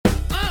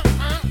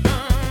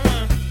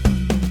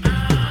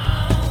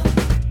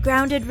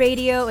Grounded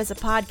Radio is a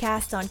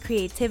podcast on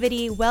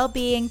creativity,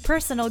 well-being,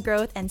 personal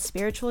growth, and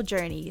spiritual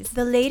journeys.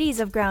 The ladies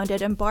of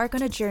Grounded embark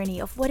on a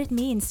journey of what it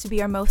means to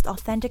be our most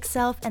authentic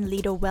self and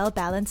lead a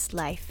well-balanced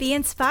life. Be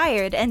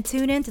inspired and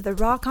tune in to the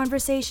raw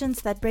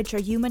conversations that bridge our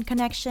human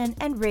connection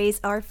and raise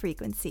our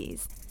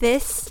frequencies.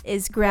 This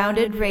is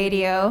Grounded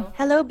Radio.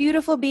 Hello,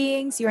 beautiful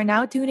beings. You are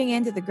now tuning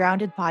in to the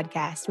Grounded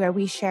Podcast, where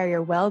we share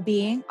your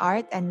well-being,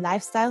 art, and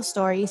lifestyle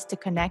stories to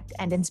connect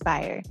and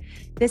inspire.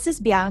 This is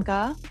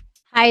Bianca.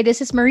 Hi,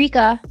 this is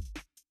Marika.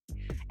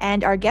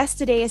 And our guest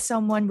today is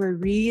someone we're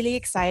really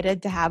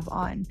excited to have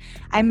on.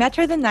 I met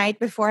her the night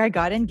before I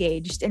got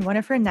engaged in one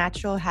of her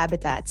natural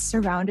habitats,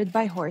 surrounded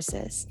by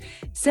horses.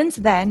 Since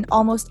then,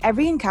 almost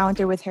every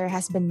encounter with her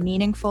has been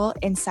meaningful,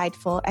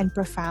 insightful, and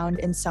profound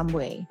in some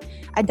way.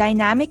 A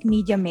dynamic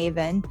media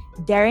maven,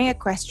 daring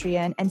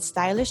equestrian, and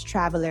stylish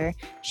traveler,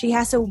 she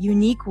has a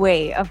unique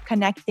way of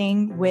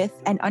connecting with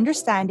and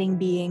understanding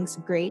beings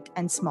great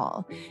and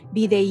small,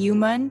 be they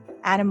human,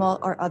 animal,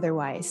 or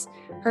otherwise.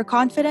 Her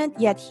confident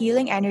yet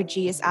healing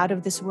energy is out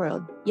of this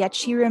world, yet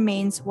she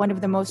remains one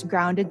of the most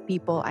grounded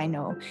people I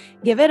know.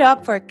 Give it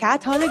up for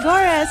Kat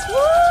Holigores!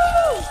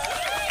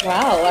 Woo!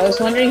 Wow, I was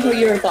wondering who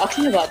you were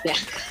talking about,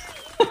 Bianca.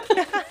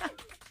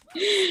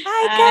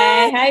 Hi,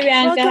 Kat! Hi,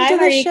 Bianca. Welcome Hi, to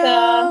the Marika.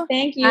 show.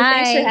 Thank you.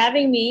 Hi. Thanks for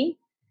having me.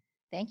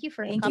 Thank you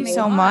for Thank coming you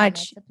so on.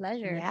 much. It's a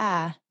pleasure.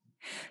 Yeah.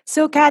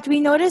 So, Kat, we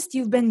noticed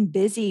you've been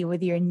busy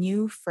with your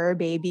new fur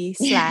baby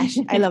 /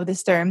 I love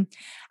this term,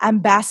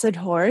 ambassador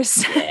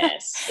horse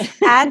Yes.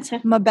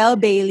 at Mabel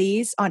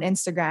Bailey's on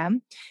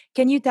Instagram.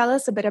 Can you tell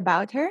us a bit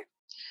about her?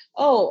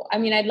 Oh, I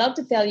mean, I'd love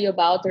to tell you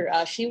about her.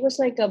 She was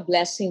like a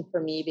blessing for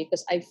me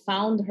because I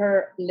found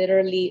her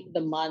literally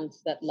the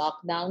month that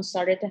lockdown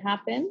started to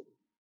happen.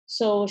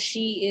 So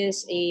she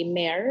is a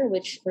mare,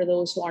 which for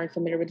those who aren't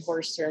familiar with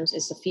horse terms,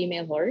 is a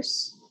female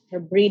horse. Her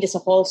breed is a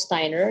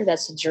Holsteiner.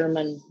 That's a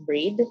German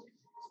breed.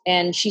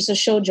 And she's a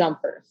show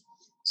jumper.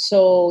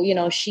 So,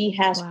 she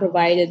has Wow.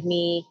 provided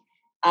me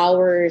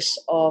hours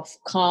of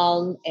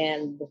calm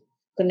and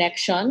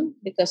connection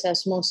because,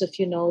 as most of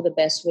you know, the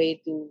best way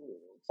to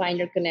find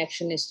your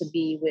connection is to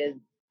be with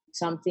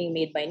something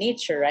made by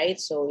nature, right?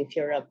 So if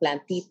you're a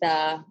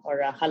plantita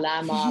or a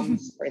halamam,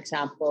 for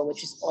example,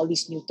 which is all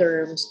these new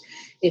terms,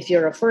 if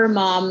you're a fur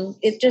mom,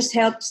 it just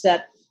helps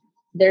that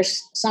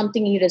there's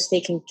something in you that's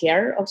taking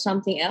care of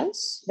something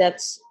else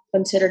that's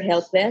considered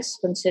helpless,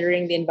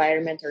 considering the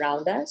environment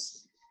around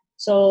us.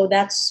 So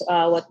that's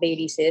what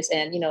Bailey's is.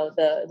 And,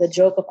 the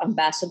joke of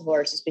ambassador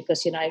horse is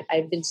because,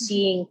 I've been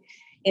seeing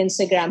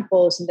Instagram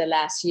posts in the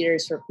last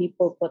years where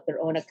people put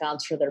their own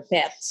accounts for their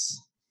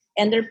pets.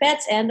 And their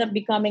pets end up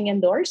becoming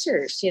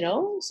endorsers,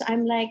 So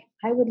I'm like,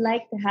 I would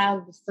like to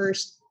have the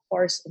first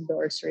horse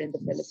endorser in the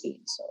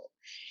Philippines. So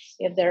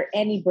if there are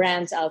any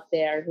brands out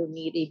there who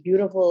need a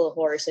beautiful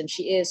horse, and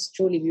she is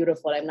truly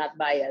beautiful, I'm not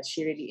biased,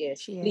 she really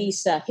is.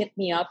 Please hit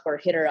me up or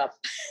hit her up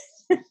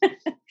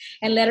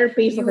and let her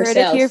pay for You herself.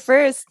 heard it here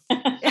first.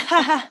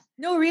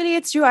 No, really,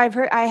 it's true. I've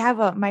heard.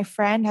 My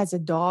friend has a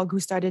dog who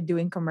started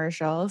doing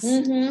commercials.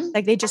 Mhm.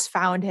 Like they just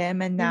found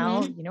him, and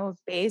now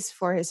pays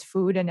for his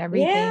food and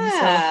everything.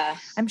 Yeah.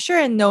 So I'm sure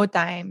in no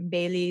time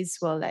Bailey's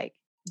will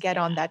get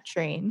on that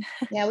train.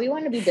 Yeah, we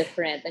want to be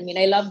different. I mean,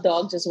 I love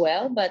dogs as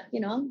well, but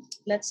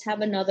let's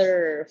have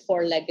another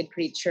four-legged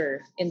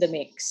creature in the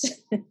mix.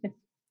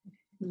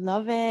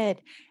 Love it.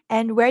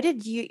 And where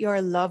did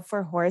your love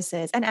for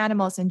horses and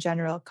animals in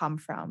general come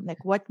from?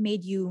 Like, what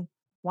made you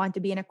want to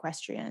be an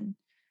equestrian?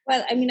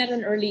 Well, I mean, at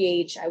an early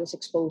age, I was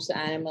exposed to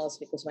animals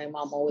because my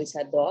mom always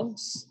had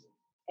dogs.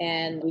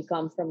 And we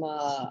come from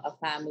a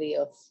family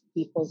of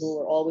people who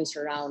were always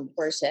around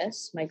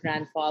horses. My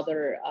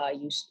grandfather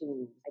used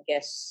to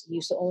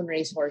own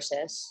race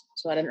horses.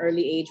 So at an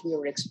early age, we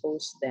were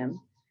exposed to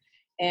them.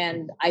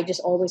 And I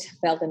just always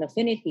felt an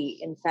affinity.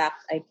 In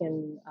fact, I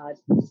can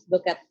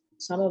look at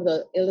some of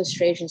the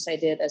illustrations I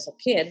did as a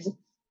kid,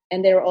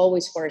 and they were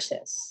always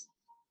horses.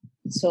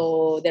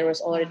 So there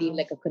was already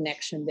like a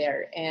connection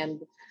there.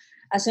 And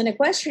as an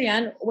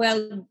equestrian,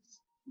 well,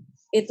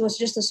 it was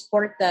just a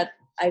sport that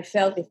I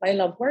felt if I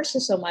love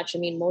horses so much, I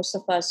mean, most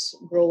of us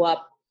grow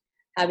up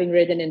having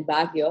ridden in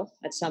Baguio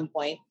at some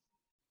point,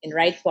 in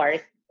Wright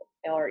Park,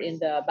 or in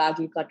the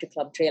Baguio Country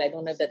Club Trail. I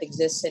don't know if that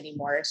exists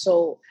anymore.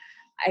 So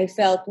I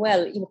felt,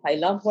 well, if I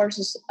love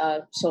horses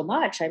so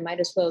much, I might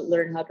as well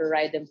learn how to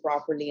ride them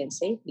properly and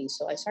safely.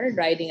 So I started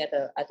riding at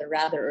a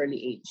rather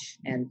early age.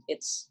 And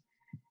it's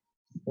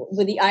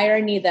with the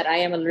irony that I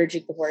am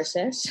allergic to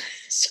horses.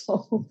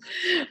 So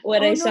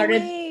when I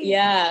started,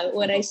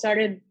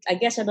 I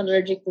guess I'm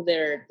allergic to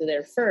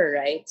their fur,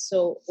 right?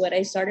 So when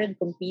I started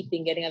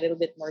competing, getting a little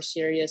bit more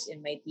serious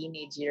in my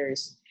teenage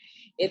years,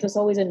 it was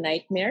always a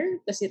nightmare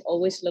because it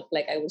always looked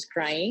like I was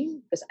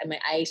crying because my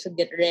eyes would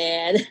get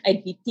red,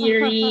 I'd be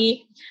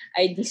teary,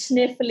 I'd be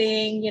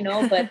sniffling,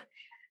 but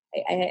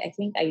I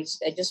think I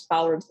just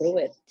powered through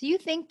it. Do you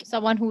think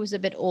someone who's a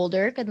bit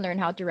older can learn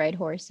how to ride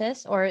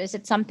horses, or is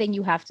it something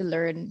you have to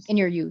learn in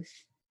your youth?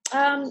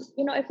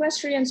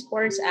 Equestrian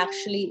sports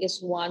actually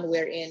is one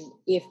wherein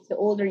if the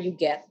older you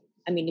get,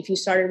 I mean, if you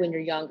started when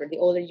you're younger, the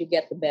older you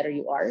get, the better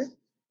you are,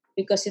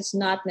 because it's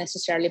not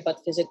necessarily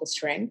about physical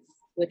strength,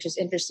 which is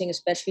interesting,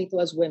 especially to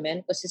us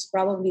women, because it's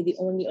probably the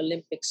only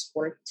Olympic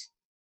sport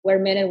where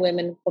men and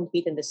women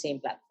compete in the same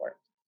platform.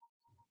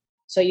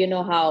 So you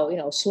know how,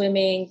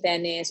 swimming,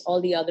 tennis,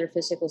 all the other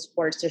physical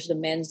sports, there's the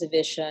men's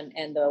division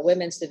and the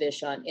women's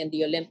division. In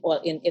the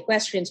in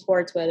equestrian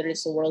sports, whether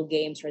it's the World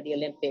Games or the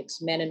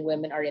Olympics, men and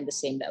women are in the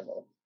same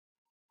level.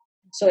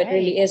 So it Right.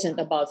 really isn't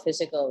about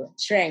physical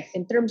strength.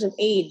 In terms of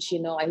age,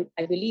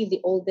 I believe the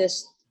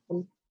oldest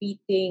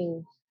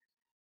competing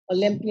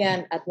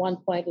Olympian at one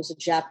point was a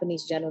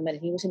Japanese gentleman.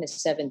 He was in his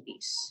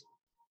 70s,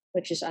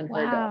 which is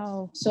unheard of.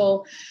 Wow.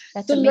 So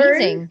That's to learn,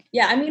 amazing.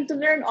 yeah, I mean, to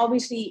learn,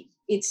 obviously,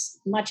 it's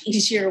much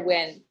easier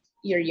when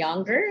you're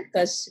younger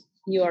because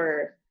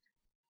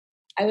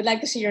I would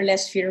like to say you're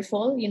less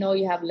fearful.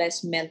 You have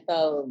less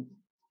mental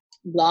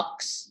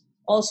blocks.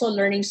 Also,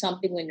 learning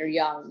something when you're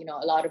young,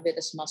 a lot of it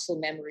is muscle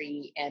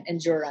memory and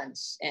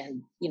endurance.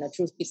 And,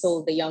 truth be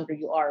told, the younger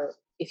you are,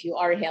 if you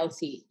are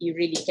healthy, you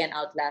really can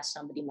outlast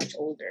somebody much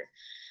older.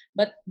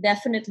 But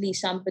definitely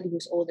somebody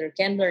who's older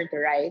can learn to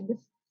ride.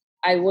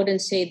 I wouldn't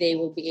say they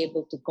will be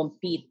able to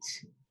compete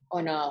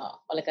on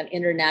an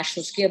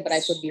international scale, but I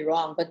could be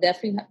wrong. But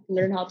definitely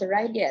learn how to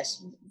ride.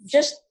 Yes,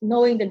 just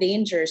knowing the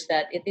dangers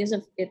that it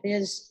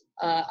is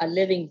a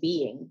living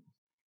being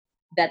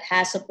that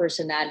has a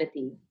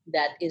personality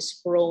that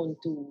is prone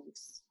to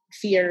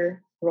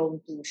fear,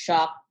 prone to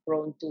shock,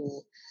 prone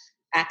to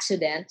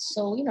accidents.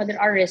 So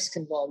there are risks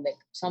involved. Like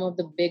some of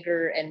the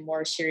bigger and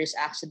more serious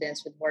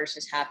accidents with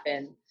horses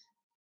happen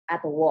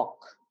at a walk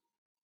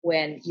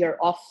when you're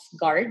off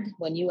guard,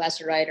 when you as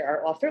a rider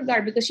are off your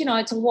guard, because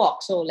it's a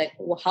walk. So like,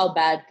 how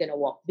bad can a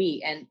walk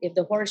be? And if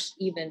the horse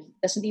even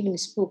doesn't even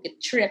spook,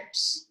 it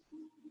trips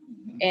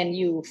and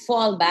you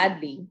fall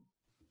badly,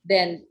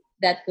 then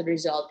that could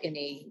result in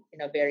a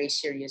very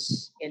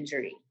serious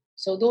injury.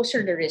 So those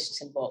are the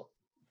risks involved.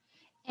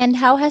 And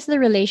how has the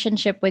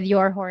relationship with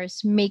your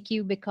horse make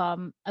you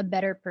become a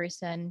better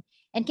person?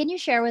 And can you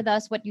share with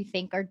us what you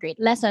think are great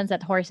lessons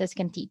that horses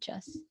can teach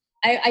us?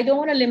 I don't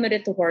want to limit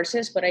it to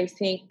horses, but I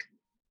think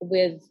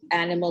with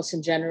animals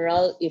in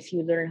general, if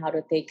you learn how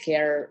to take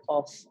care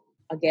of,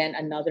 again,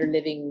 another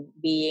living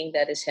being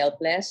that is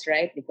helpless,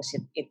 right? Because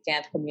it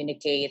can't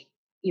communicate.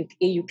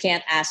 You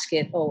can't ask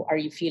it, oh, are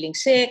you feeling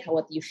sick?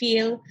 What do you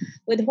feel?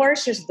 With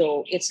horses,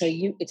 though, it's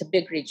a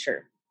big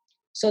creature.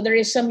 So there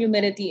is some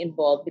humility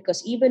involved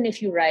because even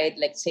if you ride,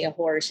 like, say, a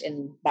horse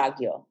in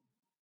Baguio,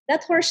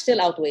 that horse still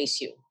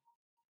outweighs you.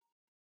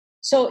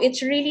 So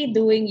it's really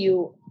doing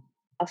you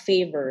a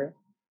favor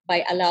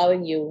by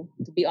allowing you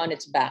to be on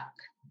its back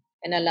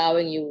and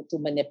allowing you to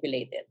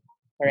manipulate it,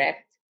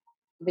 correct?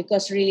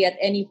 Because really, at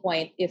any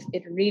point, if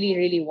it really,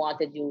 really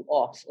wanted you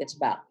off its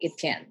back, it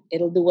can.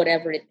 It'll do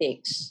whatever it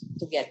takes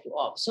to get you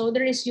off. So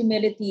there is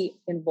humility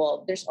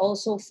involved. There's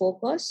also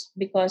focus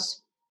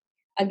because,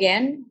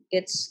 again,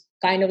 it's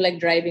kind of like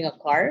driving a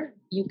car.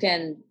 You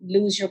can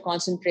lose your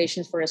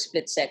concentration for a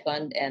split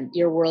second and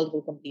your world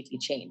will completely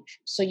change.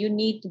 So you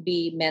need to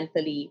be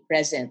mentally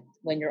present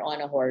when you're on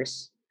a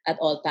horse at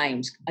all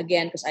times.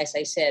 Again, because as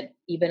I said,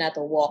 even at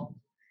a walk,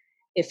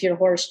 if your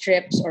horse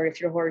trips or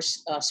if your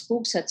horse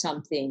spooks at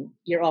something,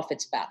 you're off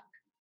its back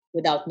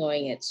without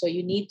knowing it. So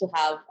you need to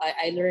have,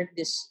 I learned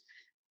this,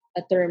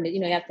 a term,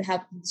 you have to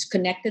have this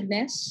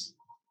connectedness,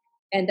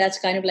 and that's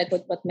kind of like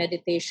what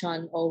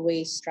meditation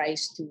always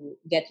tries to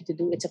get you to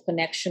do. It's a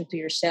connection to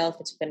yourself,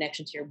 it's a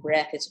connection to your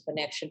breath, it's a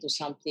connection to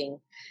something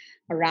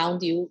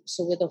around you.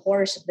 So with a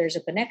horse, there's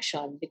a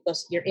connection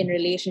because you're in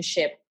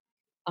relationship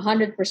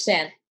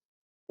 100%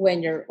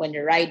 when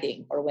you're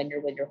riding or when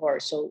you're with your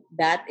horse. So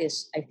that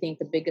is, I think,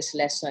 the biggest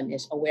lesson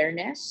is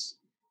awareness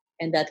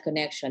and that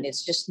connection.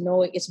 It's just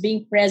knowing, it's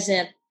being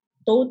present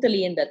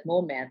totally in that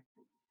moment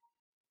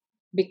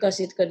because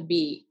it could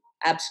be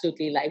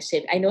absolutely life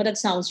saving. I know that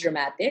sounds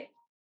dramatic,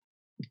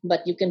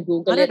 but you can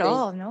Google Not it. at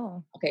all,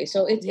 no. Okay,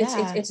 so it's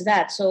Yeah. it's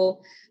that.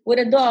 So with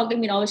a dog, I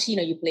mean,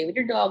 obviously, you play with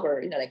your dog,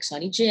 or like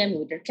Sonny Jim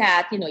with your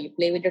cat. You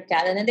play with your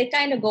cat, and then they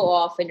kind of go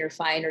off, and you're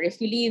fine. Or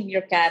if you leave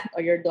your cat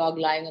or your dog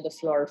lying on the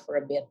floor for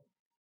a bit,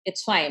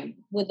 it's fine.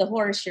 With the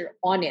horse, you're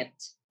on it.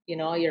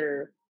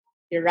 You're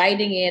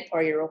riding it,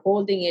 or you're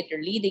holding it,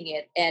 you're leading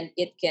it, and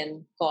it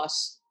can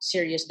cause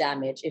serious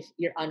damage if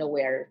you're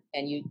unaware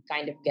and you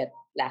kind of get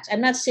lax.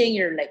 I'm not saying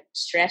you're like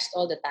stressed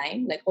all the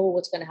time, like, oh,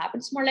 what's going to happen.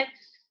 It's more like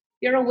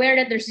you're aware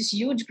that there's this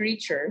huge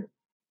creature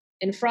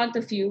in front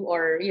of you,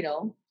 or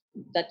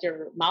that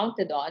you're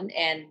mounted on,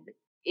 and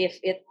if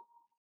it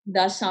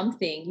does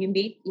something,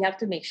 you have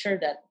to make sure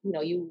that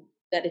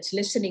that it's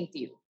listening to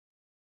you.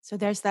 So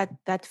there's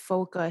that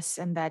focus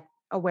and that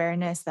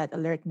awareness, that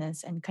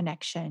alertness and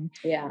connection.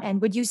 Yeah.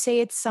 And would you say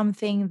it's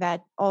something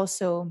that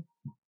also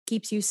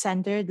keeps you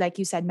centered, like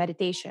you said,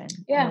 meditation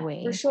in a Yeah,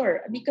 way? for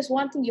sure. Because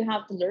one thing you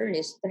have to learn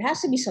is there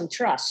has to be some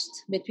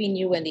trust between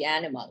you and the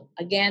animal.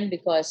 Again,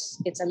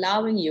 because it's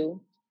allowing you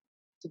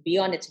to be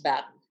on its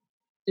back,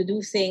 to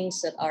do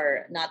things that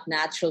are not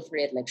natural for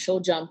it, like show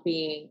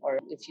jumping, or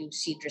if you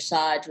see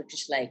dressage, which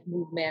is like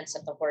movements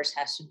that the horse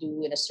has to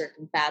do in a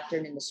certain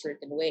pattern, in a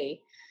certain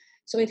way.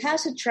 So it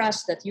has to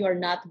trust that you are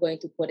not going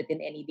to put it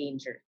in any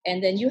danger.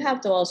 And then you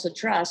have to also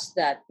trust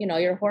that,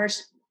 your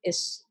horse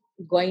is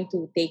going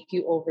to take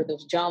you over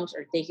those jumps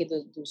or take you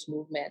to those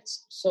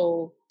movements.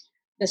 So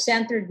the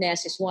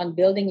centeredness is one,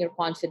 building your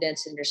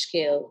confidence in your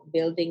skill,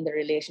 building the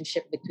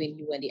relationship between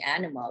you and the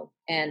animal.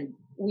 And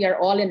we are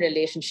all in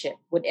relationship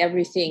with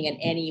everything and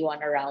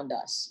anyone around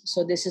us.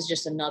 So this is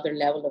just another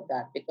level of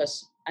that,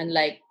 because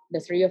unlike the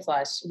three of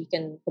us, we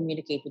can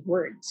communicate with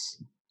words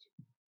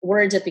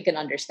that we can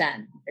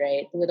understand,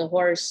 right? With a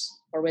horse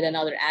or with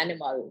another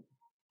animal,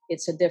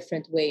 it's a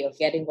different way of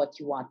getting what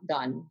you want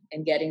done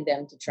and getting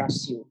them to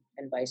trust you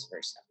and vice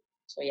versa.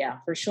 So yeah,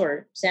 for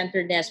sure,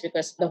 centeredness,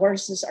 because the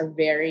horses are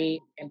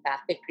very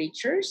empathic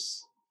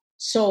creatures.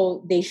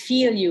 So they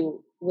feel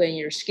you when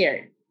you're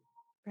scared.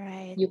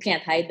 Right. You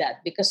can't hide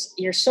that because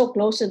you're so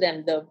close to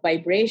them. The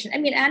vibration. I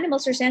mean,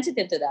 animals are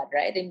sensitive to that,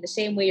 right? In the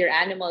same way your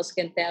animals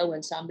can tell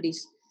when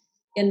somebody's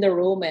in the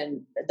room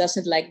and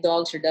doesn't like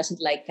dogs or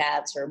doesn't like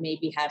cats, or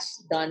maybe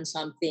has done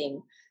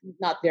something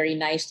not very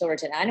nice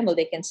towards an animal,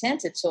 they can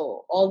sense it.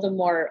 So all the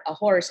more a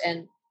horse.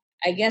 And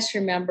I guess,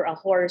 remember, a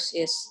horse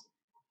is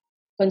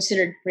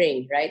considered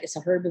prey, right? It's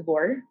a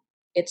herbivore.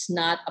 It's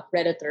not a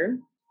predator.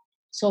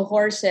 So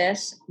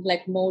horses,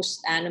 like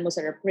most animals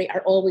that are prey,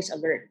 are always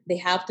alert. They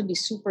have to be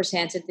super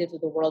sensitive to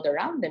the world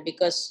around them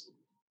because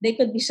they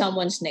could be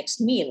someone's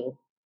next meal.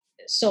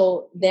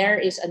 So there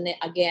is,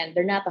 again,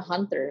 they're not a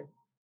hunter.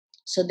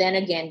 So then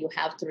again, you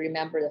have to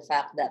remember the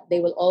fact that they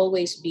will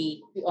always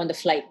be on the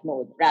flight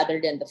mode rather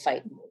than the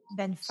fight mode.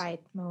 Then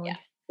fight mode. Yeah,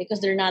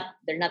 because they're not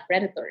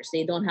predators.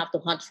 They don't have to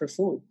hunt for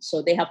food.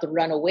 So they have to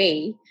run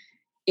away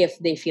if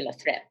they feel a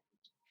threat.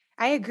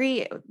 I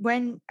agree.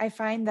 When I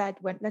find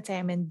that, when, let's say,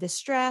 I'm in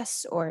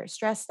distress or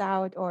stressed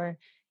out, or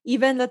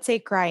even, let's say,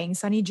 crying,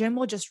 Sunny Jim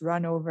will just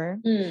run over.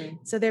 Mm.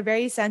 So they're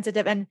very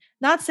sensitive. And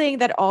not saying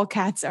that all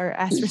cats are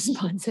as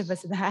responsive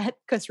as that,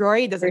 because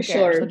Rory doesn't For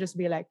care. sure. She'll just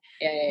be like,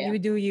 Yeah. you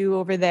do you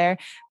over there.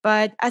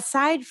 But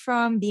aside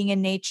from being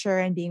in nature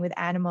and being with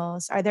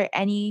animals, are there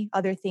any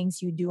other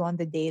things you do on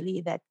the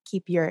daily that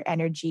keep your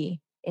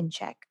energy in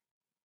check?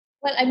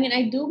 Well, I mean,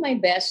 I do my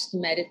best to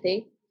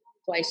meditate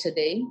twice a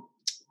day.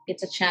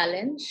 It's a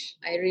challenge.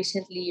 I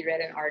recently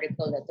read an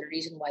article that the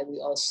reason why we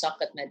all suck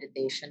at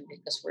meditation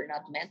because we're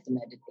not meant to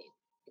meditate.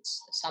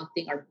 It's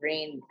something our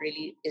brain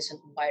really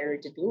isn't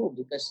wired to do,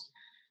 because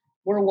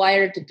we're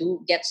wired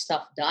to get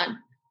stuff done.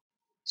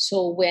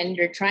 So when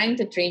you're trying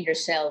to train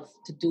yourself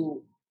to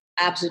do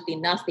absolutely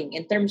nothing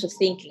in terms of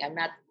thinking, I'm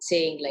not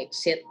saying like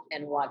sit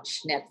and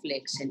watch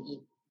Netflix and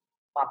eat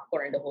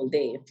popcorn the whole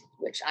day,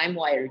 which I'm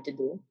wired to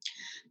do.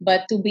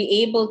 But to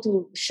be able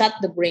to shut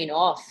the brain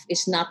off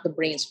is not the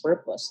brain's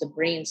purpose. The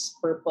brain's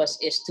purpose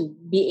is to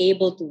be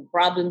able to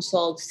problem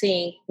solve,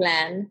 think,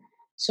 plan.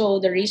 So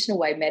the reason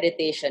why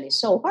meditation is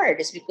so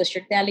hard is because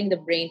you're telling the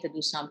brain to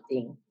do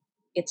something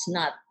it's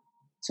not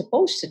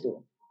supposed to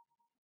do.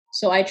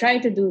 So I try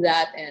to do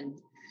that, and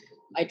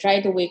I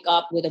try to wake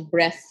up with a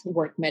breath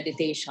work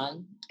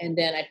meditation, and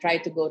then I try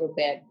to go to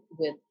bed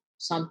with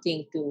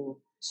something to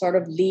sort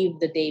of leave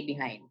the day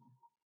behind.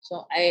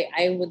 So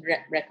I would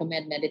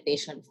recommend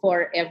meditation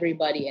for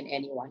everybody and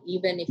anyone.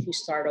 Even if you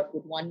start off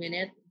with 1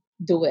 minute,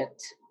 do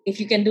it. If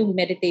you can do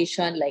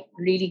meditation, like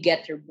really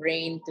get your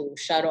brain to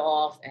shut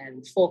off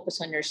and focus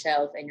on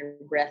yourself and your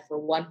breath for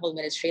 1 whole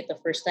minute straight the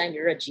first time,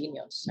 you're a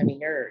genius. I mean,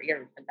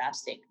 you're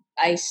fantastic.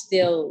 I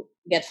still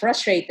get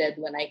frustrated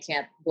when I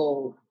can't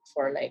go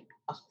for like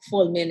a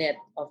full minute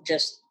of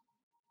just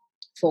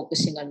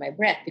focusing on my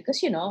breath,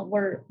 because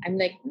I'm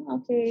like,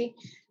 okay,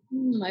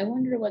 I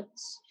wonder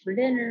what's for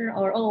dinner,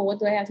 or oh, what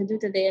do I have to do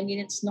today? I mean,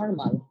 it's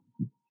normal.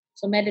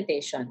 So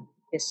meditation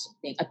is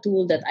a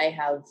tool that I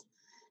have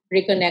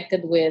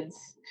reconnected with,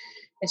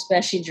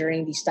 especially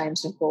during these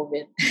times of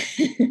COVID.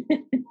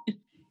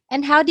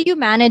 And how do you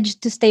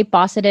manage to stay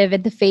positive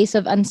in the face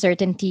of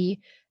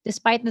uncertainty,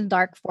 despite the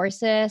dark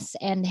forces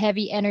and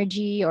heavy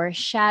energy or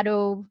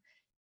shadow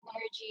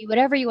energy,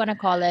 whatever you want to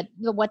call it,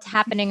 what's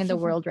happening in the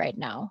world right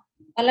now?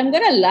 Well, I'm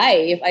gonna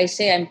lie if I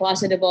say I'm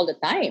positive all the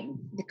time,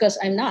 because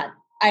I'm not.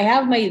 I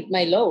have my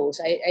lows.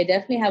 I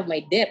definitely have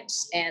my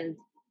dips, and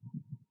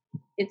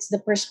it's the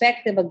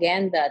perspective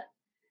again that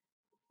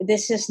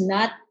this is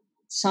not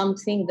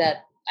something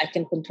that I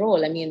can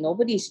control. I mean,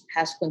 nobody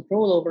has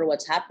control over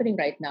what's happening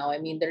right now. I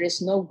mean, there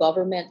is no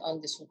government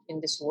in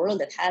this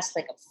world that has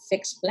like a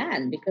fixed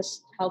plan,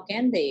 because how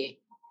can they?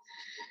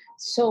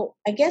 So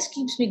I guess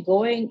keeps me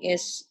going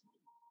is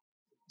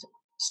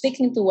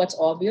sticking to what's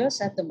obvious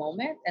at the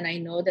moment. And I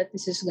know that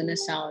this is going to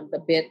sound a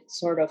bit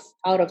sort of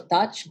out of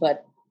touch,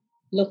 but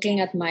looking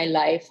at my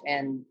life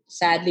and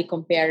sadly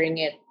comparing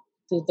it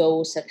to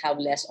those that have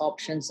less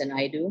options than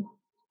I do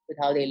with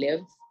how they live.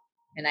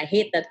 And I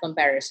hate that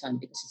comparison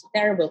because it's a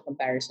terrible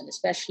comparison,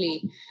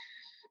 especially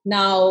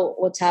now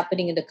what's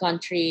happening in the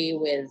country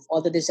with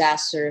all the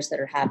disasters that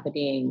are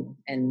happening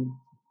and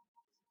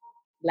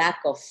lack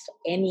of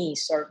any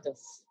sort of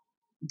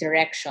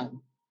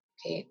direction.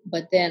 Okay.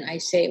 But then I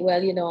say,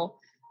 well,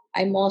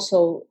 I'm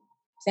also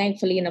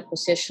thankfully in a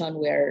position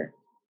where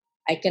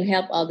I can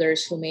help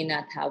others who may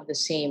not have the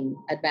same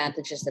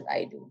advantages that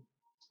I do.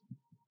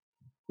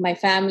 My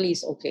family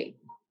is okay.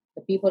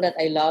 The people that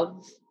I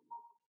love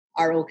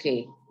are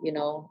okay.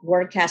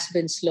 Work has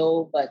been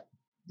slow, but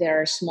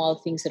there are small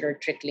things that are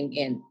trickling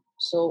in.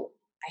 So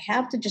I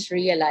have to just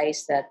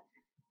realize that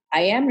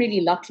I am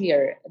really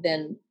luckier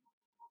than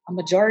a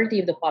majority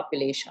of the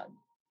population.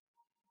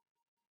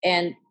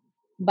 And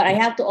but I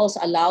have to also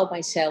allow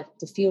myself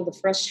to feel the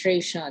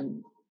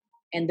frustration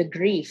and the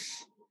grief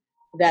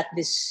that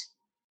this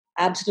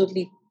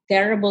absolutely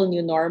terrible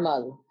new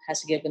normal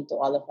has given to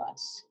all of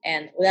us.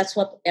 And that's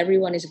what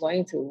everyone is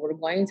going through. We're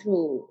going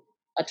through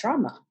a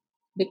trauma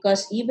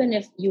because even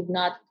if you've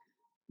not,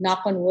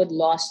 knock on wood,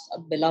 lost a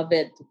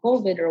beloved to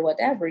COVID or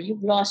whatever,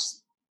 you've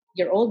lost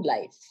your old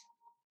life.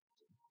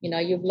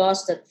 You've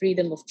lost that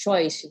freedom of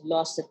choice, you've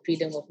lost that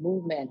freedom of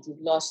movement,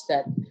 you've lost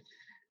that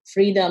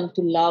freedom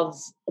to love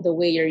the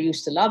way you're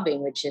used to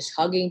loving, which is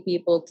hugging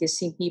people,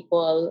 kissing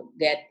people,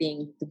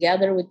 getting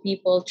together with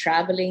people,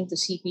 traveling to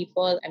see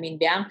people. I mean,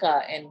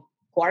 Bianca and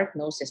Quark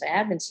knows this. I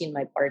haven't seen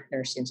my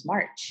partner since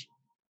March,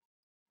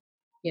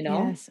 you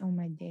know? Yes. Oh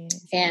my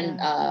days. And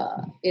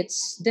Yeah.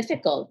 it's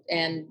difficult.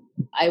 And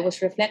I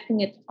was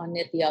reflecting on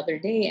it the other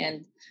day,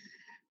 and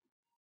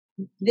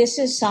this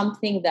is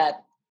something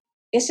that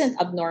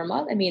isn't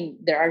abnormal. I mean,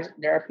 there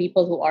are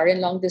people who are in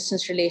long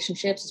distance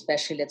relationships,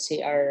 especially let's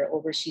say our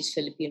overseas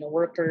Filipino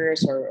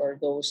workers, or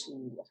those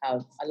who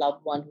have a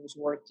loved one who's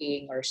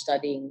working or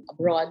studying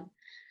abroad.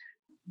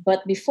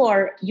 But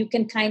before, you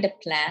can kind of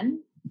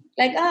plan,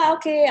 like,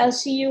 okay, I'll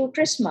see you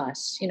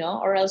Christmas,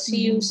 or I'll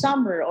see you Mhm.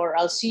 summer, or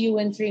I'll see you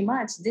in 3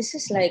 months. This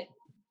is like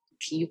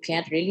you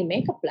can't really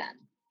make a plan.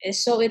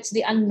 So it's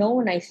the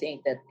unknown, I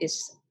think, that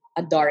is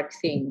a dark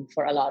thing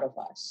for a lot of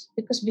us.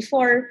 Because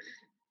before,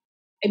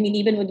 I mean,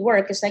 even with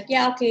work, it's like,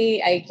 yeah, okay,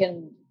 I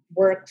can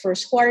work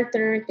first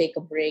quarter, take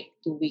a break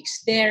 2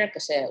 weeks there,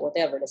 because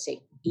whatever, let's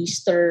say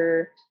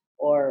Easter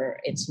or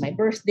it's my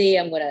birthday,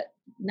 I'm gonna.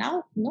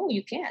 Now, no,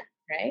 you can't,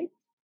 right?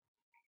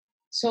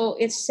 So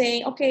it's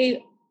saying,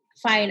 okay,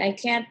 fine, I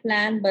can't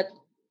plan, but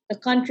the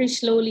country's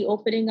slowly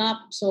opening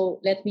up, so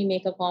let me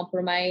make a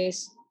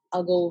compromise.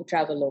 I'll go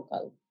travel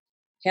local,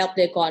 help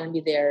the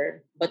economy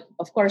there, but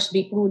of course,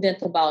 be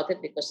prudent about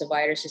it because the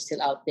virus is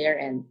still out there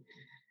and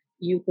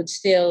you could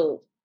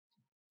still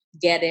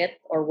get it,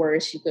 or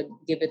worse, you could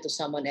give it to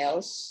someone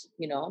else.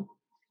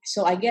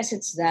 So I guess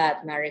it's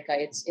that, Marika.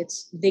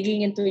 It's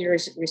digging into your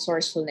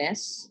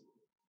resourcefulness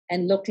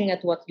and looking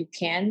at what you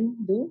can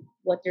do,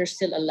 what you're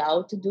still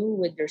allowed to do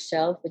with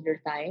yourself, with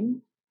your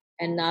time,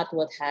 and not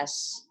what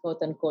has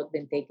quote unquote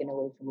been taken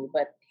away from you.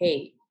 But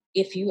hey,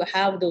 if you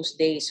have those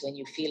days when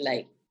you feel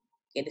like,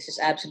 okay, this is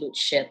absolute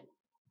shit,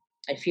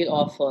 I feel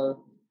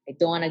awful, I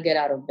don't want to get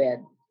out of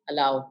bed,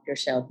 allow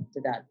yourself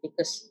to that,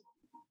 because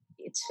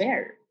it's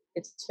fair.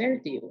 It's fair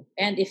to you.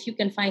 And if you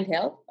can find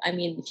help, I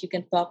mean, if you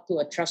can talk to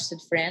a trusted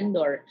friend,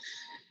 or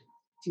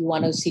if you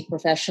want to seek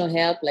professional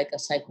help like a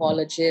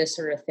psychologist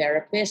or a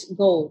therapist,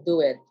 go do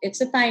it. It's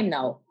the time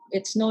now.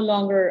 It's no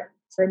longer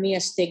for me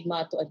a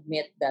stigma to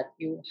admit that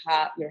you're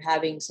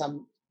having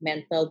some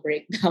mental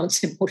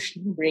breakdowns,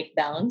 emotional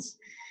breakdowns,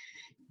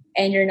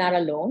 and you're not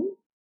alone.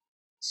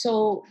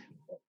 So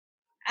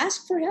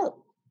ask for help.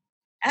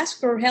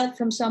 Ask for help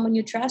from someone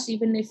you trust,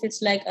 even if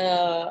it's like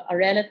a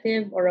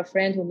relative or a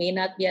friend who may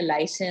not be a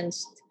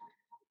licensed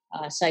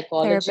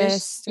psychologist,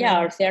 Therapist yeah,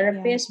 or or yeah.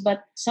 therapist,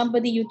 but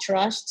somebody you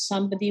trust,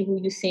 somebody who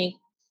you think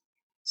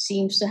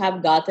seems to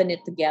have gotten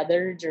it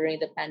together during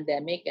the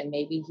pandemic, and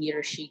maybe he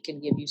or she can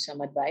give you some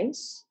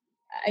advice.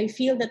 I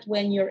feel that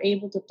when you're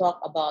able to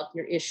talk about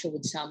your issue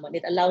with someone,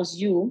 it allows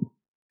you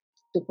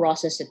to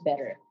process it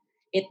better.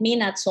 It may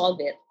not solve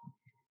it,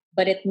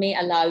 but it may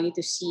allow you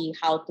to see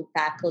how to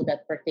tackle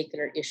that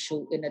particular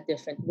issue in a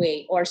different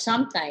way. Or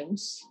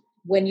sometimes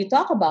when you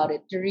talk about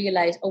it, you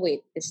realize, oh,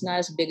 wait, it's not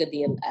as big a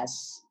deal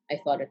as I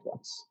thought it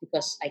was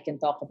because I can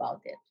talk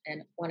about it.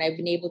 And when I've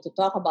been able to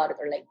talk about it,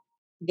 or like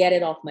get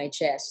it off my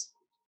chest,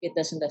 it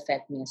doesn't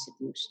affect me as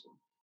it used to.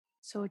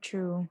 So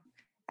true.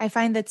 I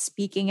find that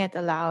speaking it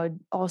aloud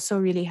also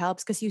really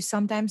helps because you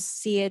sometimes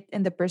see it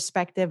in the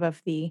perspective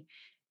of the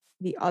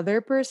other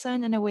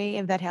person in a way,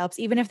 if that helps,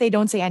 even if they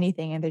don't say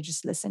anything and they're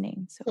just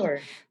listening. So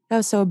Sure. that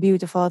was so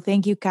beautiful.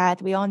 Thank you,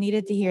 Kat. We all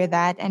needed to hear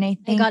that. And I I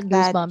think got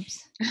that goosebumps.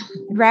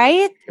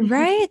 right,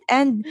 right.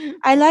 And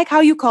I like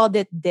how you called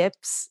it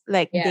dips,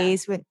 like Yeah.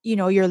 days when,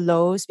 your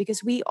lows,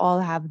 because we all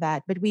have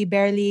that, but we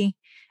barely,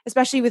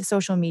 especially with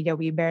social media,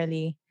 we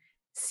barely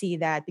see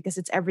that because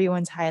it's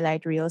everyone's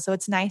highlight reel. So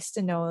it's nice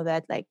to know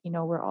that, like,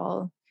 we're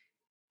all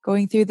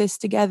going through this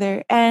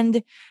together.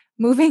 And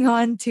moving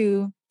on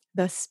to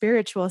the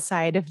spiritual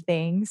side of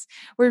things,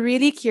 we're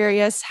really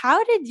curious.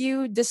 How did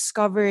you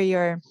discover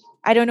your,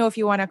 I don't know if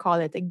you want to call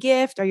it a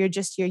gift or you're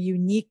just your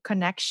unique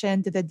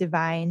connection to the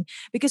divine?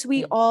 Because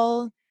we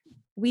all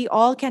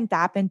can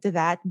tap into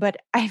that, but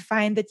I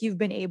find that you've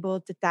been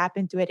able to tap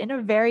into it in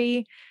a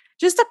very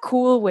just a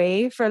cool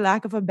way, for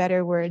lack of a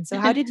better word. So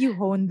how did you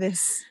hone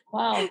this?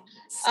 Wow.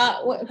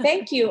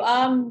 Thank you.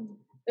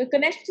 The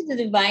connection to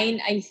the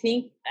divine, I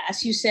think,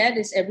 as you said,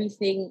 is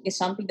everything is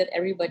something that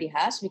everybody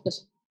has,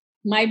 because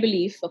my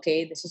belief,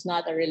 okay, this is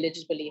not a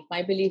religious belief.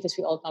 My belief is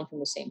we all come from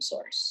the same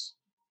source.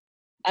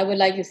 I would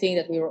like to think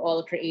that we were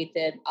all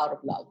created out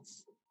of love.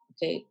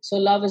 Okay, so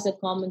love is the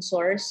common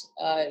source.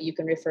 You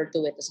can refer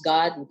to it as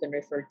God. You can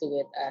refer to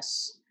it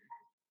as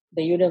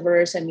the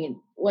universe. I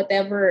mean,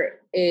 whatever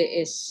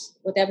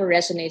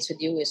resonates with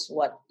you is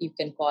what you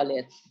can call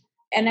it.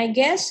 And I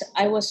guess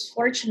I was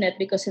fortunate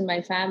because in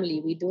my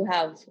family we do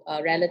have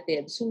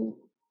relatives who,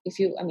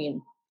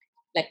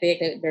 like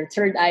their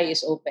third eye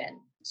is open.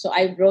 So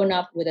I've grown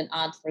up with an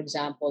aunt, for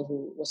example,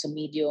 who was a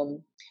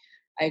medium.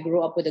 I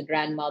grew up with a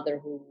grandmother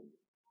who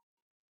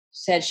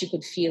said she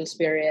could feel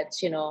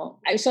spirits.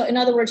 So in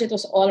other words, it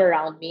was all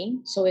around me.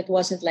 So it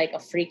wasn't like a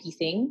freaky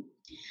thing.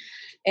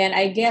 And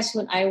I guess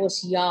when I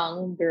was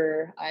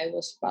younger, I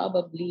was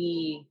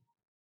probably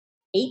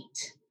 8.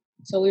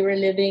 So we were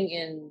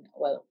living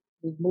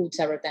we moved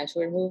several times.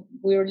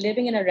 We were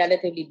living in a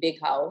relatively big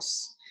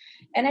house.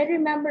 And I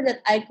remember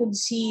that I could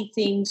see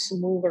things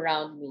move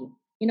around me.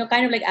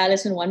 Kind of like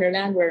Alice in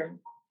Wonderland, where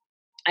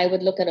I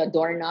would look at a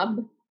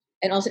doorknob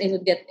and also it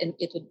would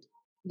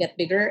get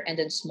bigger and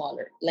then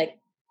smaller. Like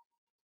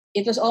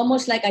it was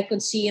almost like I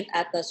could see it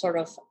at the sort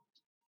of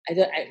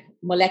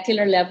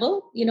molecular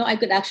level. I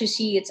could actually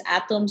see its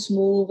atoms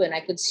move, and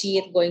I could see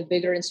it going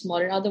bigger and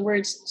smaller. In other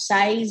words,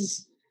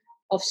 size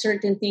of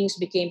certain things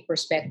became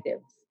perspective.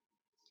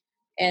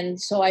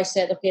 And so I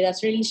said, okay,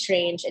 that's really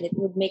strange, and it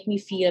would make me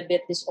feel a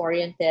bit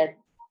disoriented.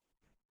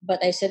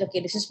 But I said,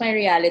 okay, this is my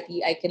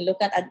reality. I can look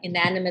at an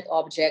inanimate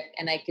object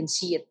and I can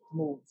see it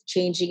move,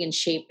 changing in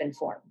shape and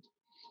form.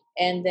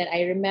 And then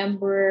I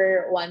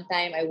remember one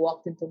time I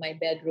walked into my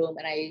bedroom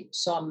and I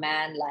saw a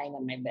man lying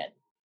on my bed.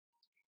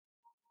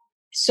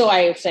 So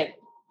I was like,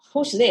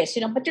 who's this?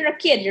 But you're a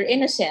kid, you're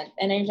innocent.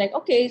 And I was like,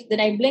 okay.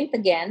 Then I blinked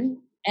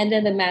again, and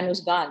then the man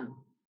was gone.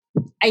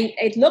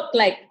 It looked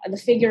like the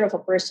figure of a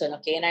person,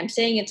 okay? And I'm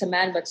saying it's a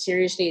man, but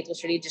seriously, it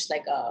was really just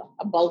like a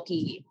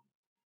bulky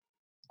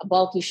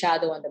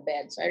shadow on the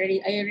bed. So I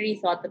already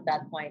thought at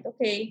that point,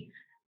 okay,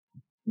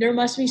 there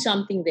must be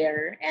something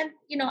there. And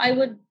I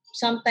would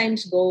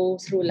sometimes go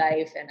through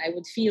life and I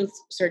would feel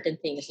certain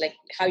things, like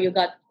how you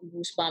got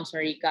goosebumps,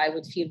 Marika. I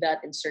would feel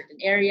that in certain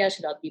areas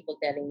without people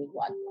telling me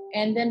what.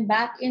 And then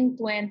back in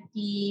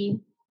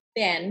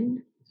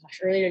 2010,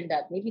 earlier than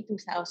that, maybe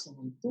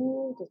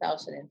 2002,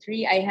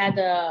 2003, I had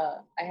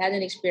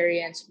an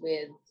experience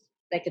with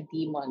like a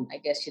demon. I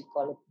guess you'd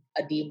call it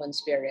a demon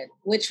spirit,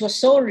 which was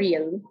so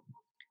real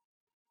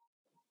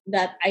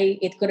that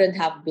it couldn't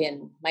have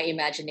been my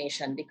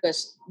imagination,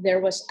 because there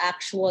was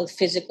actual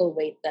physical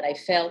weight that I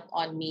felt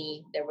on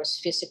me. There was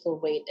physical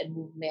weight and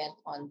movement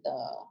on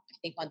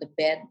the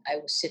bed I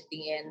was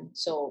sitting in.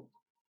 So,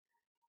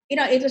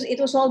 it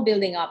was all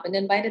building up. And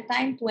then by the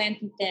time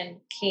 2010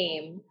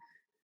 came,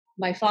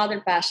 my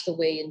father passed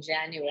away in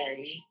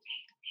January.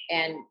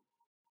 And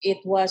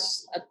it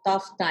was a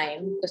tough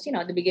time because,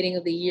 at the beginning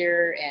of the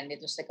year, and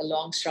it was like a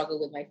long struggle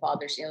with my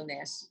father's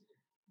illness.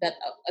 That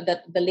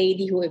the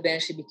lady who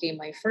eventually became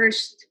my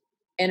first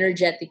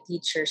energetic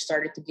teacher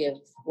started to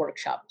give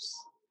workshops.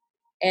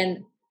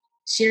 And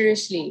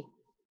seriously,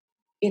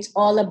 it's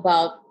all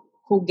about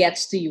who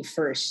gets to you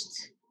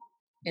first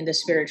in the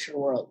spiritual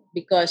world,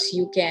 because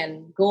you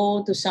can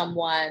go to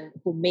someone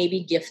who may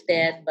be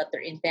gifted, but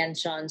their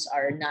intentions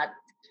are not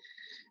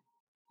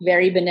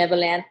very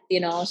benevolent,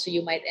 so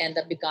you might end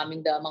up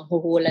becoming the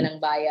manghuhula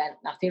ng bayan.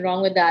 Nothing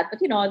wrong with that.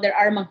 But, there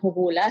are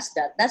manghuhulas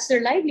that's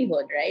their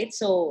livelihood, right?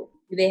 So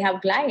they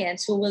have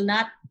clients who will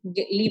not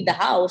leave the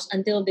house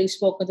until they've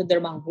spoken to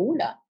their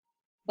manghula.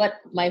 But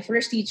my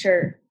first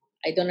teacher,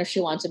 I don't know if she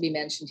wants to be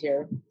mentioned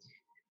here.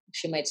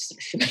 She might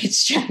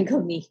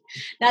strangle me.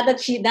 Not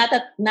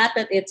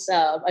that it's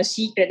a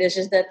secret. It's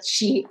just that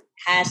she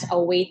has a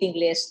waiting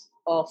list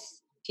of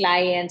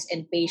clients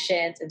and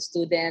patients and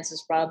students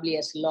is probably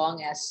as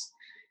long as,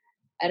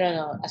 I don't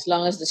know, as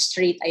long as the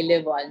street I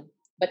live on.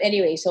 But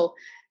anyway, so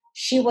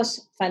she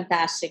was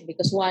fantastic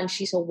because, one,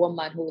 she's a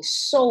woman who is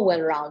so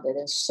well-rounded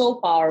and so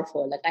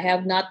powerful. Like, I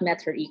have not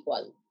met her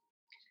equal.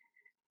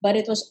 But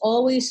it was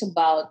always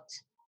about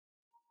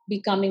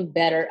becoming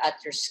better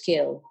at your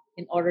skill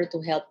in order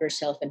to help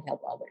yourself and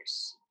help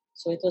others.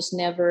 So it was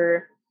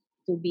never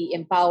to be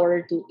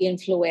empowered to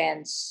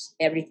influence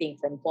everything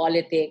from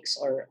politics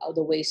or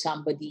the way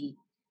somebody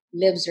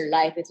lives their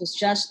life. It was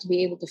just to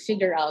be able to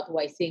figure out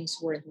why things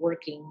weren't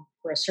working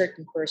for a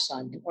certain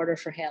person in order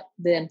for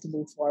them to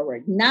move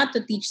forward, not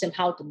to teach them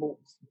how to move.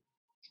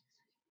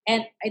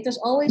 And it was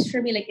always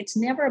for me, like, it's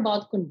never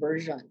about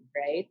conversion,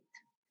 right?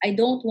 I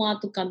don't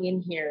want to come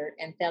in here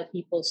and tell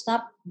people,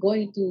 stop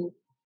going,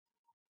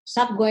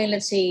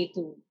 let's say,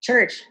 to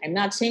church. I'm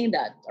not saying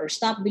that. Or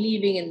stop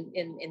believing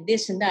in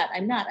this and that.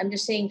 I'm not. I'm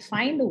just saying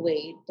find a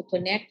way to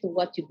connect to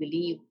what you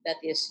believe that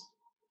is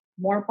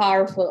more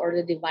powerful, or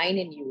the divine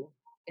in you,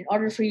 in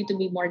order for you to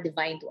be more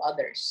divine to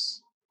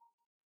others.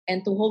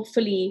 And to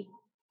hopefully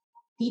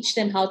teach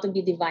them how to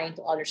be divine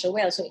to others so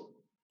well. So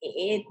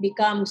it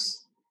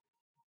becomes,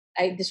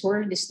 this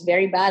word is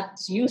very bad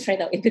to use right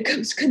now. It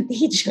becomes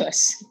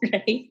contagious,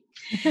 right?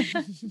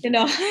 You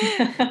know,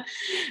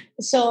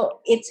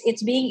 so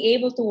it's being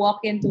able to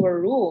walk into a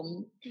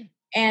room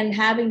and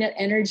having that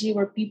energy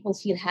where people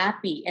feel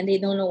happy and they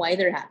don't know why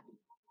they're happy.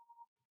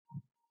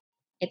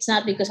 It's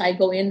not because I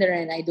go in there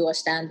and I do a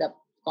stand-up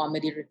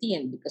comedy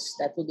routine, because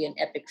that would be an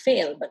epic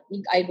fail. But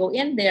I go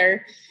in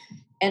there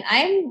and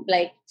I'm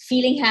like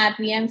feeling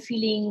happy. I'm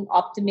feeling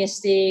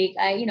optimistic.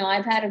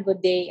 I've had a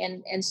good day,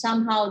 and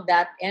somehow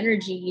that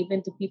energy,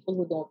 even to people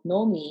who don't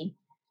know me,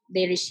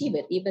 they receive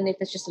it, even if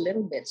it's just a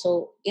little bit.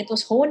 So it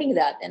was honing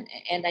that,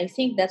 and I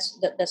think that's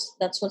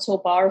what's so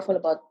powerful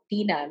about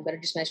Tina. I'm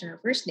gonna just mention her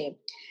first name.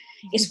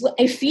 Is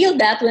I feel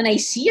that when I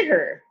see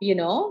her,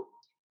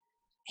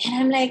 and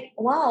I'm like,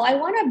 wow, I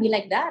want to be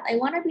like that. I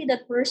want to be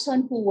that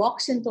person who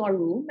walks into a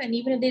room, and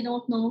even if they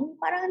don't know me,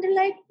 parang they're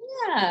like,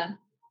 yeah,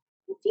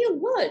 I feel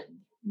good.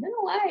 I don't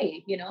know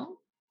why.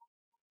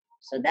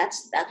 So that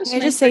was Can I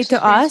my just say first to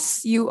experience.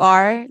 us, you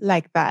are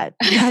like that.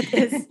 That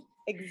is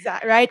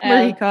exact, right,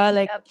 Marika?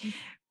 Like, Yep.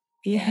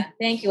 yeah.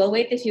 Thank you. Well,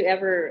 wait if you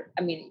ever,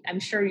 I'm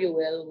sure you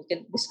will. We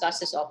can discuss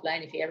this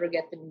offline if you ever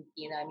get to meet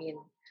Tina.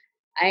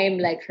 I am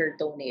like her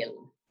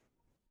toenail.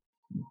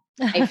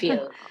 I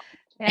feel.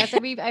 Yes,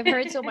 I've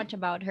heard so much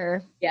about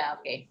her. Yeah,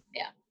 okay.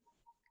 Yeah.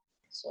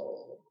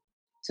 So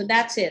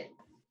that's it.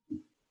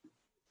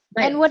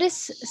 And Right. what is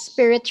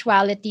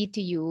spirituality to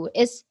you?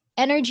 Is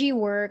energy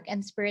work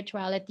and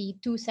spirituality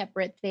two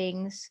separate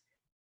things,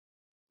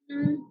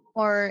 Mm,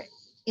 or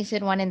is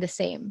it one and the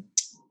same?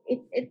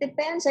 it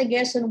depends, I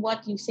guess, on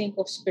what you think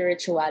of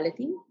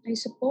spirituality, I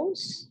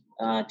suppose.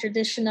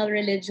 Traditional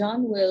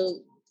religion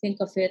will think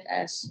of it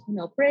as,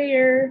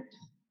 prayer,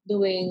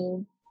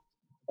 doing,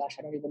 gosh,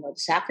 I don't even know, the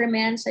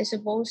sacraments, I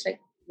suppose, like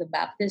the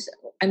Baptist.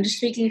 I'm just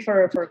speaking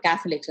for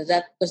Catholics,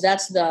 because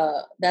that's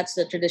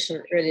the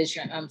traditional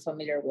religion I'm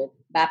familiar with.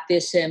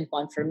 Baptism,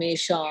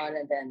 confirmation,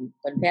 and then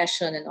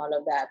confession, and all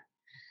of that.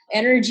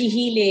 Energy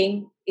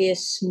healing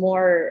is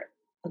more,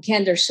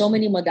 again, there's so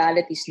many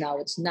modalities now.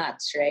 It's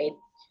nuts, right?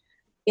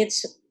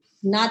 It's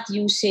not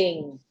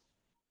using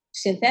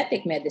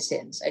synthetic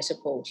medicines, I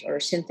suppose, or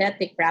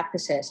synthetic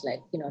practices,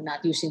 like,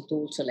 not using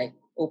tools to like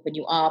open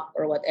you up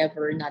or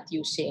whatever, not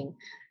using,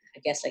 I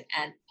guess, like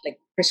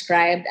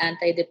prescribed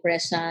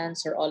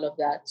antidepressants or all of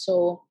that.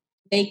 So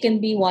they can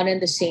be one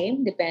and the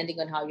same depending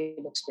on how you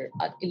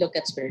look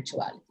at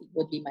spirituality,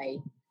 would be my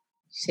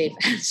safe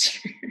answer.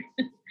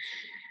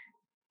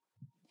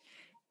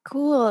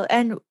 Cool.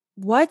 And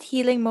what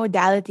healing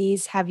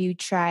modalities have you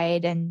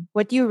tried, and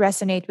what do you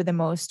resonate with the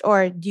most?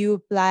 Or do you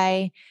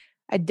apply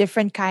a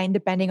different kind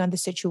depending on the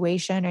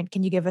situation? And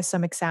can you give us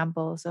some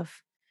examples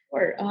of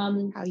or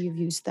how you've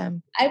used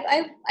them?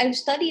 I've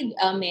studied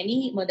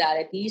many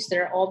modalities.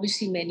 There are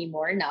obviously many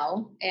more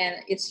now, and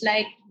it's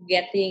like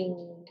getting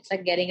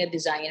a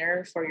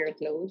designer for your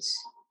clothes.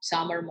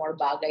 Some are more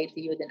bagay to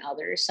you than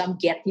others. Some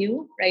get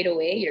you right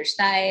away, your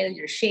style,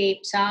 your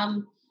shape.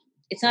 Some,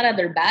 it's not that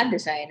they're bad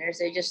designers.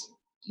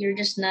 You're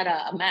just not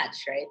a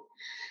match, right?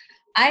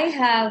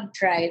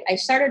 I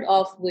started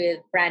off with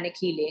pranic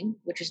healing,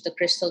 which is the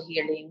crystal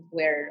healing,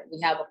 where we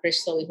have a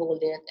crystal, we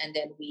hold it, and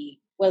then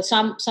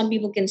some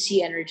people can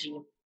see energy,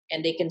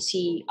 and they can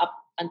see up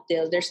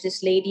until, there's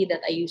this lady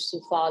that I used to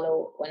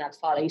follow, well, not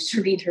follow, I used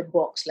to read her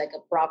books, like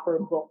a proper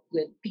book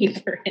with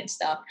paper and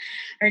stuff.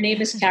 Her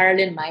name is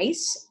Carolyn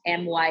Mice,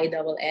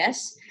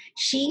 Myss.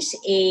 She's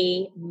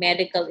a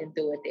medical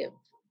intuitive.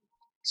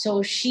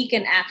 So she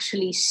can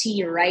actually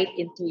see right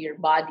into your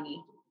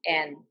body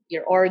and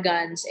your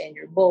organs and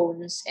your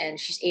bones, and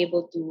she's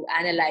able to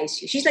analyze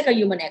you. She's like a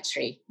human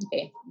X-ray.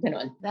 Okay,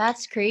 ganon.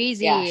 That's Yeah,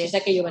 crazy. she's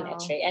like a human Wow.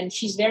 X-ray, and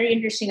she's very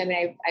interesting.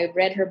 I've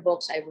read her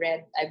books. I've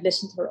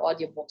listened to her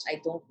audiobooks.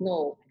 I don't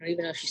know. I don't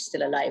even know if she's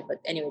still alive. But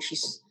anyway,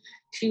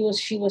 she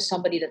was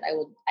somebody that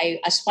I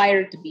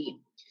aspired to be.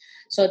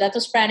 So that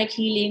was pranic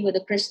healing with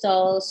the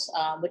crystals,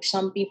 which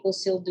some people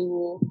still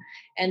do.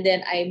 And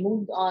then I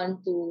moved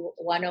on to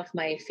one of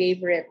my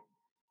favorite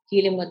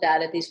healing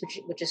modalities,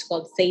 which is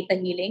called theta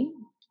healing,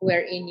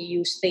 wherein you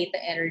use theta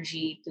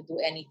energy to do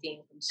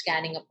anything from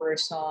scanning a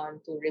person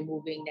to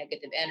removing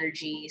negative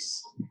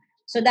energies.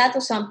 So that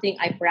was something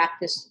I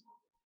practiced,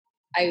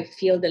 I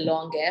feel, the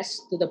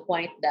longest, to the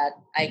point that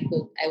I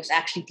was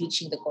actually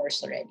teaching the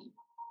course already.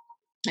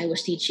 I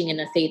was teaching in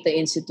a Theta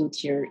Institute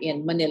here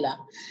in Manila.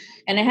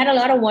 And I had a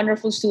lot of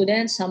wonderful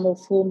students, some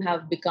of whom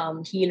have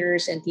become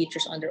healers and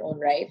teachers on their own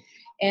right.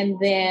 And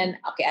then,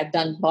 okay, I've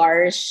done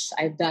bars,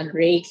 I've done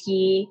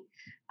Reiki,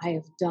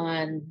 I've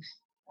done,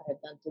 I've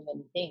done too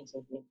many things,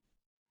 I think.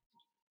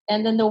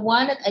 And then the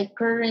one that I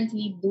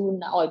currently do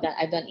now,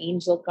 I've done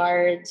angel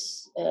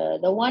cards.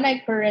 The one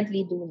I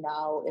currently do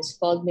now is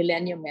called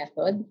Millennium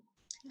Method,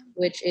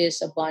 which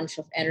is a bunch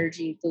of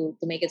energy. To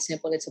make it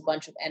simple, it's a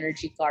bunch of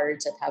energy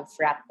cards that have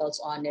fractals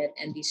on it,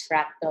 and these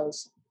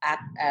fractals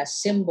act as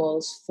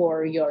symbols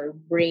for your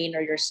brain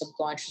or your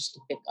subconscious to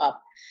pick up,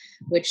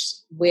 which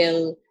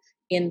will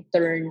in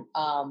turn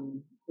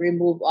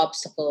remove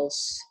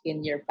obstacles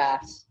in your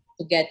path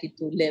to get you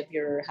to live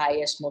your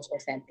highest, most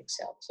authentic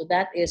self. So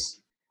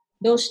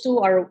those two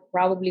are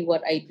probably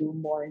what I do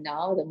more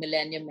now, the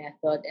Millennium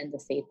Method and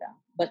the Theta.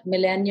 But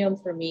Millennium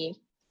for me,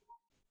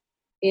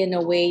 in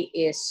a way,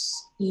 is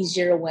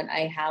easier when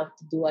I have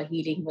to do a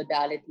healing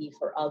modality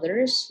for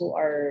others who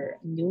are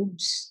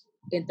noobs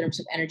in terms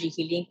of energy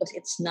healing because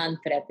it's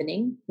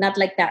non-threatening. Not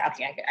like tarot.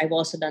 Okay, I've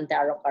also done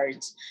tarot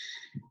cards.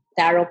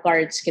 Tarot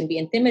cards can be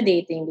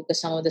intimidating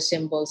because some of the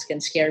symbols can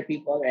scare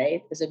people,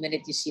 right? Because the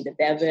minute you see the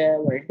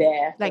devil or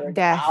death or Like the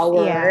death.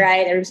 tower, Yeah.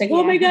 right? Everyone's like,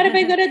 oh my Yeah. God, am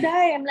I gonna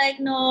die? I'm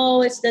like,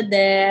 no, it's the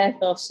death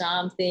of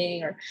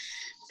something. Or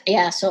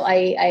yeah, so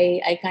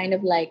I kind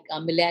of like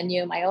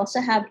Millennium. I also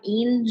have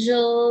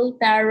Angel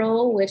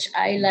Tarot, which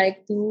I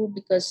like too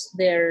because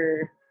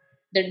they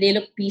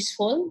look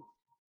peaceful.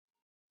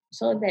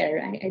 So there,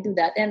 I do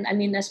that. And I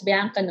mean, as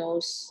Bianca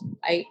knows,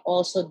 I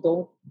also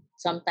don't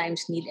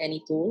sometimes need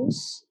any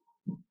tools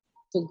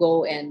to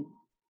go and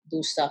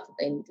do stuff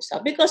that I need to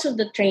stop because of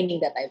the training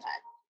that I've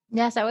had.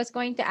 Yes, I was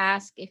going to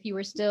ask if you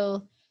were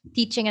still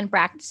teaching and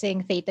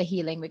practicing theta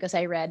healing because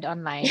I read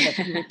online that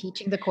you were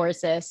teaching the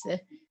courses.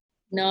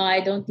 No,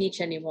 I don't teach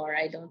anymore.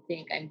 I don't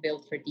think I'm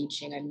built for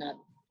teaching. I'm not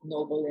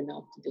noble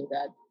enough to do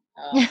that.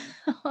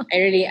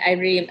 I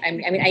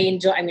mean, I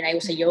enjoy, I mean, I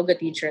was a yoga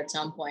teacher at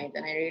some point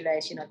and I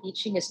realized,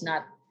 teaching is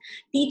not,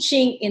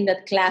 teaching in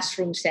that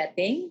classroom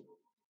setting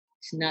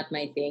is not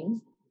my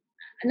thing.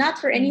 Not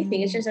for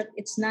anything. It's just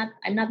that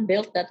I'm not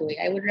built that way.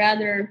 I would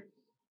rather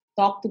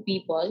talk to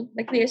people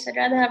like this. I'd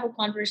rather have a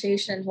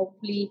conversation.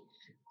 Hopefully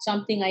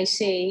something I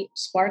say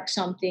sparks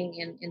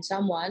something in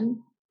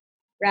someone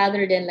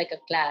rather than like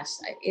a class.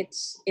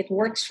 It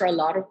works for a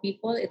lot of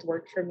people. It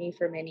worked for me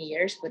for many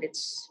years, but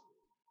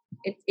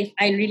if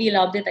I really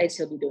loved it, I'd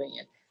still be doing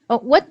it.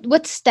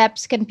 What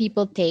steps can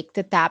people take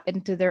to tap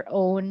into their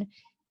own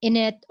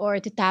innate or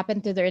to tap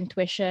into their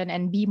intuition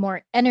and be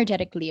more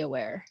energetically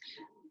aware?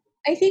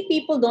 I think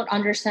people don't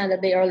understand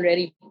that they are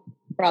already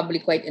probably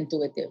quite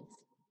intuitive.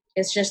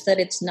 It's just that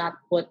it's not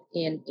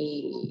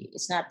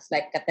it's not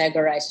like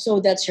categorized. So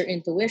that's your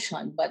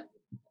intuition. But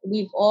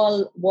we've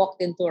all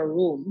walked into a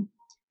room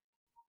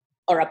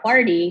or a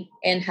party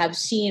and have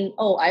seen,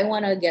 oh, I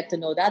want to get to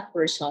know that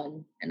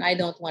person and I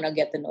don't want to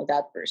get to know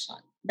that person.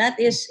 That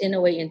is, in a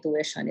way,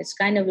 intuition. It's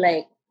kind of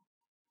like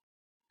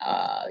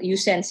you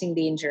sensing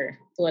danger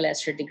to a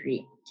lesser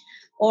degree.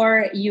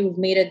 Or you've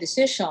made a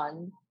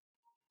decision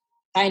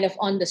kind of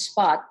on the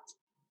spot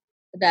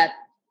that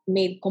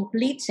made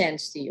complete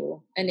sense to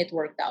you and it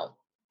worked out.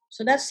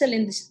 So that's still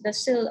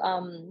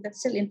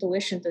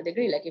intuition to a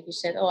degree. Like if you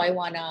said, oh, I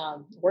want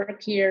to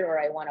work here or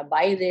I want to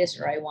buy this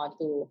or I want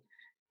to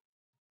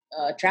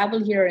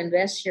travel here,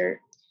 invest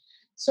here.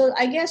 So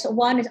I guess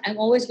one is I'm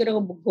always going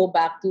to go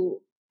back to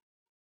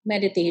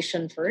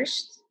meditation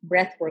first,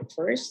 breath work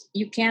first.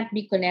 You can't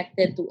be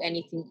connected to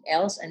anything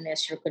else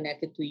unless you're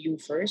connected to you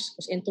first,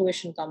 because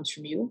intuition comes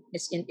from you.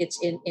 It's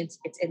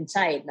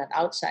inside, not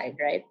outside,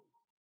 right?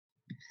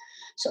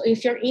 So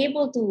if you're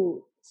able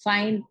to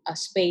find a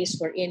space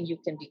wherein you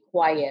can be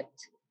quiet,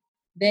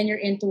 then your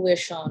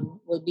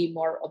intuition will be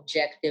more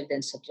objective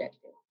than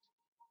subjective.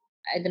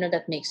 I don't know if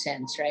that makes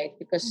sense, right?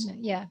 Because,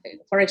 Yeah.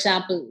 for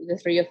example, the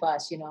three of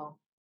us,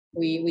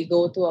 we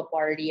go to a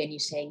party and you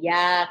say,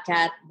 yeah,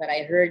 Kat, but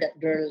I heard that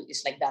girl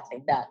is like that,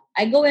 like that.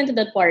 I go into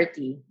that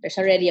party, there's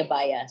already a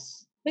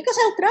bias because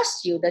I'll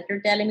trust you that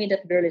you're telling me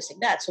that girl is like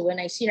that. So when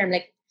I see her, I'm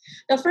like,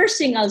 the first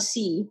thing I'll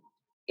see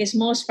is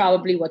most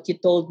probably what you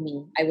told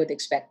me I would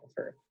expect of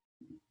her.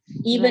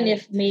 Even Right.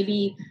 if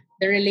maybe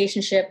the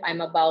relationship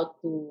I'm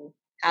about to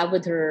have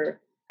with her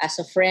as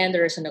a friend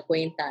or as an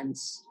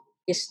acquaintance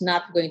is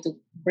not going to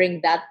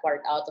bring that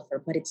part out of her,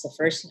 but it's the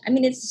first thing. I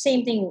mean, it's the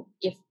same thing.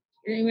 If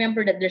you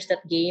remember that there's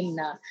that game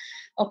na,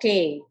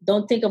 okay,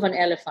 don't think of an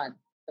elephant.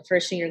 The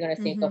first thing you're going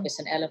to think of is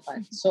an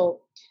elephant.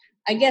 So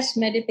I guess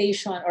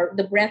meditation or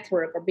the breath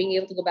work or being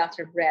able to go back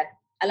to your breath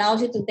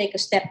allows you to take a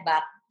step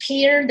back,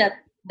 clear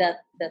that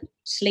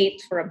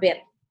slate for a bit,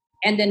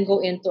 and then go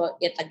into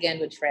it again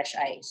with fresh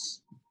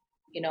eyes.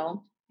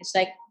 It's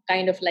like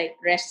kind of like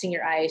resting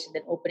your eyes and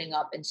then opening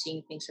up and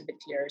seeing things a bit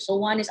clearer. So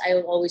one is I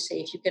will always say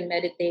if you can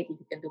meditate, if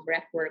you can do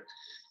breath work,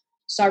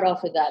 start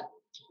off with that.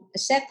 The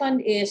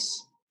second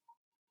is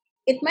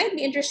it might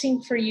be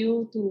interesting for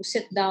you to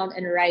sit down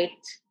and write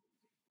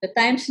the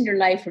times in your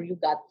life where you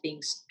got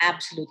things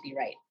absolutely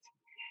right.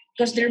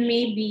 Because it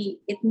may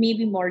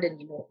be more than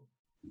you know.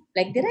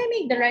 Like, did I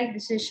make the right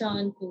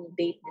decision to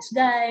date this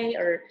guy?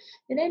 Or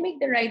did I make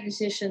the right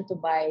decision to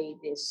buy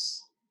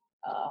this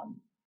um,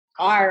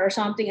 car or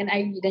something?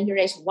 And then you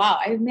realize, wow,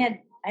 I've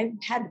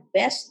had the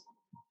best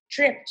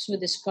trips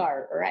with this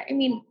car. Or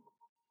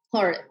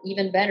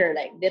even better,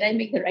 like, did I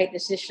make the right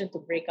decision to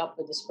break up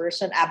with this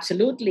person?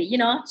 Absolutely,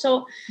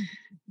 So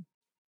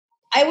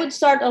I would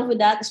start off with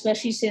that,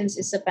 especially since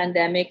it's a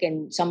pandemic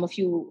and some of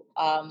you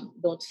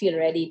don't feel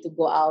ready to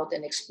go out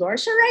and explore.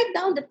 So write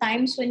down the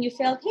times when you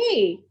felt,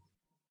 hey,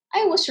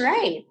 I was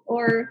right.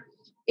 Or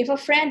if a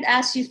friend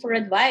asks you for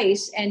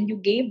advice and you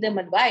gave them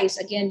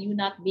advice, again, you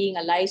not being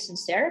a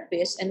licensed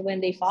therapist, and when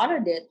they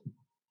followed it,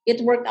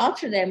 it worked out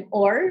for them,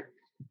 or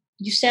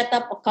you set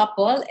up a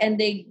couple and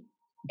they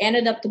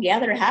ended up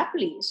together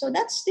happily. So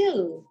that's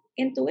still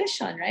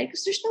intuition, right?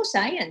 Because there's no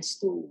science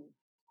to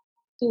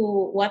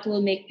what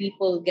will make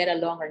people get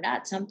along or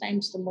not.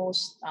 Sometimes the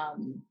most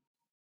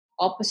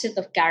opposite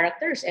of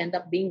characters end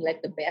up being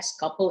like the best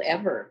couple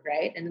ever,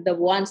 right? And the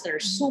ones that are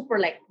super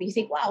like, you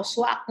think, wow,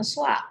 swak na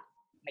swak.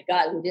 My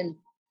God,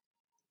 within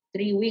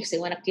 3 weeks, they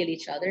want to kill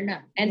each other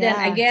now. And then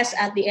I Yeah. guess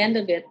at the end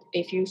of it,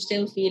 if you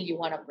still feel you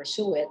want to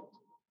pursue it,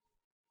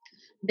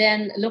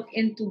 then look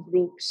into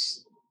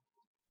groups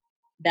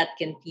that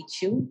can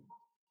teach you.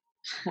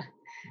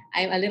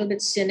 I'm a little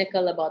bit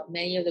cynical about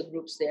many of the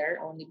groups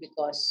there only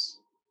because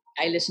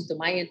I listen to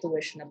my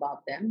intuition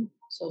about them.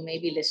 So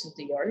maybe listen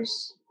to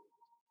yours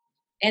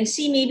and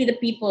see maybe the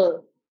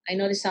people. I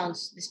know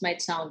this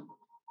might sound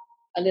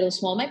a little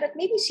small, but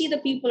maybe see the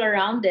people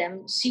around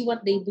them, see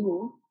what they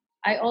do.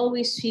 I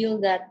always feel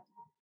that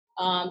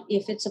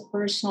if it's a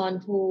person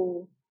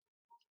who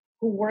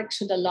works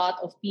with a lot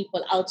of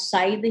people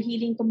outside the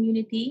healing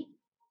community,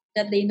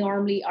 that they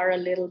normally are a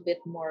little bit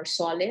more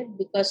solid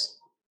because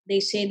they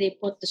say they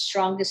put the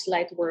strongest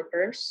light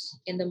workers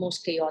in the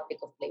most chaotic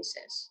of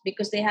places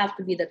because they have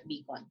to be that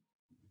beacon.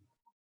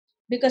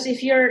 Because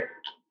if you're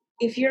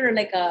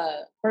like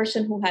a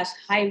person who has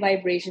high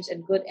vibrations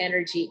and good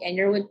energy and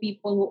you're with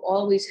people who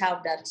always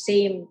have that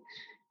same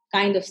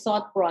kind of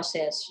thought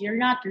process, you're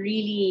not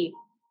really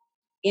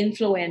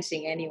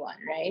influencing anyone,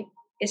 right?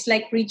 It's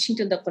like preaching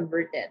to the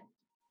converted.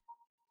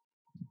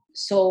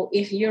 So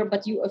if you're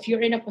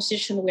in a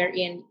position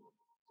wherein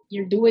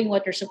you're doing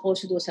what you're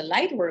supposed to do as a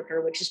light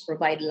worker, which is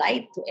provide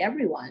light to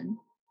everyone,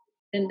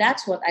 then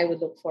that's what I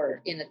would look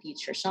for in a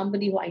teacher.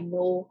 Somebody who I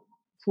know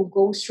who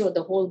goes through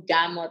the whole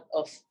gamut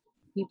of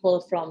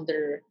people from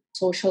their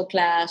social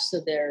class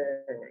to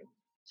their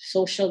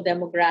social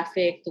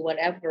demographic to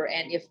whatever.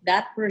 And if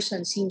that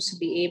person seems to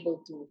be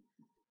able to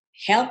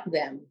help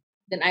them,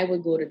 then I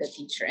would go to the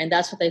teacher. And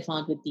that's what I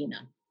found with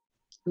Tina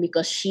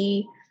because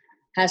she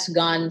has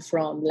gone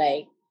from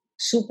like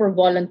super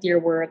volunteer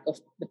work of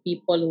the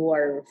people who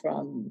are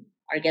from,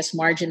 I guess,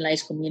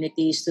 marginalized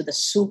communities to the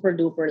super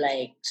duper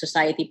like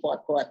society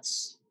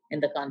potpots in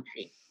the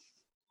country.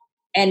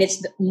 And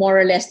it's more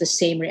or less the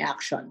same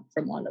reaction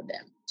from all of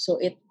them. So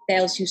it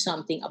tells you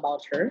something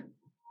about her,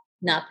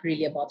 not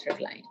really about her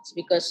clients.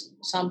 Because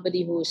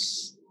somebody who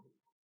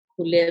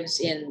lives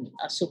in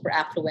a super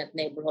affluent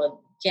neighborhood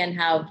can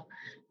have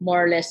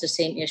more or less the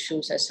same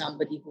issues as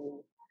somebody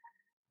who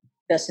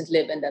doesn't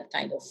live in that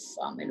kind of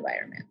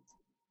environment.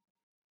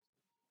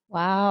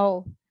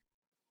 Wow.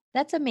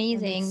 That's That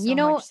makes amazing. so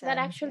much That sense.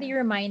 actually Yeah.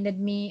 reminded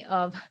me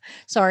of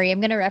sorry, I'm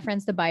going to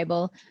reference the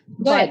Bible,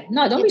 Go but ahead.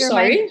 No, don't it be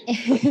remind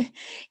sorry.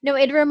 no,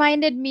 it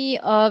reminded me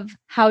of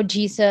how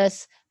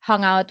Jesus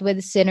hung out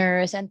with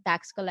sinners and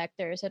tax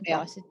collectors and Yeah.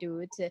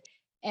 prostitutes.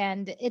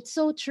 And it's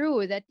so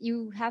true that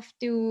you have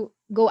to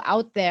go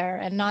out there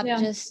and not Yeah.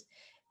 just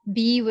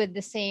be with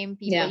the same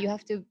people. Yeah. You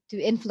have to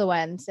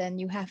influence,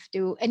 and you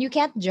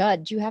can't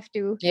judge. You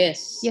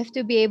Yes. have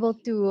to be able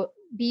to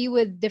be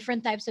with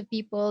different types of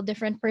people,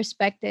 different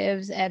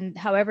perspectives, and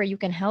however you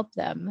can help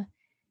them.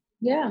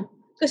 Yeah.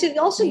 Because it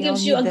also We all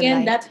gives you need the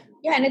again that,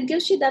 light. yeah, and it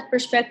gives you that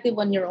perspective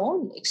on your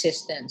own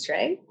existence,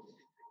 right?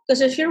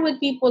 Because if you're with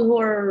people who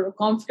are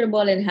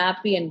comfortable and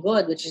happy and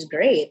good, which is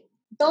great,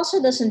 it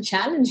also doesn't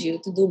challenge you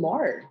to do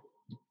more.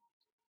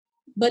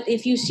 But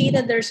if you see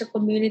that there's a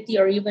community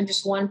or even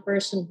just one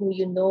person who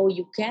you know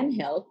you can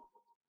help,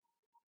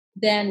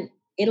 then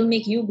it'll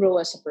make you grow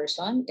as a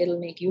person. It'll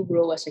make you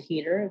grow as a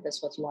healer.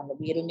 That's what you want to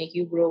be. It'll make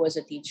you grow as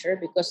a teacher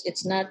because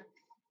it's not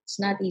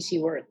easy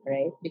work,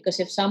 right? Because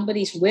if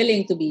somebody's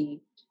willing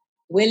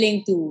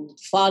to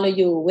follow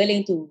you,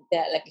 willing to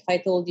like if I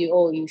told you,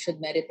 oh, you should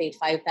meditate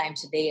 5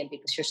 times a day, and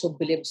because you're so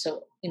believed,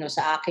 so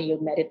sa akin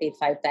you'll meditate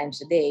 5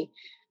 times a day.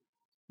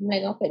 I'm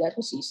like, okay, that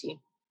was easy.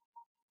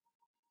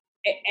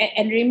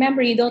 And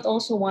remember, you don't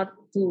also want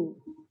to.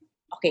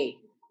 Okay,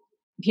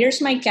 here's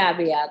my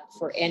caveat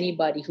for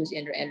anybody who's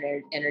in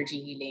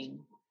energy healing.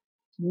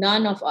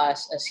 None of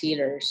us as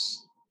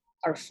healers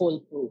are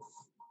foolproof.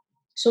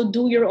 So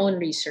do your own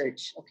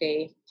research,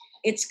 okay?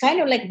 It's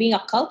kind of like being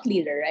a cult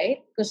leader,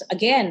 right? Because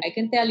again, I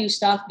can tell you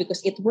stuff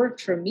because it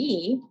worked for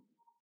me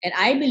and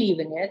I believe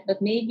in it,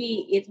 but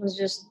maybe it was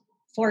just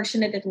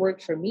fortunate it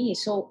worked for me.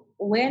 So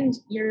when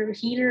your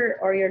healer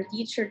or your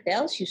teacher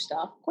tells you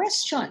stuff,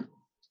 question.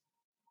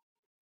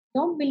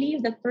 Don't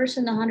believe the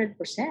person 100%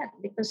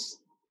 because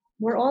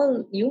we're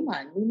all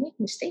human. We make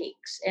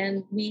mistakes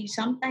and we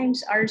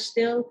sometimes are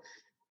still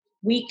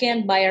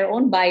weakened by our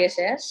own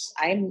biases.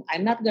 I'm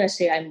not gonna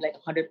say I'm like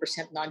 100%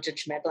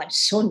 non-judgmental. I'm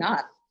so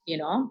not.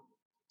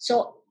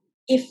 So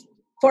if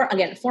for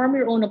again, form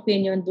your own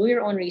opinion, do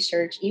your own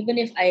research. Even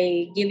if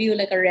I give you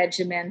like a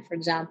regimen, for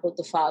example,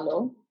 to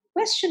follow,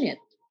 question it.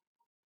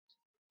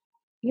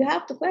 You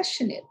have to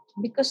question it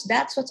because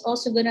that's what's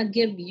also gonna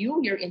give you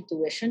your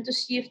intuition to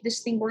see if this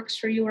thing works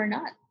for you or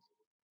not.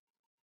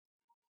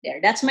 There.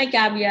 That's my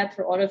caveat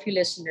for all of you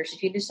listeners.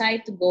 If you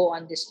decide to go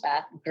on this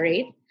path,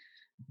 great.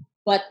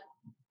 But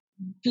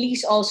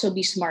please also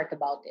be smart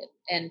about it.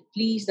 And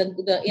please,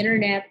 the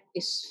internet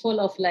is full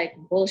of like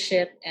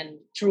bullshit and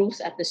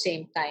truth at the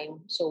same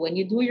time. So when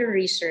you do your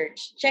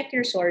research, check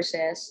your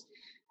sources,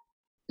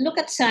 look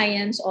at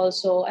science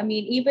also. I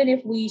mean, even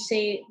if we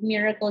say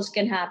miracles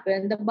can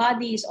happen, the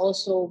body is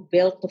also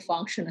built to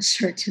function a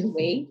certain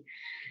way.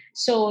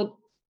 So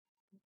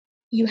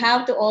you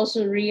have to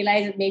also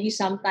realize that maybe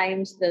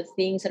sometimes the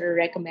things that are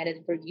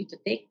recommended for you to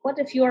take, what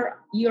if you're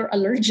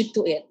allergic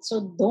to it?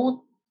 So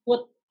don't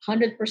put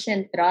 100%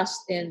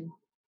 trust in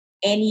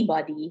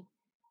anybody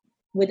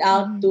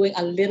without Mhm. doing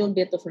a little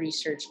bit of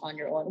research on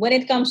your own. When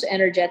it comes to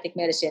energetic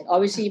medicine,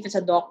 obviously if it's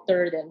a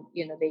doctor, then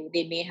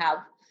they may have,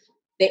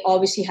 they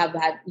obviously have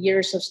had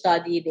years of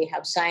study, they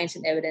have science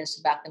and evidence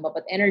to back them up.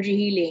 But energy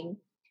healing,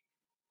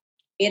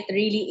 it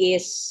really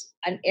is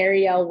an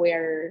area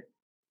where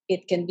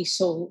it can be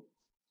so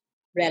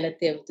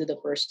relative to the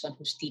person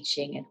who's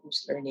teaching and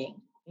who's learning.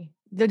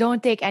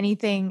 Don't take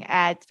anything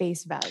at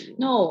face value.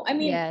 No, I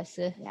mean, Yes.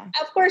 Yeah.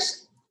 of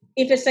course,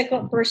 if it's like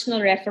a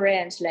personal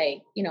reference,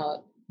 like,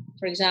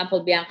 for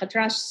example, Bianca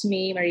trusts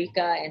me,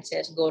 Marika, and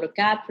says, go to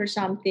Cat for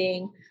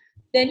something,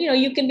 then,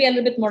 you can be a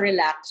little bit more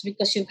relaxed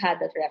because you've had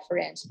that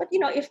reference. But,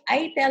 if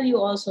I tell you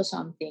also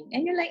something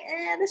and you're like,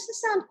 this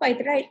doesn't sound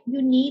quite right,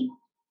 you need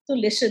to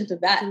listen to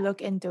that. To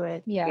look into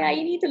it. Yeah, Yeah.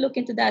 you need to look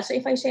into that. So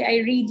if I say,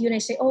 I read you and I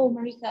say, oh,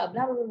 Marika,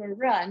 blah, blah, blah, blah,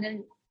 blah, and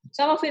then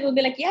some of it will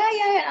be like, yeah,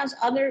 yeah, and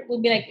other will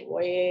be like,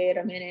 wait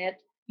a minute.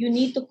 You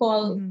need to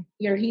call Mhm.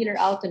 your healer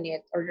out on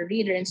it or the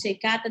reader and say,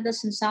 Kat, that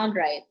doesn't sound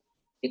right.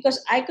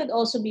 Because I could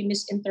also be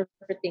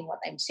misinterpreting what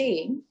I'm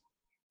saying,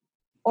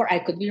 or I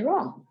could be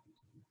wrong.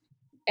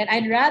 And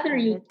I'd rather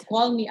Got you it.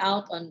 call me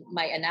out on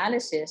my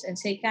analysis and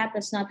say, Kat,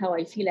 that's not how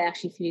I feel. I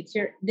actually feel it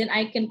here. Then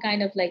I can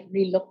kind of like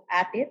relook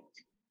at it,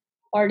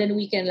 or then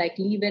we can like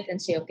leave it and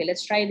say, okay,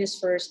 let's try this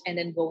first and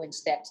then go in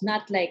steps.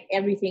 Not like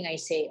everything I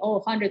say, oh,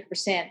 100%,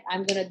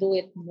 I'm going to do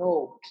it.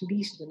 No,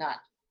 please do not.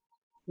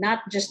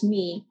 Not just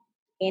me,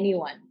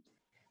 anyone.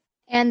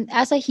 And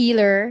as a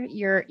healer,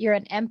 you're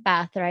an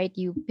empath, right?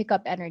 You pick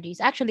up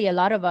energies. Actually, a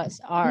lot of us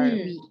are.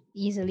 We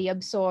easily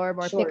absorb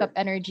or pick up Sure,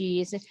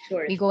 energies.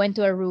 sure. We go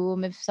into a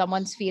room if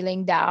someone's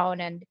feeling down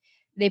and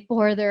they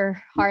pour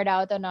their heart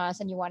out on us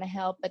and you want to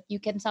help, but you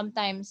can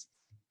sometimes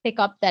pick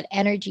up that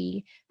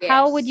energy.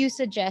 How would Yes. you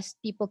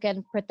suggest people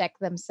can protect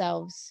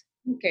themselves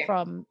Okay.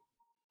 from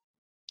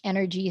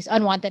energies,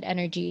 unwanted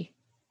energy?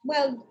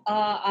 Well,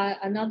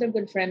 another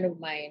good friend of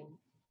mine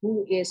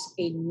who is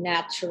a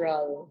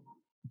natural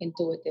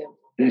intuitive,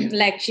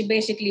 like she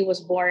basically was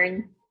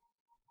born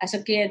as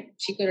a kid,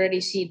 she could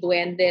already see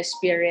duendes,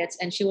 spirits,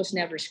 and she was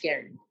never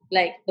scared.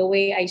 Like the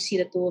way I see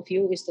the two of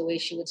you is the way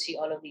she would see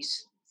all of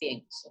these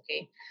things.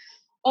 Okay.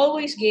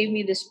 Always gave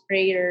me this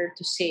prayer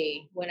to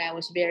say when I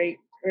was very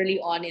early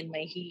on in my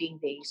healing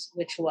days,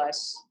 which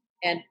was,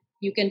 and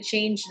you can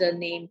change the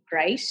name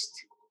Christ,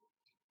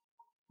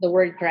 the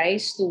word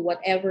Christ, to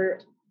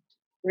whatever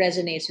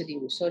resonates with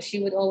you. So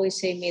she would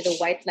always say, may the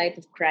white light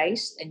of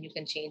Christ, and you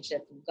can change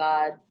that to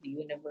God, the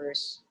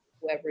universe,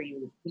 whoever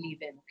you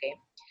believe in. Okay.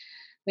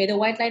 May the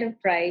white light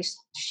of Christ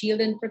shield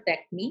and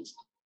protect me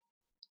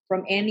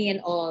from any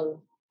and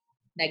all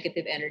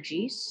negative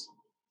energies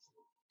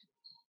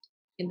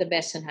in the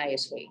best and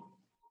highest way.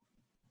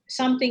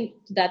 Something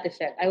to that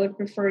effect. I would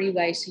prefer you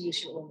guys to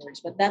use your own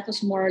words, but that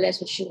was more or less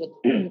what she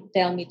would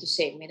tell me to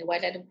say. May the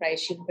white light of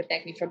Christ shield and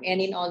protect me from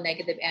any and all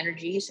negative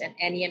energies and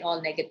any and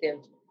all negative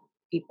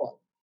people.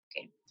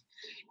 Okay.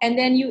 And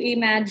then you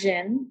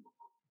imagine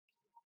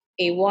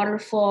a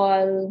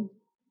waterfall,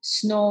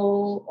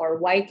 snow, or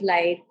white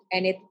light,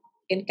 and it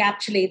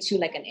encapsulates you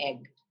like an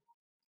egg.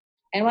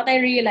 And what I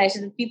realized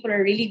is that people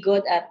are really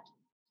good at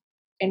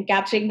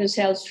encapsulating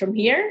themselves from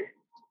here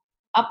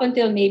up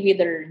until maybe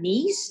their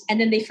knees, and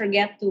then they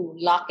forget to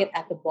lock it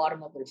at the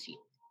bottom of their feet.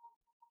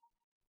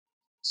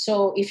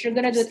 So if you're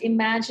gonna do it,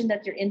 imagine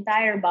that your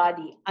entire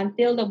body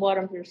until the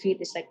bottom of your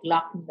feet is like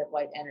locked in that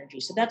white energy.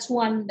 So that's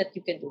one that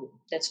you can do.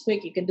 That's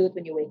quick. You can do it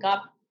when you wake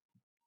up.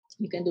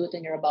 You can do it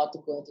when you're about to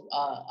go into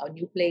a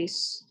new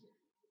place,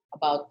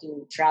 about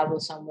to travel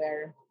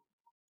somewhere.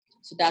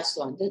 So that's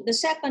one. The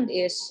second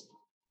is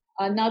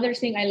another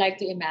thing I like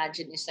to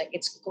imagine is like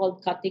it's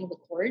called cutting the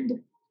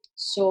cord.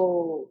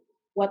 So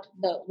what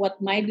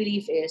my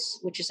belief is,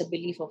 which is a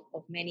belief of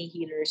many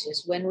healers,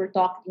 is when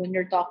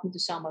you're talking to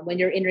someone, when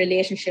you're in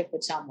relationship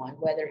with someone,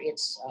 whether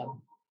it's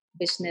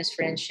business,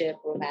 friendship,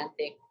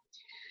 romantic,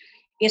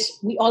 is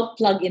we all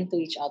plug into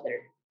each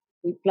other.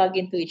 We plug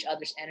into each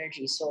other's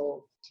energy.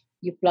 So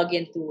you plug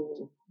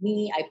into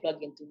me, I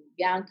plug into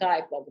Bianca,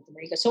 I plug into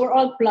Marika. So we're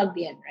all plugged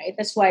in, right?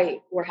 That's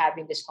why we're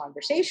having this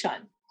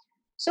conversation.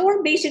 So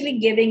we're basically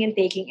giving and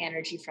taking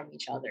energy from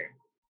each other.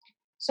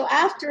 So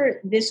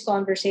after this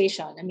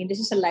conversation, I mean,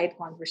 this is a light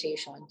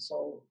conversation,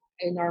 so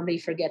I normally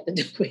forget to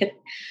do it.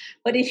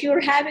 But if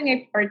you're having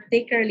a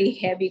particularly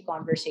heavy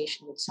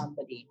conversation with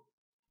somebody,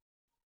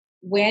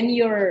 when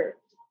you're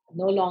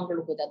no longer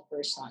with that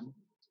person,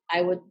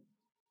 I would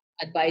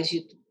advise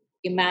you to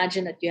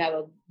imagine that you have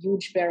a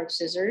huge pair of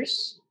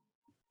scissors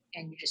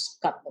and you just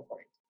cut the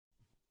cord.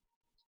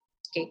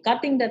 Okay,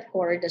 cutting that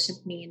cord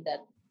doesn't mean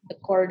that the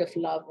cord of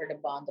love or the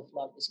bond of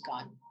love is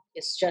gone.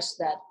 It's just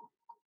that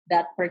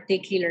that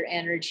particular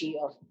energy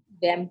of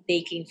them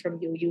taking from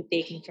you, you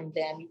taking from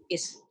them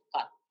is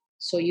cut.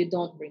 So you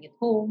don't bring it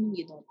home,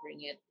 you don't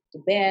bring it to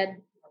bed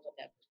or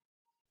whatever.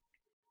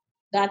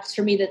 That's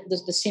for me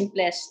the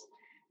simplest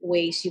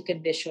ways you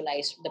can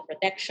visualize the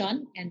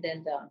protection and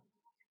then the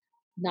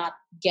not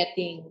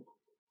getting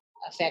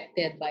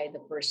affected by the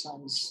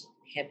person's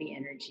heavy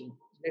energy.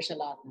 There's a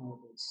lot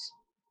nowadays.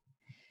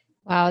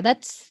 Wow,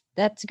 that's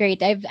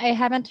great. I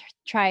haven't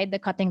tried the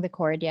cutting the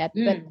cord yet,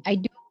 but Mm, I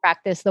do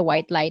practice the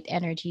white light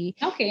energy.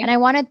 And okay. I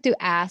wanted to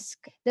ask,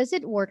 does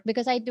it work?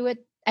 Because I do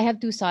it. I have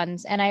two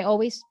sons, and I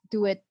always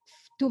do it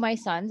to my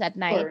sons at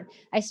night. Sure.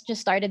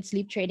 Just started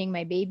sleep training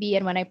my baby,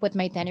 and when I put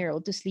my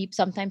 10-year-old to sleep,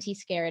 sometimes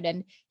he's scared,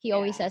 and he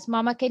always Yeah. says,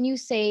 "Mama, can you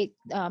say,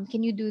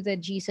 can you do the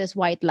Jesus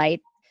white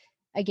light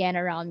again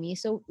around me?"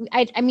 So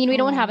I mean, we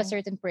don't have a Oh,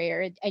 certain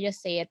prayer. I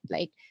just say it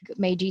like,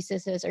 may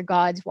Jesus's or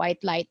God's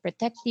white light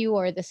protect you,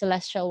 or the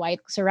celestial white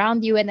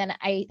surround you. And then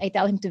I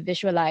tell him to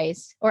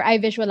visualize, or I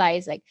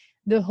visualize like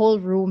the whole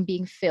room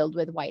being filled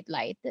with white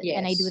light.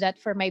 And I do yes. that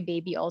for my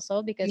baby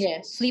also, because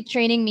Yes. sleep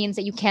training means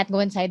that you can't go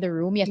inside the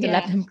room. You have to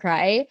let Yeah. them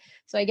cry.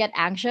 So I get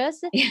anxious.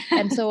 Yeah,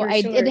 And so for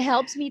it sure.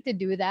 helps me to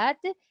do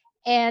that.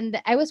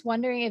 And I was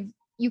wondering if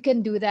you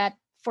can do that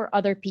for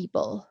other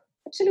people.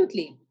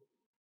 Absolutely.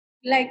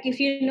 Like if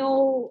you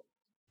know,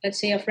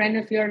 let's say a friend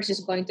of yours is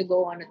going to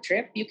go on a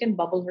trip, you can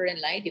bubble her in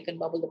light, you can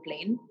bubble the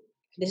plane.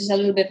 This is a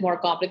little bit more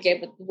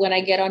complicated, but when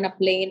I get on a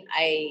plane,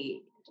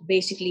 I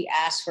basically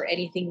ask for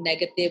anything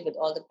negative with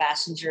all the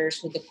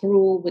passengers, with the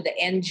crew, with the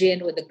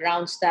engine, with the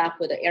ground staff,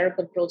 with the air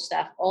control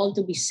staff, all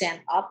to be sent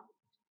up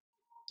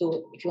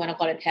to, if you want to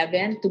call it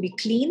heaven, to be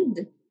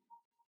cleaned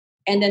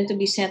and then to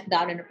be sent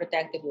down in a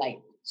protective light.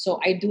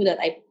 So I do that.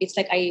 It's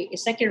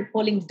like you're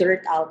pulling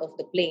dirt out of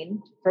the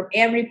plane from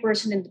every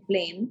person in the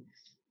plane,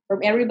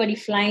 from everybody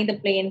flying the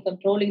plane,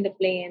 controlling the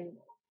plane,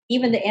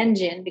 even the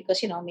engine,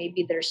 because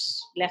maybe there's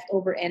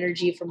leftover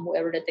energy from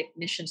whoever the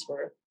technicians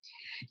were.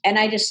 And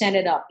I just send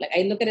it up. Like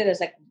I look at it as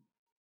like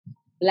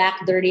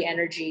black dirty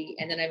energy,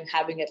 and then I'm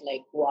having it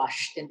like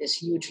washed in this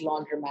huge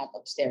laundromat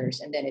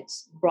upstairs, and then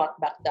it's brought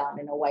back down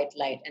in a white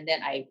light, and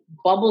then I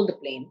bubble the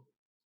plane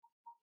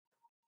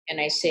and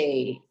I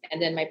say,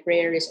 and then my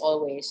prayer is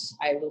always,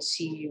 I will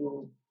see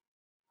you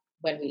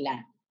when we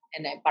land.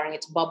 And parang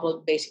it's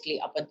bubbled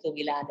basically up until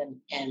we land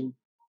and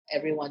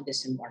everyone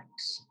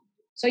disembarks.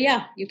 So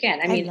yeah, you can.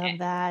 I I mean, love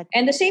that.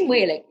 and the same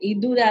way, like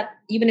you do that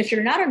even if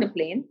you're not on the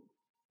plane.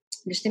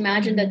 Just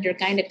imagine that Mhm. you're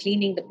kind of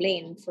cleaning the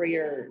plane for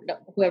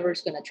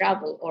whoever's going to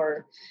travel,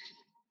 or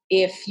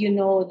if you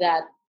know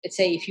that, let's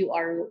say, if you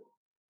are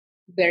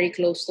very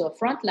close to a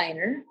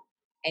frontliner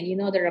and you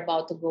know they're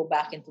about to go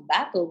back into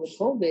battle with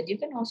COVID, you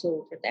can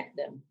also protect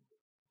them.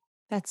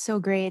 That's so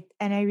great.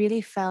 And I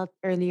really felt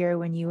earlier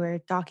when you were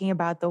talking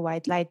about the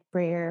white light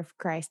prayer of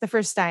Christ, the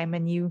first time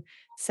when you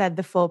said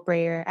the full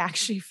prayer, I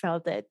actually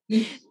felt it.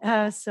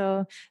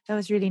 So that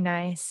was really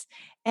nice.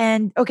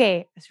 And okay,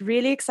 I was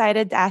really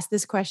excited to ask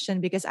this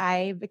question because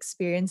I've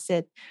experienced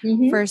it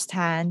Mm-hmm.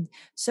 firsthand.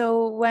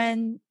 So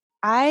when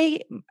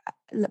I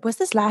was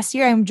this last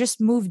year, I'm just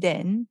moved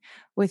in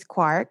with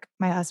Quark,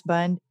 my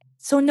husband.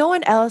 So no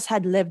one else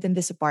had lived in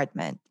this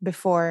apartment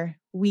before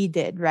we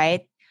did,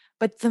 right?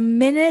 But the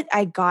minute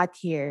I got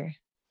here,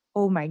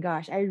 oh my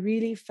gosh, I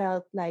really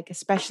felt like,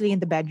 especially in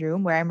the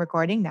bedroom where I'm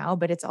recording now,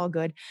 but it's all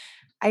good.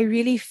 I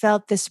really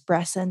felt this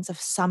presence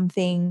of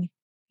something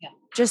Yeah.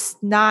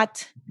 just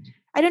not,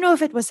 I don't know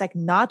if it was like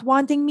not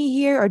wanting me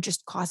here or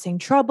just causing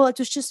trouble. It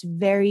was just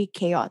very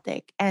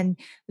chaotic. And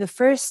the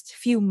first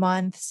few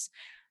months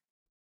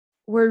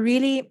were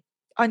really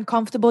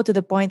uncomfortable to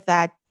the point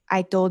that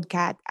I told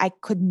Kat I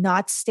could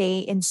not stay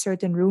in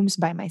certain rooms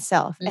by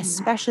myself, Mm-hmm.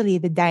 especially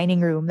the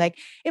dining room. Like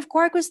if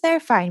Quark was there,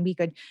 fine, we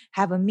could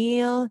have a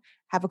meal,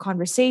 have a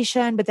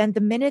conversation. But then the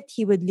minute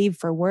he would leave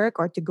for work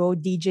or to go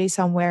DJ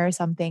somewhere or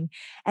something,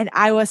 and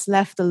I was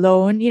left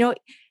alone,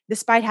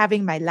 despite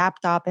having my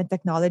laptop and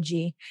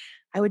technology,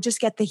 I would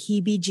just get the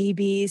heebie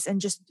jeebies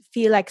and just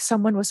feel like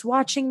someone was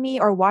watching me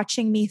or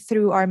watching me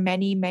through our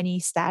many,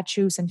 many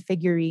statues and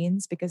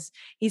figurines because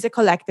he's a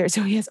collector.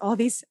 So he has all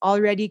these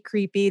already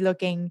creepy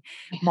looking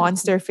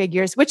monster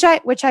figures, which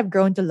I've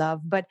grown to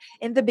love. But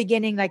in the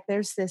beginning, like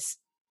there's this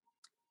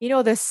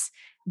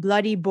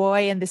bloody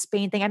boy in this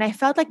painting, and I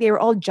felt like they were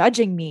all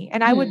judging me,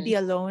 and I would Mm-hmm. be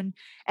alone.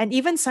 And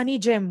even Sunny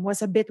Jim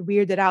was a bit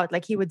weirded out.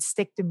 Like he would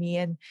stick to me,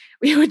 and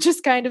we would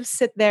just kind of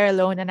sit there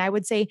alone. And I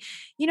would say,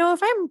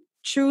 if I'm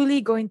truly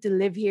going to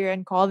live here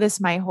and call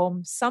this my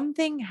home,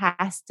 something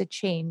has to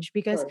change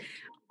because Sure.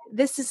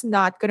 this is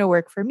not going to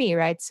work for me,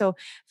 right? So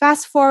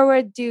fast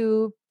forward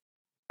to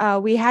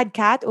we had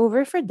Kat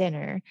over for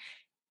dinner,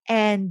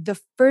 and the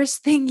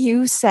first thing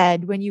you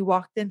said when you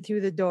walked in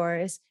through the door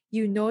is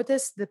you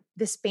noticed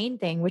this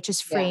painting, which is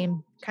Yeah.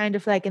 framed kind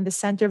of like in the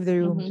center of the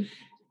room. Mm-hmm.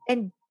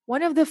 And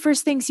one of the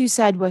first things you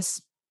said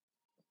was,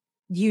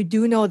 you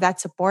do know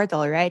that's a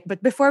portal, right?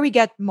 But before we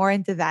get more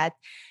into that,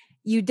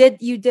 you did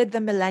the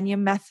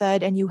Millennium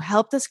Method and you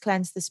helped us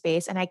cleanse the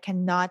space, and I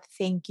cannot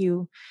thank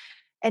you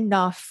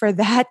enough for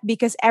that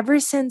because ever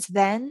since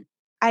then,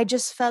 I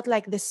just felt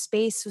like the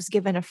space was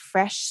given a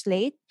fresh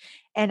slate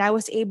and I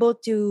was able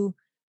to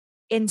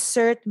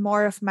insert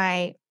more of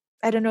my,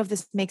 I don't know if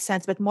this makes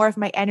sense, but more of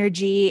my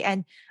energy.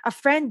 And a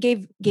friend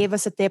gave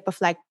us a tip of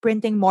like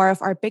printing more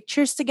of our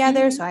pictures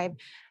together. So Mm-hmm. I've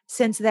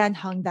since then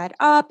hung that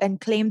up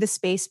and claimed the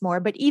space more.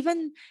 But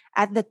even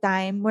at the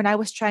time when I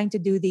was trying to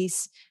do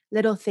these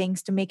little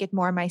things to make it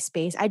more my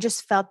space, I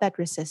just felt that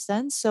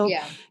resistance. So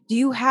Yeah. do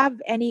you have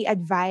any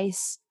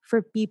advice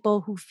for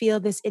people who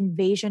feel this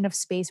invasion of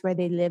space where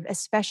they live,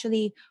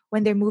 especially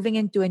when they're moving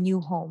into a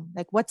new home?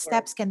 Like what Or,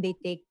 steps can they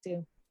take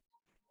to?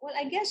 well,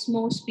 I guess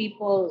most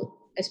people,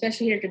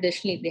 especially here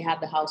traditionally, they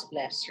have the house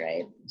blessed,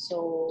 right?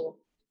 So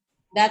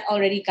that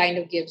already kind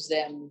of gives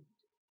them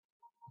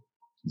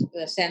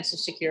the sense of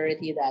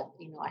security that,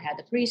 I had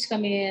the priest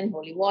come in,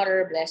 holy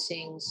water,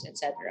 blessings,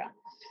 etc.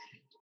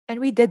 And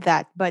we did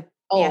that, but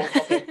yeah.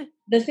 Oh, okay.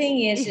 The thing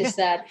Yeah. is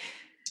that,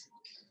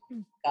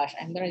 gosh,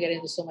 I'm gonna get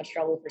into so much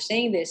trouble for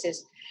saying this.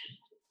 Is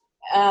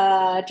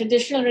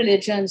Traditional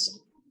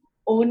religions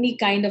only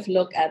kind of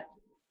look at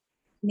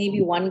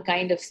maybe one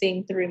kind of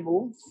thing to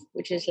remove,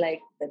 which is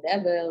like the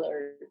devil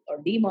or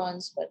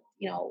demons. But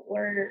we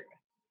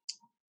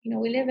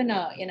live in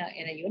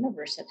a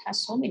universe that has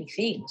so many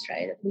things,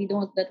 right?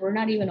 That we're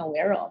not even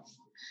aware of.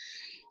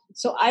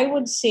 So I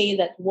would say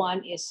that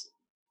one is,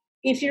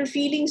 if you're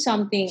feeling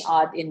something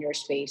odd in your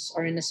space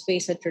or in a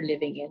space that you're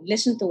living in,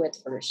 listen to it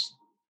first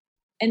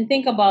and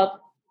think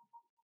about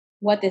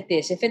what it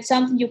is. If it's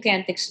something you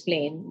can't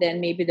explain, then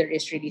maybe there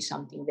is really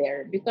something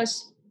there,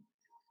 because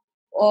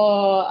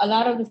a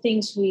lot of the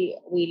things we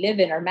live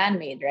in are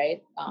man-made,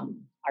 right?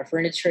 Our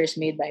furniture is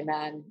made by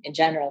man in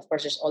general. Of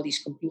course, there's all these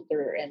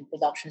computer and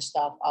production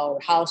stuff. Our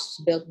house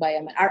is built by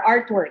a man. Our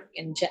artwork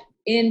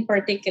in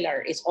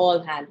particular is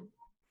all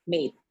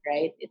handmade,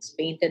 right? It's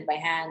painted by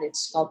hand.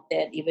 It's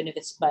sculpted, even if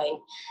it's by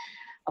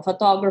a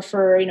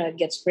photographer. It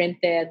gets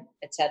printed,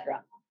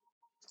 etc.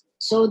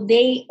 So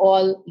they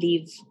all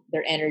leave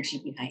their energy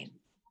behind.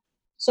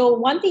 So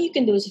one thing you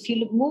can do is, if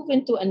you move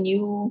into a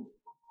new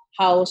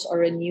house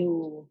or a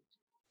new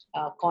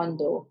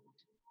condo,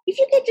 if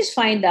you can just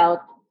find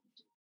out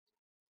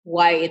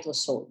why it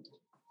was sold,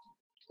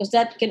 because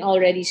that can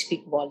already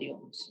speak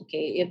volumes.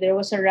 Okay, if there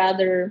was a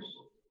rather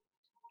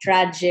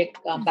tragic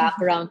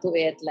background to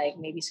it, like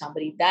maybe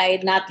somebody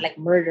died, not like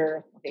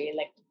murder, okay,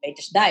 like they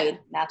just died,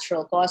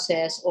 natural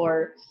causes,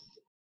 or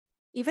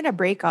Even a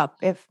breakup,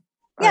 if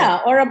or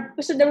yeah,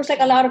 so there was like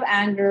a lot of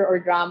anger or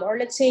drama, or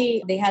let's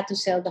say they had to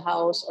sell the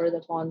house or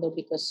the condo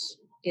because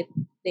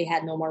they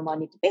had no more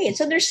money to pay it.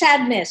 So there's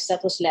sadness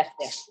that was left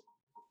there.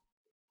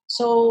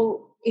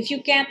 So if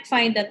you can't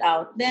find that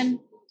out, then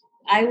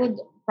I would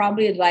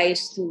probably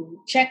advise to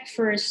check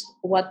first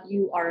what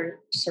you are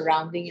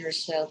surrounding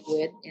yourself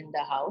with in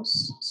the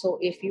house. So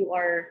if you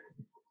are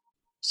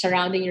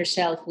surrounding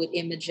yourself with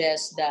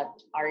images that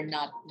are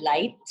not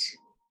light,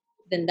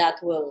 then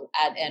that will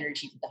add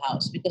energy to the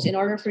house. Because in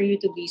order for you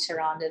to be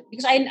surrounded,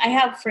 because I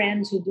have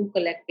friends who do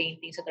collect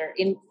paintings that are,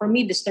 for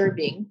me,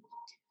 disturbing,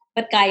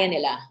 but kaya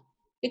nila.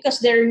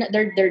 Because they're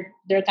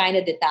kind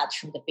of detached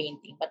from the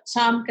painting. But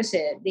some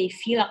kasi, they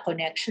feel a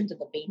connection to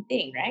the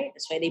painting, right?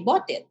 That's why they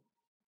bought it.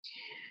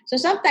 So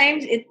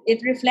sometimes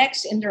it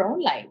reflects in their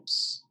own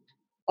lives.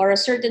 Or a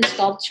certain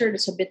sculpture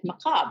that's a bit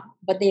macabre,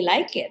 but they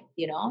like it.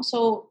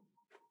 So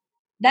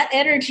that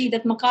energy,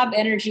 that macabre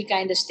energy,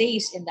 kind of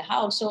stays in the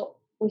house. So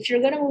if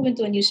you're gonna move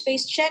into a new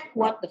space, check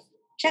what the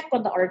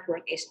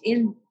artwork is.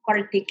 In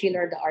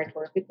particular, the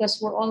artwork, because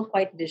we're all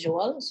quite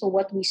visual. So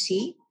what we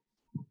see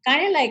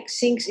kind of like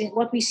sinks in,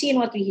 what we see and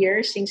what we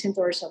hear sinks into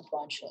our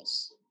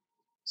subconscious.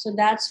 So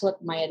that's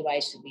what my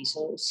advice would be.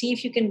 So see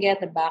if you can get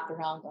the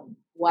background on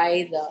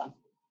why the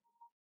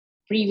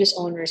previous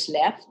owners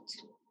left,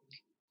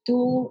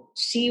 to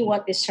see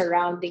what is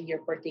surrounding your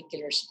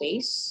particular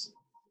space,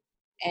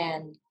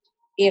 and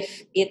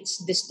if it's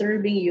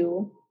disturbing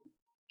you,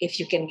 if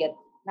you can get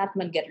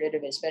rid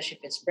of it, especially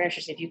if it's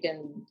precious, if you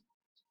can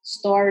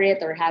store it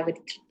or have it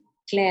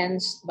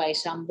cleansed by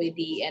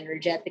somebody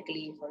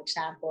energetically, for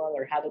example,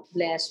 or have it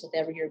blessed,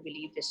 whatever your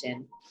belief is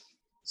in,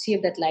 see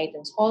if that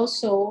lightens.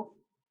 Also,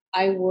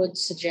 I would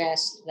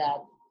suggest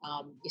that,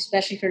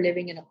 especially if you're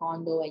living in a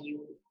condo and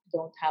you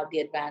don't have the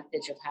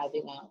advantage of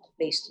having a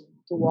place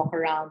to walk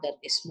around that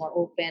is more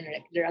open.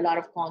 Like, there are a lot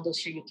of condos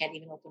here you can't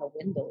even open a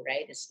window,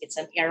 right? It's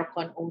an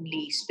aircon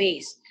only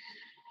space.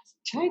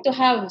 Try to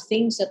have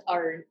things that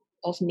are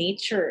of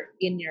nature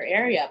in your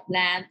area,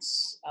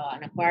 plants,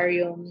 an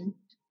aquarium,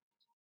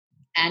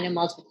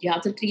 animals, but you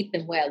have to treat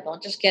them well.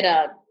 Don't just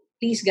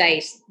please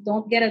guys,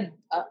 don't get a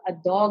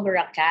dog or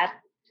a cat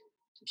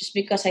just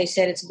because I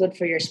said it's good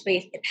for your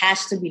space. It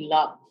has to be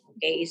loved.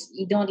 Okay,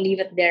 you don't leave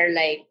it there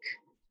like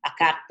a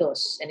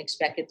cactus and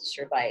expect it to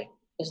survive,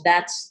 because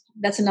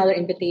that's another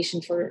invitation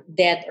for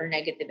dead or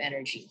negative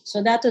energy.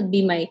 So that would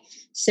be my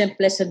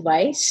simplest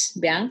advice,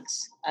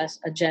 Bianx, as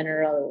a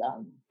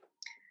general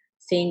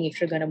thing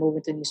if you're going to move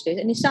into a new space.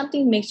 And if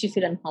something makes you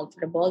feel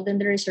uncomfortable, then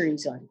there is a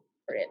reason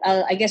for it.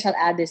 I guess I'll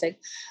add this, like,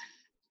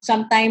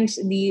 sometimes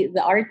the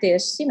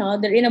artists,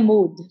 they're in a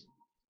mood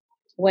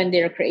when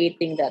they're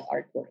creating that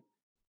artwork.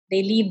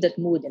 They leave that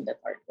mood in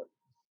that artwork.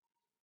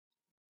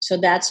 So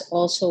that's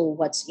also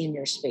what's in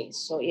your space.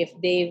 So if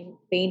they've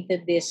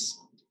painted this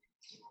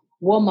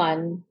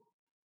woman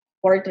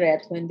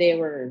portrait when they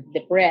were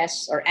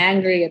depressed or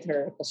angry at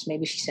her because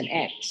maybe she's an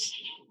ex,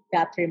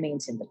 that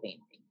remains in the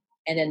painting.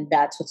 And then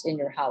that's what's in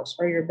your house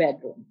or your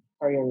bedroom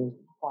or your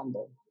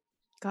condo.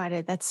 Got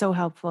it. That's so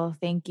helpful.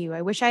 Thank you.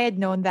 I wish I had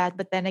known that.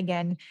 But then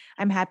again,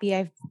 I'm happy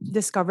I've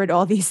discovered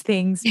all these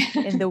things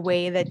in the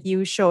way that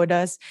you showed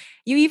us.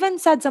 You even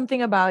said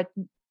something about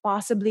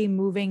possibly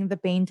moving the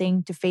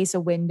painting to face a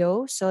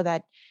window so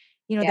that,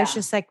 there's Yeah.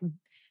 just like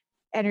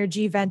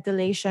energy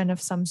ventilation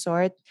of some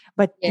sort.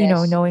 But,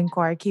 Yes. knowing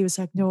Quark, he was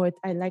like, no,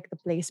 I like the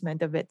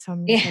placement of it. So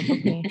I'm just like,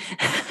 okay.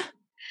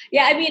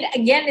 Yeah, I mean,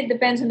 again, it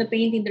depends on the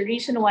painting. The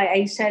reason why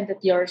I said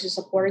that yours is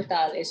a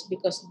portal is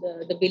because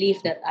the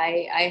belief that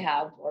I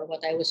have, or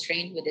what I was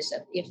trained with, is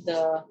that if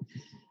the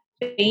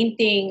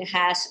painting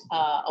has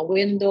a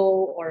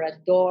window or a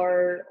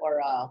door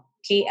or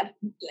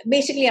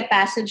basically a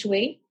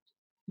passageway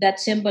that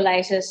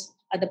symbolizes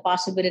the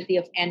possibility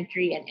of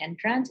entry and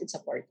entrance, it's a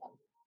portal.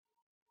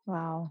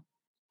 Wow.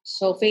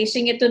 So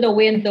facing it to the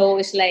window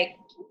is like,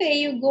 okay,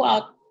 you go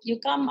out, you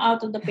come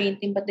out of the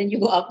painting, but then you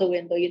go out the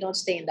window. You don't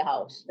stay in the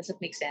house. Does it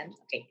make sense?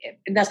 Okay,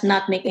 it does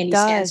not make any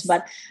sense,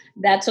 but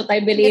that's what I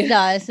believe. It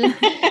does.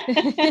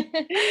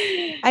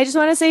 I just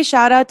want to say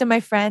shout out to my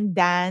friend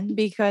Dan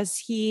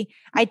because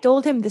I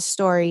told him this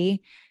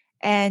story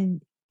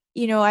and,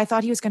 I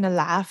thought he was going to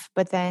laugh,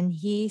 but then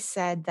he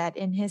said that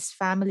in his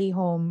family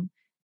home,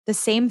 the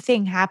same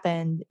thing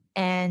happened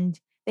and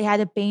they had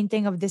a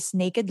painting of this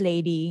naked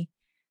lady.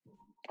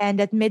 And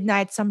at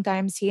midnight,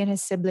 sometimes he and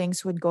his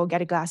siblings would go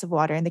get a glass of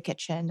water in the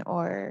kitchen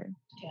or,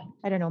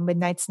 I don't know,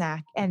 midnight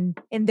snack. And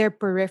in their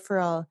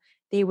peripheral,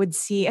 they would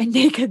see a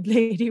naked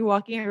lady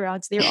walking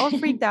around. So they were all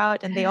freaked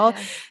out and they all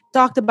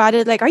talked about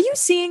it. Like, are you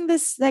seeing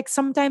this? Like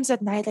sometimes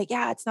at night, like,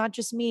 yeah, it's not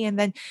just me. And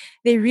then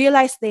they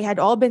realized they had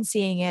all been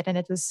seeing it and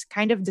it was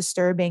kind of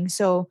disturbing.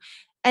 So,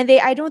 and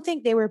I don't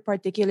think they were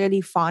particularly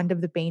fond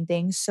of the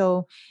painting.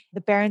 So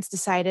the parents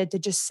decided to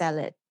just sell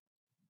it.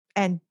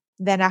 And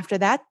then after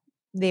that,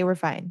 they were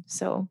fine.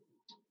 So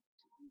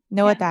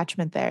no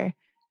attachment there.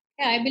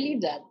 Yeah, I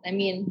believe that. I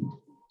mean,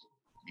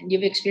 and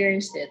you've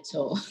experienced it,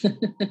 so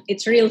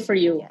it's real for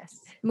you. Yes.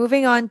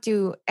 Moving on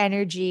to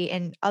energy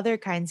in other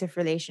kinds of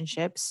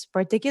relationships,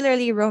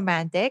 particularly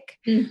romantic.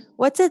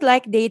 What's it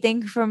like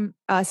dating from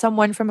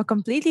someone from a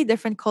completely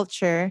different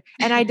culture?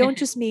 And I don't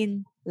just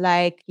mean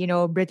like,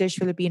 British,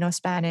 Filipino,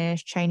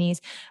 Spanish,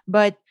 Chinese,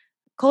 but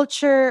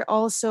culture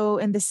also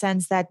in the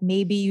sense that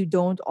maybe you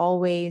don't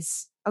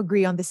always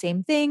agree on the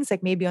same things,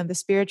 like maybe on the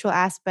spiritual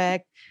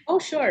aspect. Oh,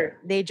 sure.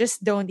 They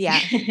just don't, yeah.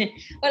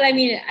 Well, I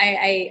mean,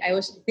 I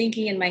was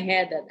thinking in my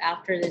head that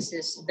after this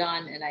is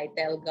done and I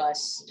tell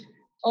Gus,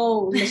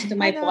 oh, listen to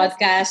my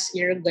podcast,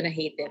 you're going to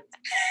hate it.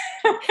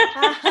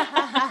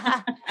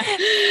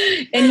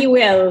 And he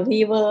will.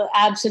 He will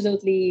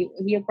absolutely.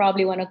 He'll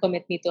probably want to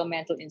commit me to a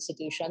mental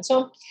institution.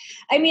 So,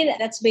 I mean,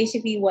 that's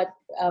basically what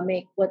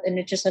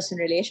enriches us in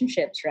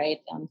relationships, right?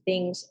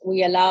 Things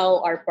we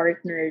allow our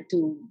partner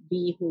to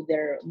be who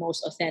their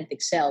most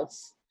authentic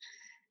self,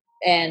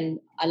 and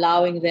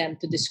allowing them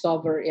to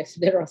discover if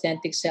their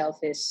authentic self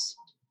is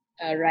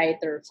right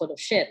or full of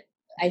shit.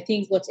 I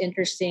think what's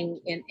interesting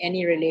in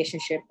any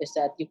relationship is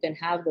that you can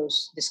have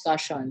those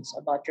discussions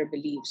about your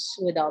beliefs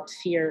without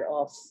fear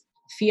of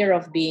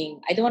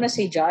being, I don't want to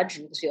say judged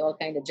because we all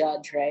kind of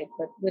judge, right?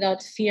 But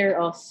without fear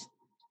of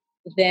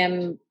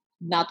them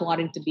not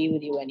wanting to be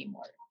with you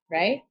anymore,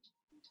 right?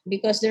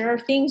 Because there are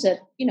things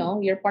that,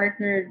 your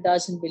partner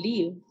does and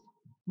believes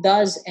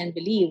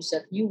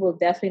that you will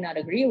definitely not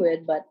agree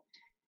with, but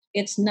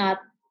it's not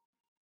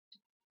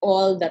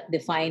all that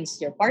defines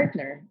your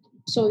partner.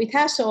 So it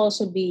has to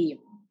also be,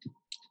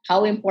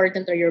 how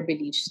important are your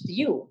beliefs to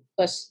you?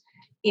 Because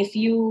if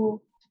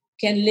you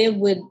can live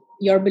with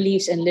your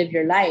beliefs and live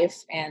your life,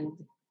 and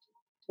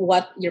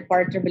what your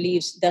partner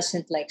believes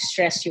doesn't like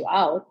stress you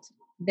out,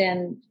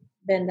 then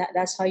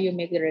that's how you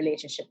make the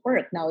relationship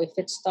work. Now, if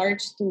it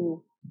starts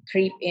to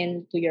creep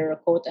into your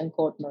quote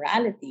unquote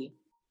morality,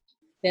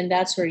 then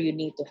that's where you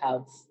need to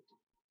have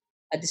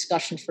a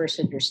discussion first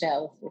with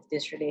yourself if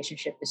this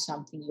relationship is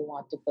something you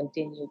want to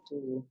continue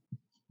to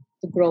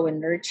grow and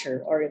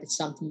nurture, or if it's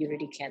something you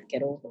really can't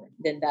get over.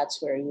 Then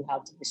that's where you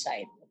have to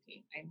decide,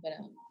 okay, I'm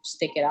gonna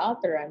stick it out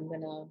or I'm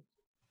gonna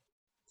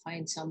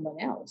find someone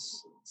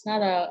else.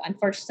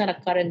 Unfortunately, it's not a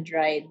cut and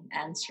dried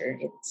answer.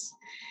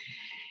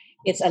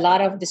 It's a lot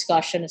of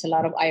discussion, it's a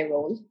lot of eye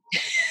roll.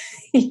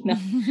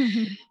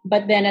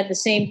 But then at the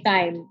same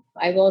time,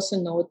 I've also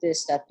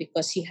noticed that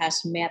because he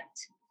has met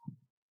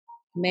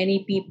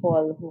many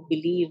people who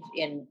believe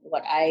in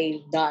what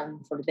I've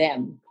done for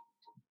them,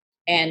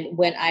 and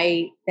when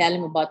I tell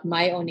him about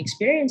my own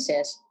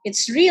experiences,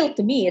 it's real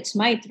to me. It's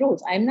my truth.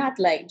 I'm not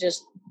like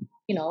just,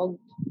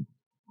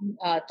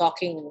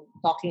 talking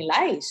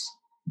lies.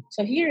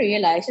 So he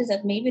realizes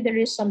that maybe there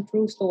is some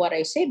truth to what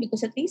I say,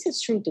 because at least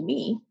it's true to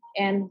me.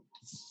 And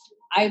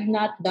I've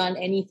not done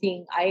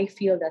anything I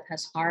feel that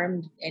has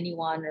harmed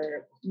anyone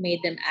or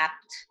made them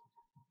act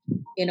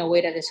in a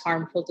way that is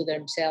harmful to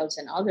themselves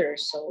and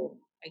others. So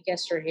I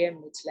guess for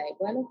him, it's like,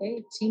 well, okay,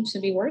 it seems to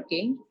be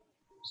working.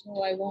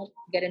 So I won't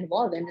get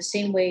involved. In the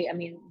same way, I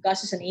mean,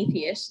 Gus is an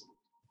atheist.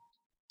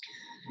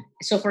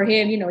 So for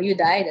him, you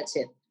die, that's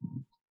it.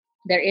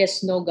 There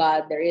is no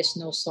God, there is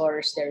no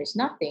source, there is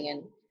nothing.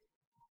 And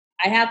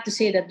I have to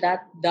say that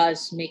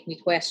does make me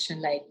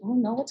question, like, oh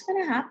no, what's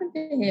going to happen to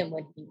him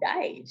when he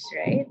dies,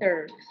 right?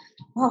 Or,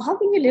 oh, how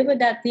can you live with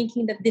that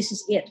thinking that this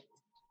is it?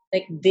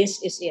 Like,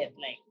 this is it.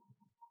 Like,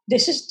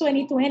 this is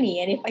 2020.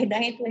 And if I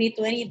die in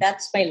 2020,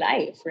 that's my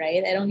life,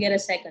 right? I don't get a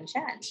second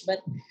chance. But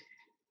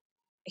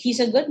he's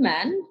a good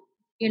man,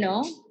 you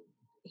know.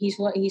 He's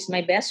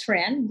my best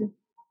friend.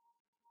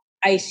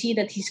 I see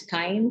that he's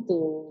kind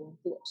to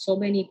so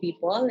many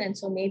people, and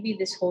so maybe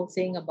this whole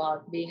thing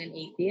about being an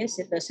atheist,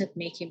 it doesn't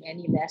make him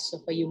any less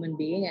of a human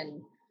being.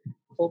 And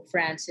Pope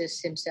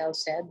Francis himself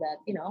said that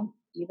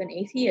even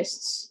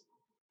atheists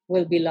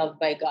will be loved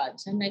by God.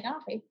 So I'm like,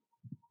 okay,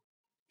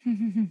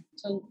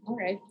 so all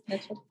right,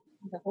 that's what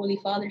the Holy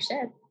Father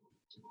said.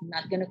 I'm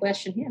not gonna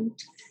question him.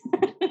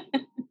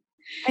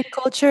 And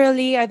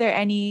culturally, are there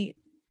any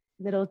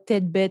little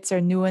tidbits or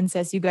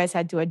nuances you guys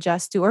had to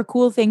adjust to, or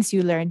cool things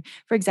you learned?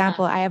 For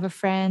example, I have a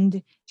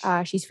friend,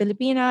 she's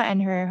Filipina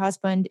and her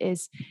husband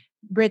is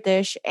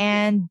British,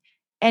 and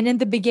in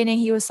the beginning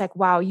he was like,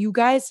 wow, you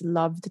guys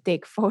love to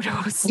take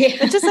photos. Yeah.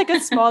 That's just like a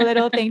small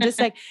little thing,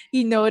 just like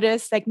he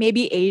noticed, like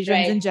maybe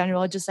Asians in Right.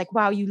 general, just like,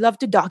 wow, you love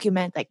to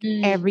document like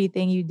Mm.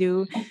 everything you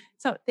do.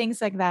 So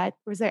things like that.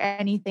 Was there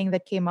anything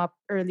that came up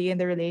early in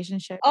the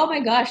relationship? Oh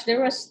my gosh,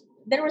 there was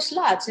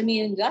lots. I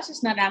mean, Gus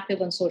is not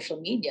active on social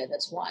media.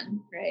 That's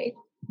one, right?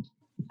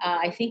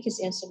 I think his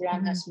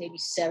Instagram has maybe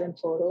 7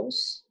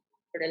 photos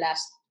for the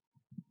last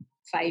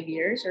 5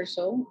 years or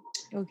so.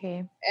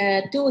 Okay.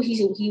 2,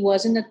 he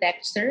wasn't a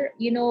texter.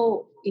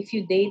 If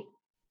you date,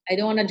 I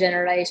don't want to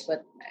generalize,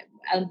 but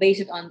I'll base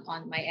it on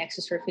my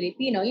exes who are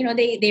Filipino.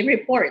 They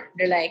report.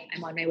 They're like,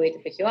 I'm on my way to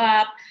pick you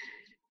up.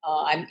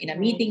 I'm in a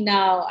meeting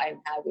now. I'm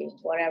having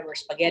whatever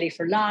spaghetti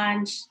for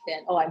lunch.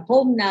 Then, I'm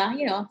home now.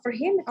 For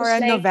him, it was Or a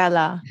like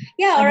novella.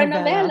 yeah, or a of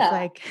novella.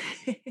 like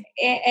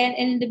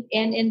And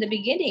in the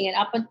beginning and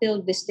up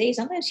until this day,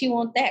 sometimes he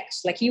won't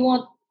text. Like he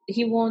won't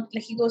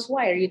like he goes,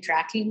 why are you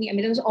tracking me? I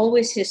mean, it was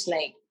always his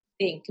like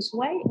thing. Because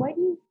why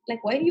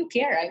do you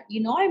care?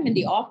 I'm in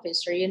the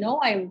office, or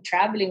I'm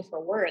traveling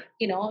for work.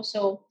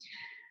 So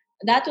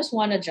that was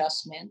one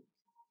adjustment.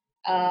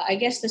 I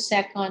guess the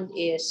second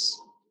is,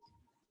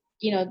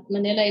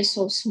 Manila is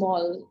so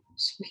small,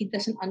 so he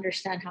doesn't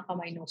understand how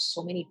come I know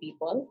so many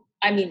people.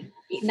 I mean,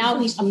 now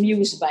he's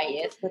amused by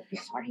it, but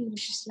before he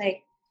was just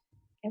like,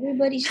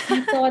 everybody's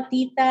tito,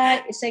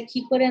 tita. It's like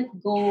he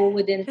couldn't go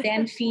within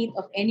 10 feet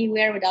of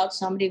anywhere without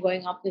somebody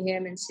going up to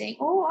him and saying,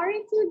 oh,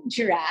 aren't you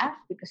Giraffe?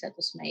 Because that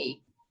was my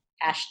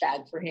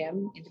hashtag for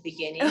him in the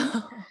beginning.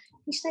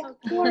 He's like,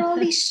 who are all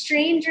these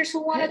strangers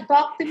who want to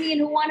talk to me and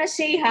who want to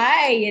say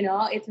hi?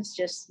 It was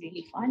just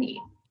really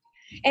funny.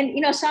 And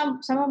some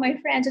of my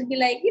friends would be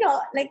like,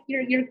 like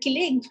you're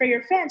killing for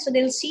your friends, so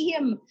they'll see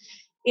him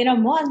in a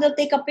mall, they'll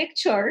take a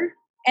picture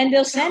and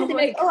they'll send him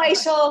like, I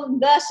saw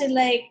Gus in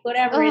like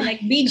whatever in like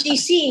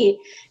BGC,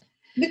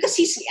 because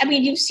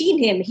you've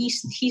seen him.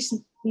 He's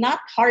not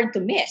hard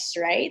to miss,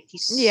 right?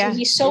 He's so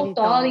really tall.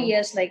 tall. He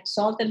has like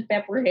salt and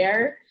pepper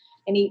hair,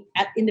 and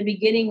in the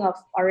beginning of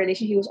our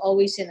relationship, he was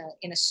always in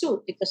a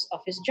suit because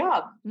of his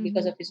job,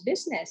 because of his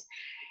business.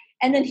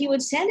 And then he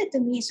would send it to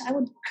me, so I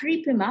would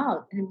creep him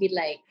out and be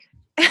like,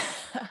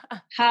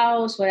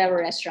 house, whatever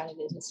restaurant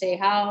it is. Let's say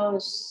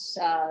house,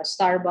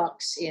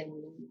 Starbucks in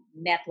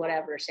Net,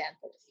 whatever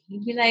center.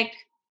 He'd be like,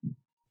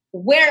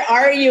 where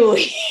are you?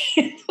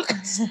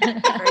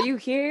 Are you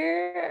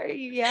here?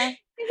 Yeah.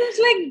 It was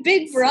like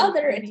Big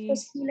Brother. So it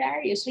was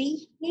hilarious.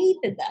 He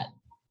hated that.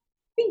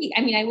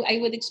 I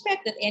would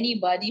expect that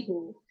anybody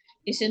who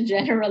is in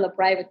general a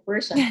private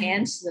person,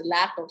 hence the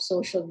lack of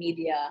social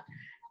media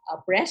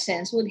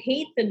presence, would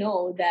hate to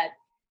know that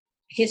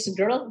his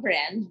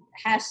girlfriend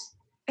has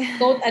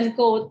quote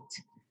unquote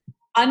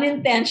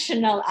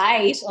unintentional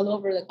eyes all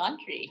over the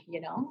country.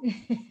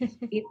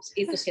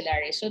 It was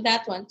hilarious. So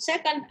that one.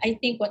 Second, I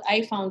think what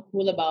I found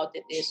cool about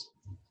it is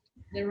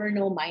there were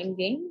no mind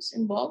games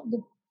involved.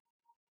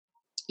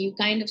 You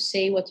kind of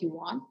say what you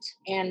want.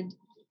 And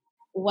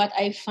what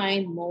I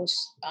find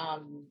most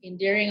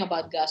endearing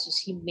about Gus is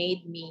he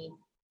made me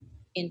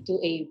into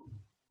a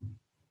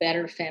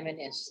better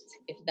feminist,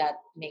 if that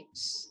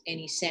makes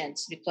any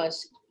sense,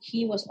 because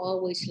he was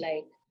always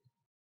like,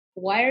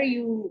 why are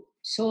you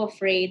so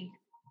afraid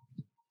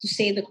to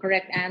say the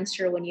correct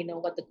answer when you know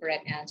what the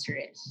correct answer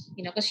is?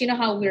 Because you know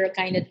how we're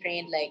kind of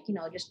trained, like,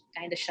 just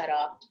kind of shut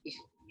up if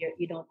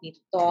you don't need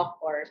to talk,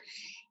 or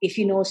if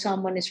you know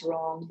someone is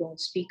wrong, don't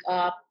speak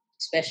up,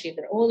 especially if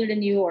they're older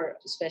than you, or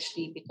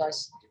especially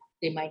because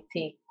they might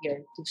think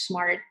you're too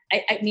smart.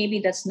 I maybe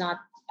that's not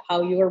how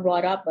you were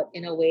brought up, but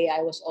in a way,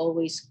 I was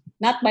always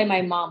not by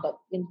my mom, but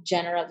in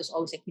general, there's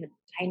always like,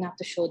 try not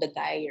to show the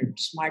guy you're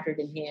smarter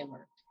than him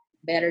or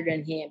better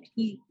than him.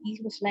 He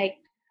was like,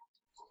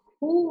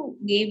 who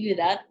gave you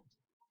that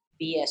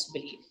BS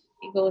belief?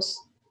 He goes,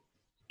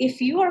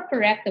 if you are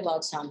correct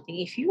about something,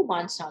 if you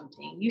want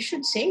something, you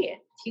should say it.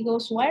 He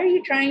goes, why are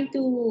you trying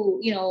to,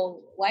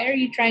 why are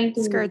you trying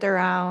to, Skirt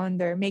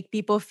around or make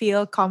people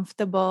feel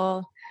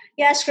comfortable.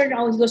 yeah, skirt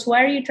around. He goes,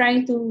 why are you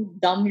trying to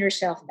dumb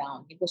yourself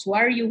down? He goes,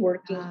 why are you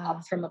working Ah.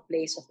 up from a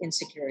place of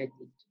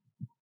insecurity?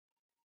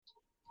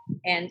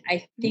 And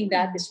I think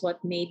that Mm. is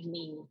what made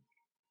me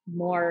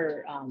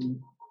more,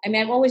 I mean,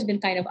 I've always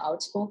been kind of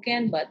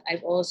outspoken, but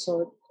I've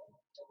also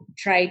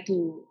tried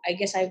to, I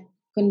guess I've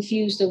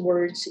confused the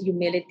words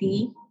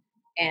humility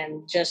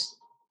and just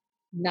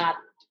not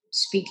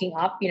speaking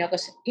up,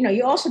 because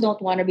you also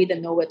don't want to be the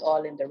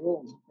know-it-all in the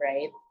room,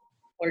 right?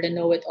 Or the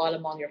know-it-all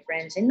among your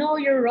friends and no,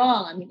 you're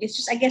wrong. I mean, it's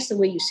just, I guess, the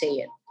way you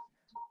say it.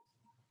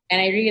 And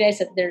I realized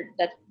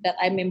that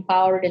I'm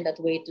empowered in that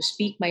way to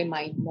speak my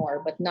mind more,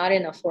 but not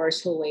in a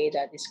forceful way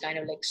that is kind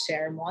of like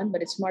sermon,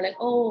 but it's more like,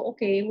 oh,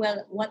 okay,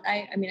 well,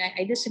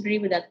 I disagree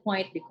with that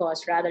point,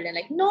 because rather than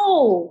like,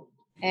 no.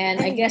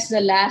 And I guess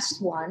the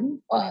last one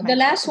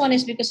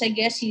is because I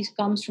guess he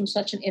comes from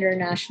such an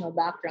international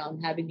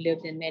background, having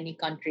lived in many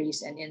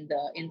countries and in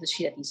the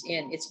industry that he's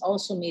in. It's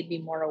also made me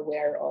more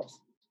aware of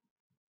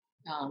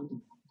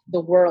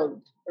the world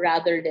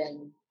rather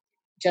than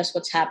just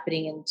what's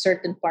happening in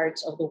certain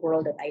parts of the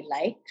world that I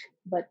like.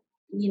 But,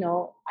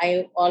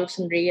 I all of a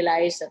sudden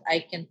realized that I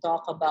can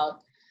talk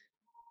about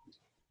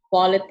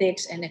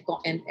politics and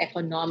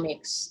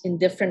economics in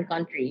different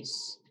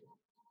countries,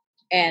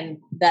 and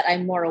that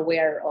I'm more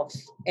aware of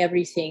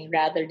everything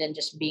rather than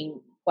just being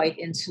quite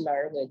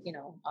insular with,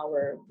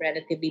 our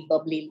relatively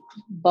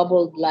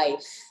bubbled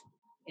life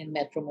in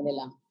Metro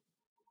Manila.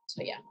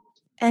 So, yeah.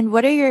 And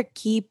what are your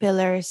key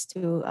pillars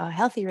to a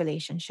healthy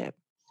relationship?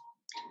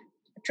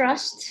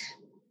 Trust,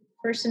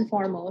 first and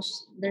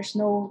foremost. There's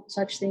no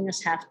such thing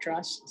as half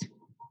trust.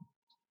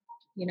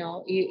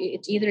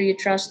 It's either you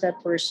trust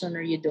that person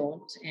or you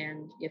don't.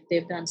 And if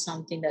they've done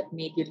something that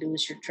made you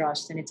lose your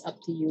trust, then it's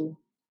up to you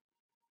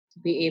to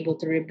be able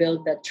to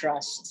rebuild that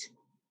trust.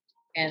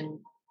 And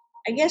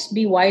I guess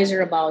be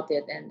wiser about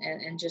it,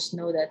 and just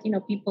know that,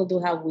 people do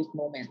have weak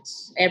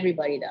moments.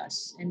 Everybody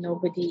does. And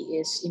nobody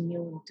is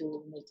immune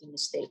to making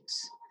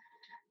mistakes.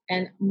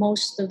 And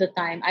most of the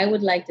time, I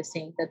would like to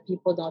think that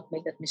people don't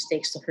make that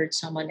mistakes to hurt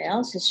someone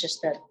else. It's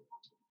just that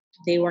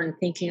they weren't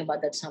thinking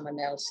about that someone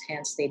else,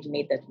 hence they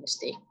made that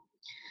mistake.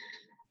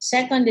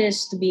 Second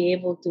is to be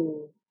able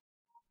to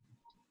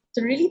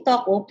really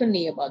talk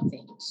openly about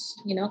things,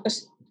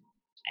 because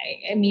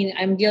I mean,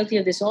 I'm guilty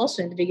of this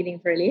also in the beginning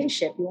of a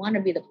relationship. You want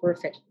to be the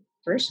perfect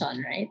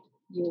person, right?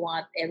 You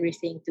want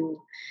everything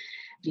to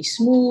be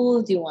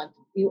smooth.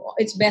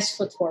 It's best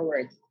foot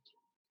forward.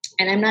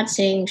 And I'm not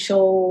saying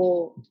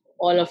show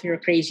all of your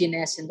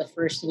craziness in the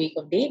first week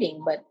of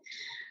dating, but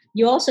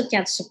you also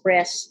can't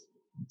suppress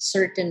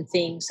certain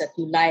things that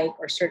you like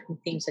or certain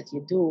things that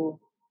you do.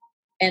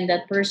 And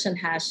that person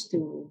has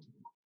to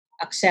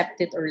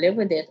accept it or live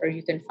with it, or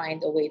you can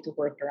find a way to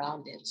work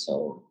around it.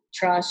 So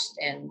trust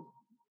and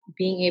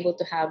being able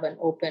to have an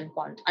open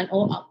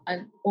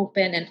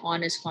and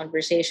honest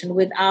conversation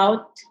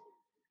without,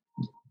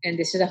 and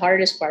this is the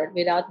hardest part,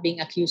 without being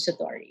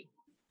accusatory,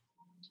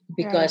 Right.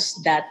 because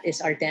that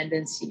is our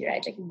tendency,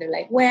 right? Like they're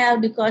like,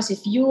 well, because if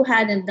you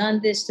hadn't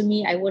done this to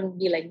me, I wouldn't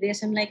be like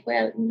this. I'm like,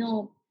 well,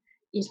 no,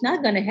 it's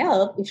not going to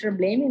help if you're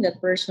blaming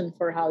that person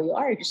for how you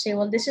are. Just say,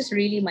 well, this is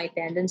really my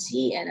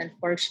tendency, and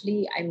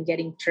unfortunately I'm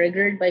getting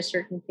triggered by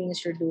certain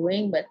things you're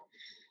doing, but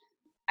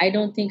I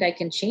don't think I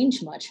can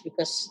change much,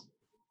 because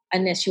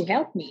unless you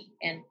help me,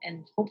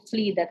 and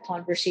hopefully that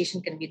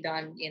conversation can be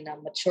done in a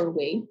mature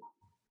way.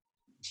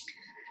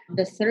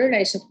 The third,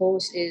 I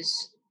suppose,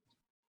 is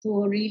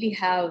to really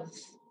have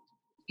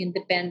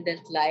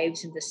independent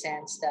lives, in the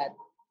sense that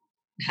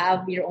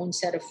have your own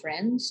set of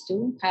friends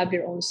too, have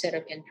your own set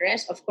of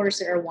interests. Of course,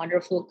 there are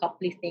wonderful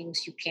coupley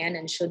things you can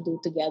and should do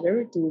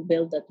together to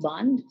build that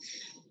bond,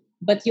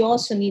 but you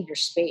also need your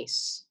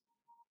space.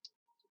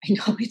 I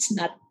know it's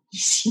not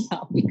easy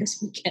now because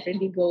we can't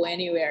really go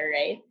anywhere,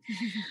 right?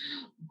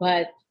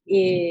 But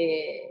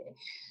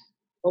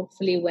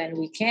hopefully when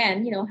we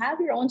can, have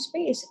your own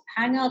space,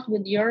 hang out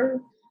with your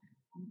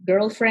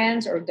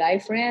girlfriends or guy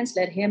friends,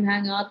 let him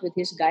hang out with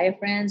his guy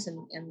friends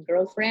and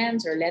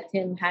girlfriends, or let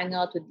him hang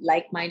out with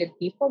like-minded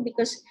people,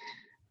 because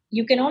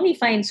you can only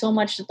find so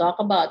much to talk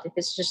about if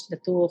it's just the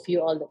two of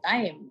you all the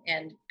time.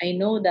 And I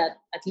know that,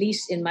 at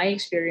least in my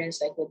experience,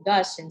 like with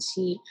Gus, since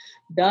he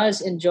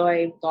does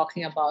enjoy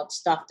talking about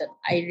stuff that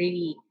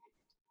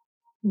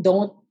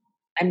don't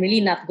I'm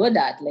really not good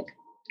at, like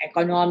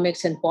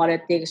economics and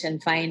politics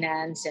and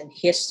finance and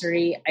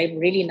history. I'm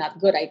really not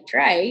good. I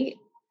try.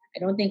 I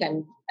don't think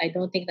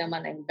that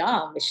I'm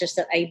dumb. It's just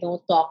that I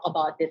don't talk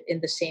about it in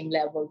the same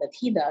level that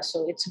he does.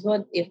 So it's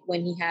good if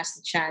when he has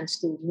the chance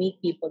to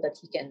meet people that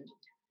he can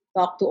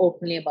talk to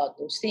openly about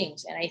those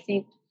things. And I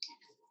think,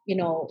 you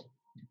know,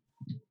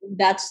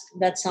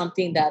 that's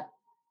something that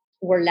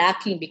we're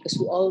lacking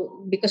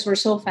because we're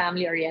so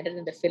family oriented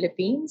in the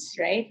Philippines,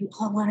 right? We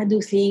all want to do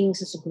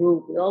things as a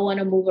group. We all want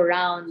to move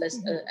around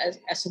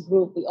as a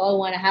group. We all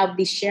want to have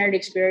this shared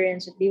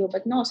experience with people.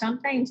 But no,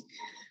 sometimes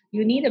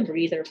you need a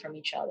breather from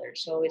each other.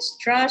 So it's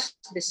trust,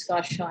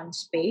 discussion,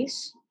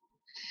 space.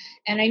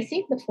 And I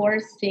think the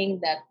fourth thing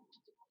that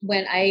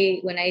when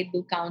I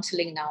do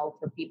counseling now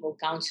for people,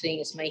 counseling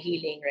is my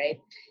healing, right?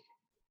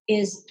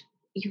 Is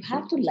you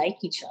have to like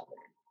each other.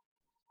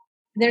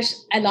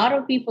 There's a lot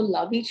of people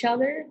love each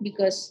other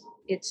because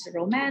it's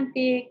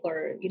romantic,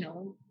 or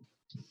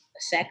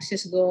sex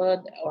is good,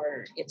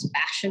 or it's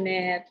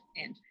passionate,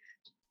 and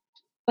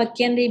but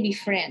can they be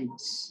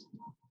friends?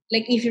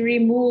 Like if you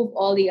remove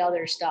all the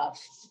other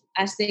stuff,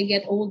 as they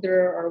get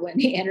older, or when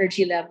the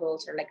energy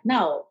levels are like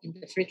now in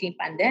the freaking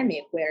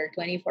pandemic where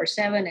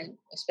 24/7, and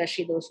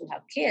especially those who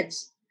have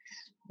kids,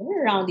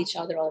 they're around each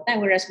other all the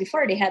time. Whereas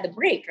before they had a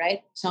break,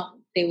 right?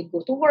 Some they would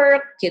go to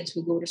work, kids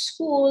would go to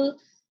school.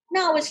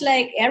 Now it's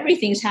like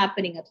everything's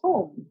happening at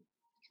home.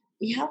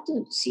 You have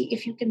to see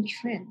if you can be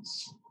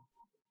friends.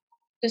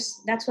 Because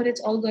that's what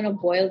it's all gonna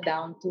boil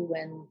down to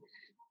when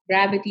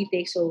gravity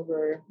takes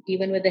over,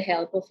 even with the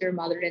help of your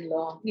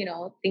mother-in-law,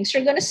 things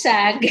are gonna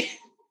sag.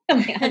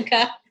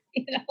 Bianca,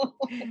 you know,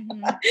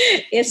 Mhm.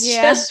 it's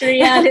Yeah. just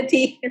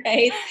reality,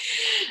 right?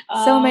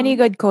 So many Um,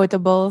 good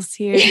quotables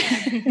here.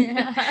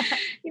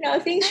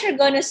 things are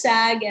gonna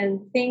sag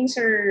and things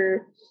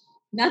are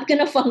not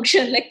gonna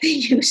function like they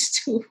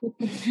used to.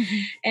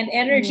 And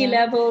energy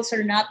Yeah. levels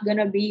are not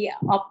gonna be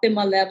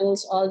optimal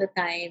levels all the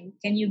time.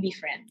 Can you be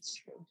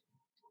friends?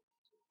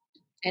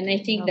 And I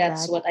think Love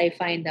that's that. what I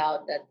find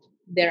out, that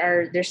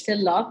there's still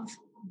love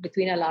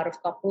between a lot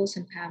of couples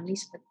and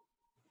families, but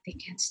they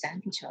can't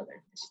stand each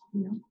other.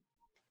 They're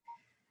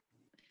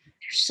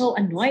so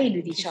annoyed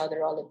with each Interest-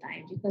 other all the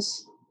time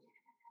because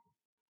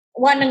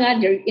one na nga,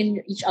 they're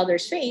in each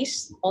other's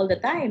face all the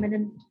time, and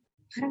then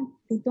parang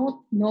they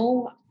don't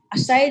know,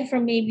 aside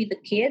from maybe the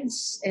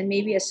kids and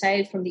maybe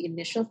aside from the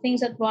initial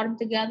things that brought them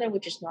together,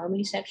 which is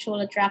normally sexual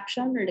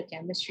attraction or the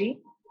chemistry,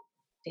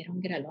 they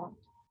don't get along.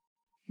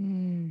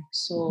 Mm.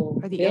 So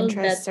Or the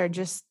interests are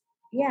just,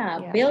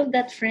 yeah. build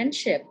that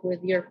friendship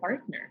with your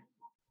partner.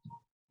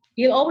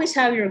 You'll always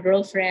have your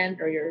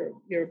girlfriend or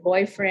your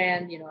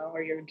boyfriend,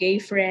 or your gay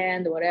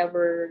friend or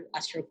whatever,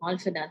 as your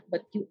confidant,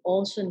 but you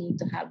also need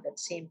to have that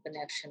same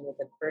connection with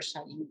the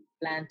person you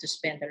plan to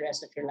spend the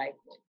rest of your life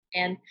with.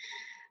 And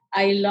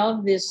I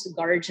love this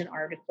Guardian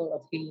article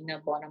of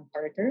Helena Bonham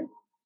Carter.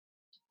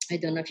 I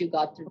don't know if you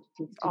got to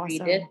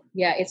read it. Awesome.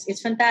 Yeah,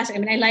 it's fantastic. I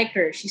mean, I like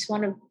her. She's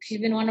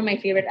been one of my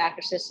favorite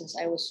actresses since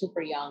I was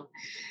super young.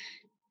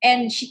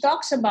 And she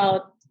talks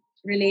about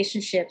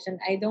relationships, and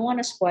I don't want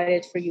to spoil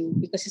it for you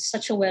because it's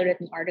such a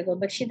well-written article,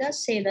 but she does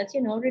say that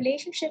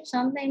relationships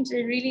sometimes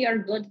they really are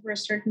good for a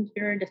certain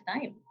period of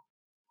time.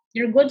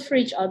 You're good for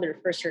each other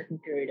for a certain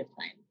period of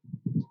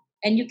time,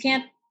 and you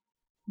can't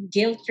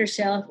guilt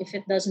yourself if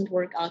it doesn't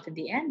work out in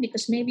the end,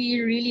 because maybe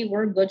you really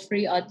were good for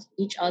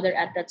each other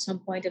at that some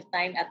point of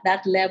time at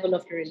that level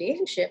of your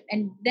relationship,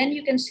 and then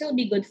you can still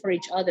be good for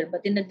each other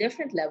but in a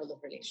different level of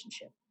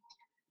relationship.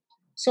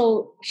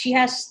 So she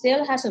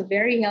still has a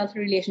very healthy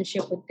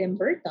relationship with Tim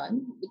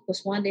Burton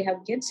because one, they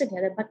have kids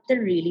together, but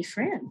they're really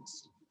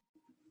friends.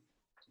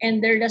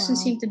 And there doesn't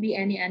Wow. seem to be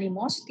any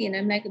animosity. And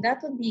I'm like,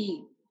 that would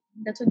be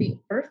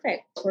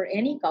perfect for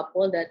any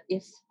couple, that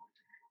if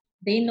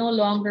they no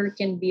longer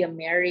can be a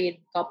married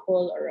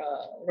couple or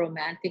a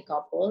romantic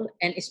couple,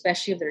 and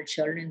especially if there are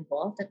children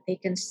involved, that they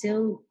can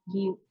still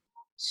be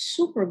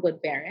super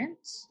good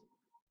parents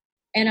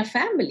and a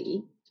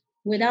family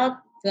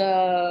without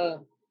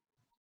the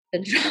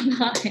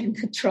drama and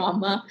the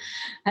trauma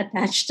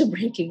attached to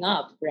breaking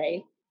up,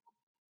 right?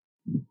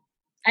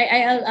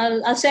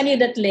 I'll send you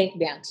that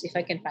link, Bianx, if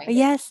I can find it,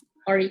 Yes.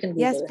 or you can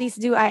Yes, Google it. please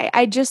do.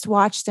 I just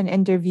watched an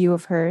interview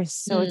of hers.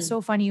 So it's Mm,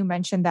 so funny you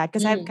mentioned that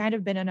because I've mm, kind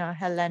of been on a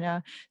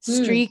Helena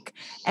mm. streak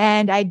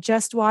and I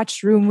just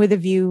watched Room with a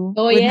View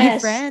Oh with my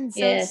yes, friends.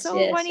 So it's yes, so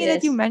yes, funny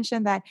that you yes.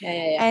 mentioned that. Yeah,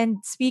 yeah, yeah. And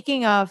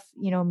speaking of,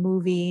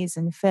 movies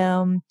and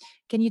film,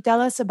 can you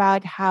tell us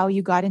about how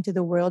you got into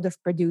the world of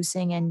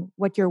producing and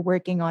what you're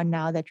working on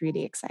now that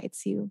really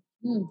excites you?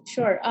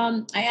 Sure.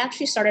 I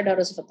actually started out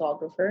as a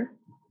photographer.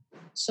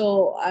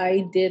 So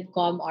I did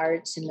com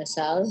arts in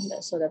LaSalle.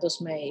 So that was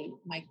my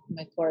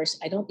course.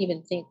 I don't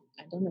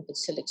know if it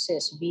still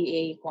exists.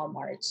 BA com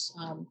arts.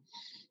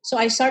 So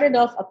I started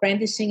off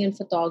apprenticing in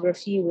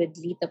photography with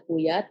Lita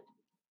Puyat,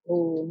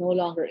 who no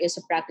longer is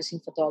a practicing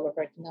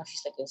photographer. Now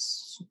she's like a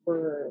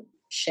super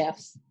chef.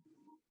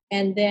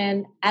 And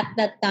then at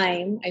that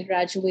time, I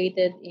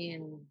graduated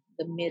in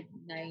the mid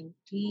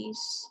 90s.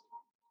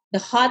 The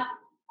hot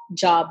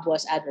job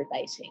was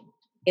advertising.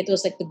 It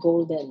was like the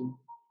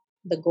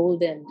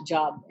golden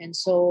job. And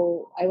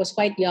so I was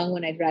quite young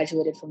when I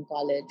graduated from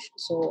college.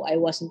 So I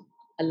wasn't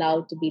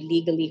allowed to be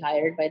legally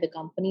hired by the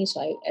company. So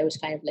I was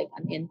kind of like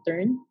an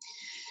intern.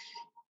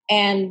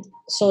 And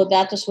so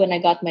that was when I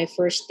got my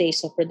first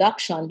taste of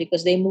production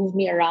because they moved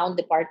me around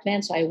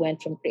departments. So I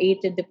went from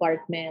creative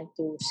department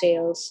to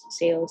sales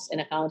and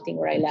accounting,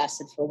 where I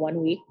lasted for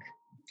 1 week.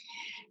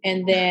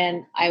 And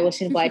then I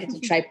was invited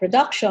to try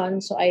production.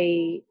 So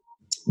I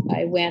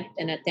went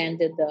and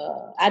attended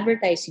the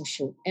advertising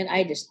shoot, and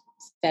I just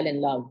fell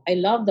in love. I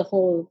love the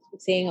whole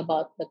thing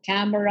about the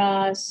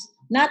cameras,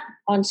 not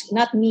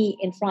me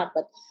in front,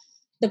 but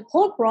the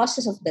whole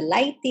process of the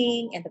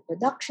lighting and the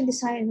production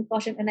design and the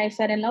costume, and I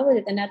fell in love with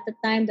it. And at the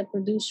time, the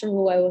producer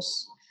who I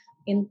was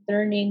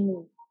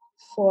interning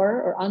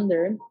for or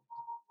under,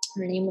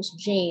 her name was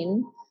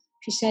Jane.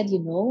 She said,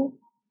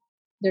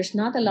 there's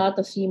not a lot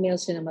of female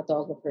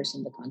cinematographers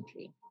in the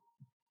country.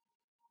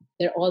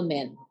 They're all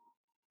men.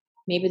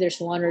 Maybe there's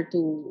one or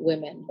two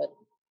women, but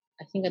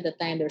I think at the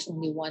time there's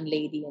only one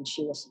lady, and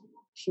she was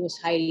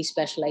highly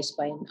specialized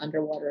by in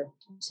underwater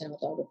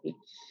cinematography.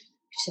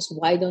 She says,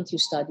 "Why don't you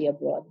study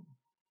abroad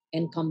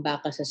and come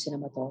back as a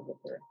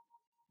cinematographer?"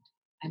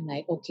 I'm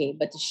like, "Okay,"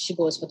 but she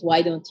goes, "But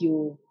why don't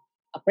you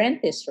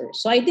apprentice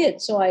first?" So I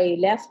did. So I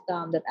left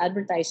that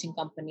advertising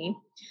company,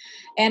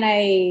 and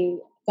I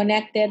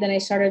connected, and I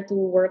started to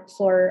work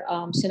for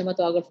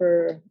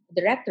cinematographer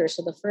director.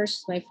 So my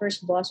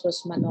first boss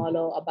was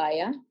Manolo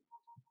Abaya.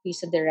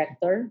 He's a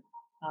director.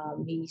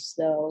 I'm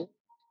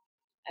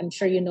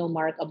sure you know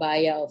Mark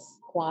Abaya of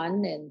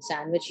Kwan and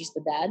Sandwich. He's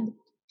the dad.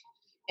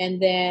 And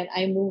then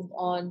I moved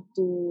on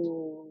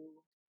to,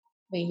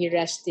 may he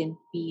rest in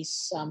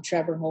peace,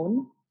 Trevor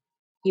Hone.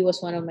 He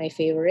was one of my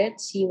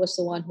favorites. He was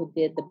the one who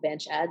did the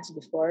bench ads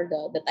before,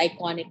 that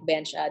iconic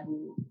bench ad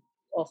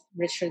of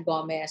Richard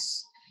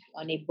Gomez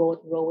on a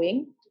boat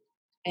rowing.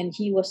 And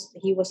he was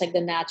like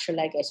the natural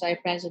guy. So I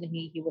friends with him.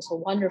 He was a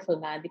wonderful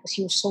man because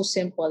he was so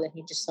simple, and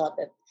he just thought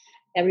that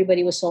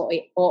everybody was so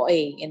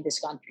OA in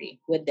this country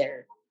with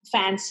their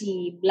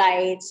fancy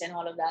lights and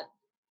all of that.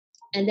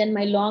 And then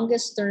my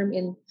longest term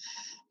in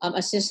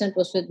assistant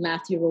was with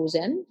Matthew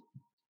Rosen,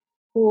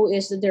 who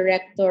is the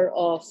director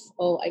of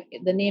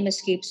the name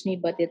escapes me,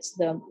 but it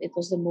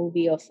was the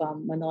movie of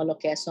Manolo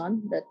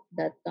Quezon,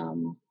 that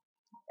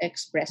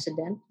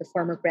ex-president, the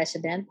former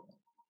president.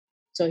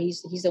 So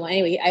he's the one.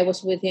 Anyway, I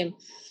was with him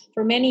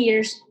for many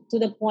years, to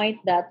the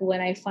point that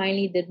when I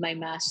finally did my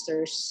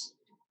master's,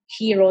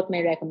 he wrote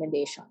my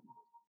recommendation.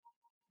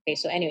 Okay,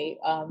 so anyway,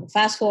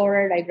 fast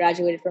forward, I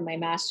graduated from my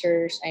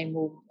master's. I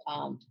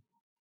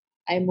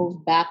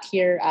moved back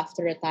here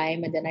after a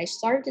time, and then I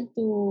started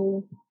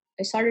to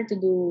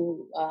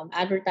do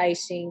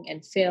advertising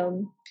and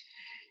film.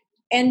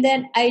 And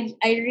then I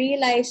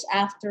realized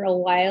after a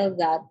while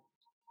that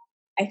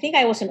I think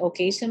I was an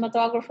okay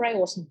cinematographer. I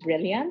wasn't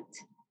brilliant,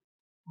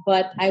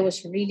 but I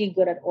was really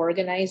good at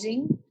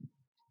organizing,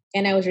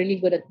 and I was really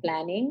good at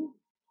planning.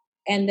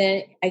 And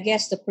then I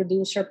guess the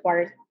producer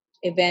part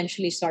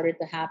eventually started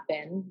to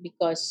happen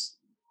because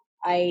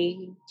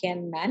I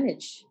can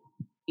manage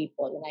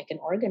people and I can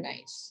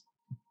organize.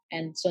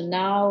 And so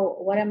now,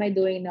 what am I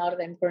doing now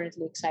that I'm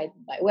currently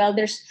excited by? Well,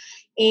 there's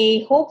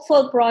a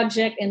hopeful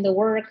project in the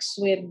works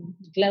with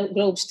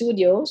Globe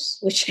Studios,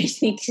 which I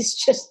think is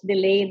just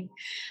delayed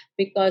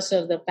because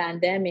of the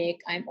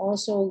pandemic. I'm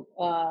also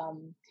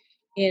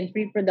in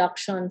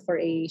pre-production for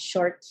a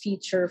short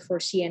feature for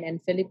CNN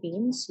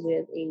Philippines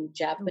with a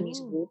Japanese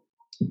group,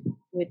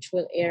 which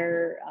will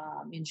air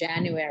in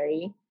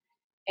January.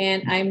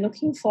 And I'm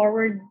looking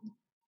forward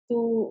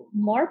to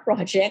more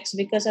projects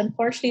because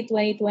unfortunately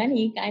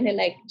 2020 kind of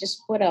like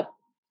just put a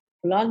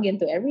plug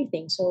into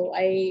everything. So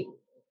I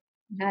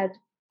had,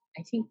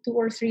 I think, 2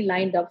 or 3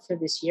 lined up for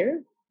this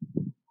year,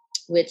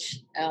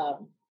 which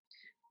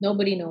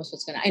nobody knows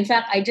what's gonna. In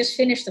fact, I just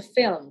finished the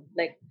film.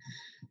 Like,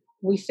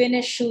 we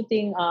finished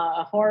shooting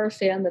a horror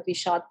film that we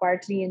shot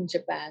partly in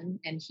Japan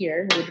and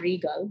here with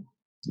Regal.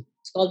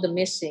 It's called The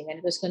Missing, and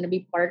it was going to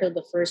be part of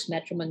the first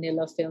Metro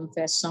Manila Film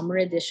Fest summer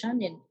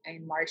edition in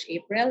March,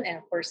 April. And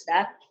of course,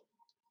 that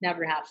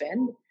never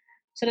happened.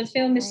 So the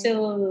film is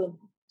still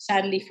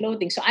sadly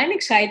floating. So I'm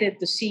excited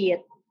to see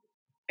it.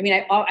 I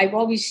mean, I've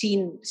always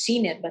seen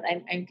it, but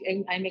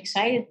I'm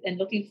excited and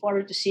looking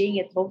forward to seeing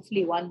it.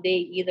 Hopefully, one day,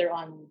 either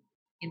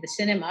in the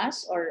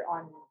cinemas or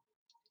on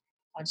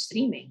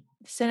streaming.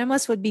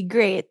 Cinemas would be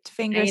great.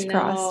 Fingers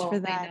crossed for I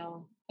that.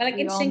 know. But like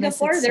We in all miss it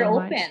Singapore, they're so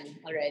much. open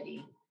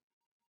already.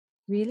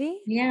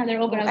 Really? Yeah,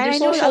 they're open. Oh, and They're I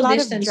know a social lot of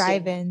distancing.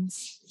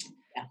 drive-ins.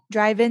 Yeah.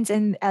 Drive-ins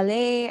in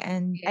LA,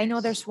 and I know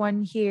Yes. there's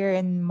one here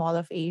in Mall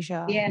of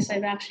Asia. Yes,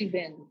 I've actually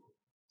been.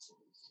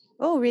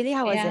 Oh, really?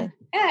 How was it?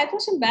 Yeah, it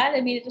wasn't bad.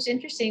 I mean, it was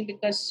interesting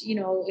because,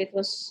 it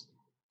was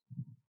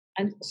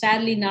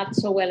sadly not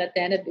so well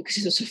attended because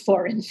it was a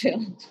foreign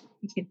film.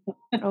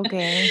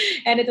 Okay.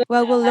 And it was,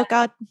 Well, we'll look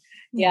out.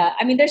 yeah,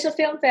 I mean, there's a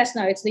film fest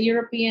now. It's the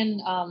European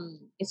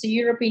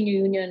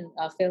Union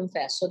film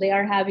fest. So they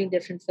are having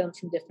different films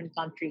from different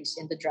countries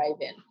in the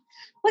drive-in.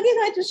 But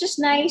it was just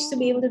nice to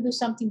be able to do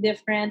something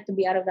different, to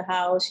be out of the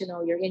house.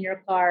 You're in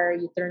your car,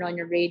 you turn on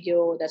your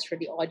radio. That's where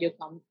the audio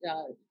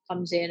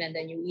comes in, and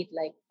then you eat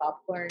like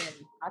popcorn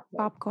and hot dogs.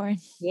 Popcorn.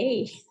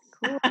 Yay!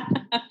 Cool. I'm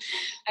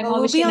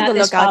Well, we'll be obviously on the not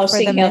lookout for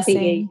the espousing healthy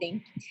missing.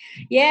 eating.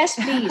 Yes,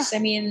 please. I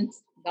mean,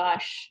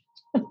 gosh.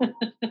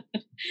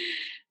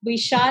 We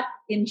shot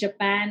in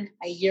Japan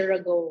a year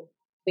ago,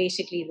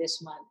 basically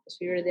this month, because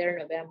we were there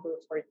November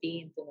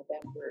 14th to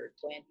November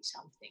 20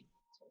 something.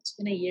 So it's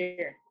been a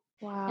year.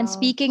 And Wow.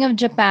 speaking of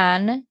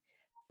Japan,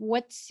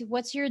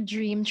 what's your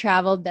dream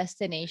travel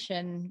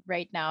destination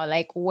right now?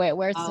 Like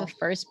where's the Wow.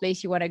 first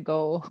place you want to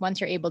go once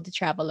you're able to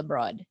travel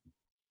abroad?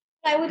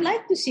 I would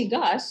like to see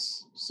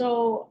Gus,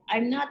 so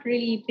I'm not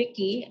really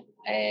picky.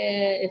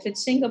 If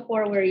it's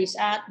Singapore where he's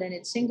at, then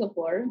it's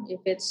Singapore.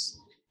 If it's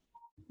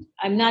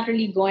I'm not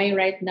really going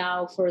right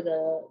now for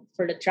the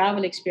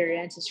travel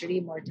experience. It's really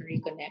more to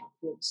reconnect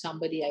with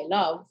somebody I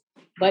love.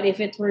 But if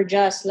it were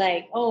just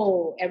like,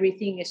 oh,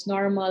 everything is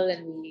normal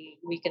and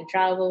we can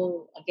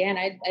travel again,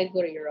 I'd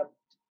go to Europe.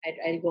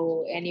 I'd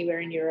go anywhere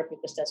in Europe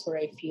because that's where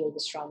I feel the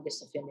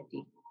strongest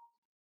affinity.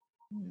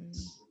 Hmm.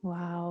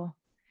 Wow.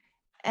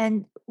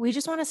 And we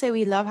just want to say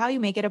we love how you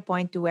make it a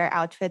point to wear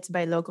outfits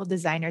by local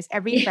designers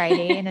every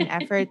Friday in an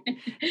effort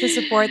to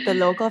support the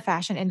local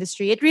fashion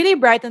industry. It really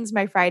brightens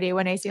my Friday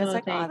when I see it. It's Oh,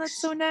 like, oh, that's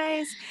thanks. so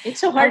nice. It's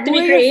so hard to Who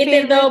be are your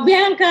creative favorite? though,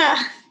 Bianca.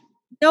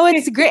 No,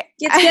 it's great.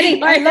 It's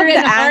getting I harder love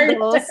and the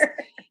angles. harder.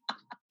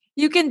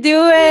 You can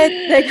do it.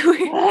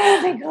 Oh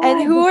my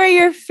And who god. are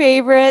your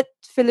favorite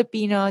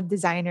Filipino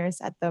designers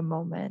at the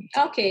moment?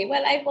 Okay,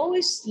 well, I've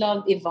always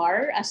loved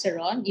Ivar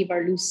Aceron,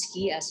 Ivar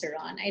Lusky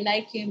Aceron. I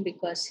like him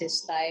because his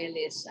style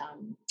is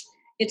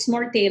it's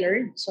more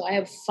tailored. So I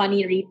have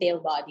funny retail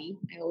body.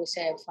 I always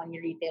say I have funny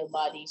retail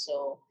body,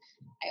 so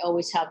I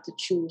always have to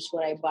choose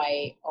what I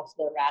buy off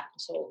the rack.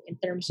 So in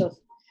terms of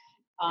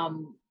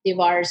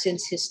Ivar,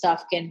 since his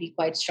stuff can be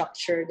quite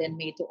structured and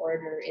made to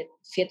order, it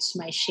fits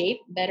my shape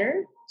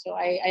better. So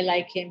I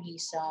like him.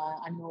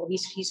 I know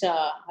he's a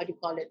how do you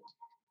call it?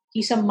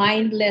 He's a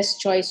mindless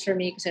choice for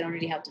me because I don't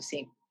really have to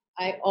think.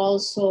 I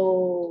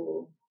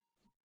also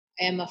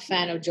am a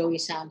fan of Joey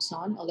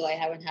Samson, although I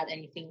haven't had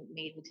anything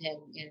made with him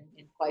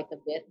in quite a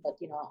bit. But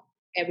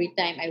every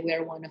time I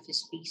wear one of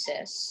his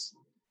pieces,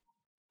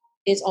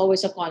 it's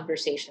always a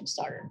conversation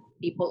starter.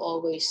 People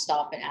always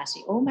stop and ask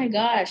me, "Oh my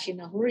gosh,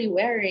 who are you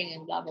wearing?"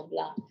 and blah blah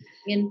blah.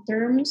 In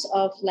terms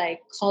of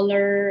like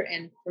color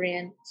and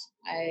print,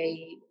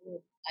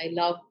 I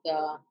love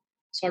the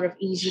sort of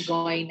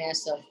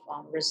easygoingness of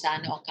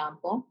Rosana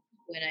Ocampo.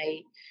 When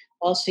I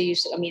also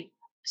used to, I mean,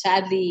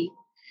 sadly,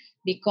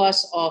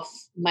 because of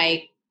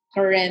my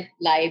current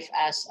life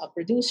as a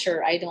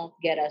producer, I don't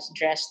get as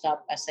dressed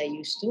up as I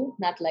used to.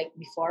 Not like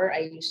before. I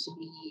used to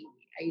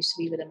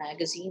be with a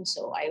magazine,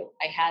 so I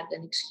had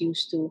an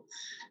excuse to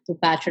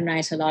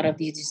patronize a lot of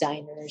these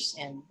designers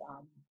and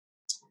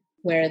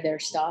wear their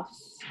stuff.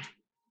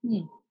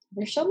 Hmm.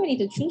 There's so many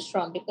to choose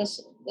from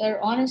because there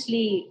are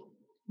honestly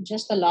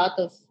just a lot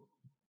of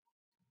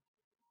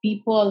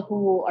people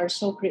who are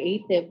so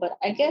creative. But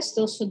I guess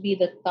those would be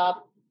the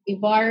top.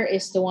 Ivar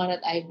is the one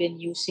that I've been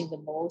using the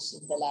most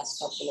in the last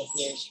couple of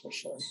years for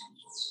sure.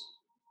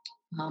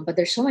 But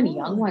there's so many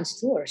young Cool. ones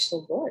too, are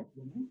so good.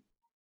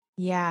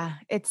 Yeah,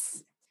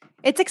 it's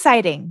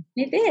exciting.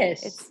 It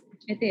is. It's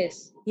It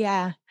is.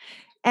 yeah.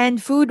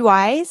 And food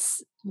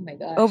wise, Oh my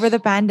over gosh. the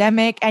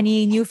pandemic,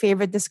 any new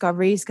favorite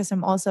discoveries? Because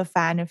I'm also a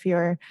fan of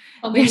your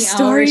How your many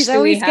stories. hours I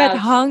do we always get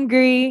have?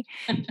 hungry.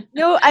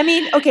 No, I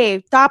mean,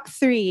 okay, top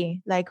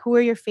three. Like, who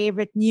are your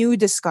favorite new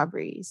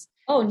discoveries?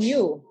 Oh,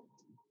 new.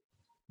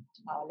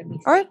 Oh, let me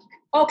Or think.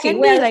 Okay, can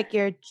be well, like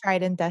your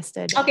tried and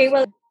tested. okay,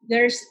 well,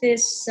 there's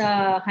this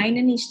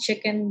Hainanese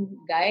chicken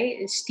guy,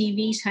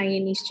 Stevie's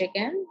Hainanese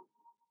chicken.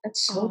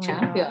 That's Oh so my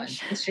champion.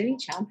 gosh, It's really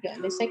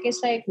champion.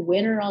 It's like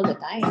winner all the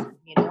time.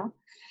 so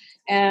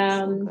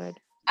Um, good.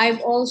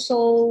 I've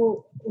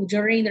also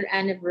during their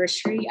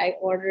anniversary, I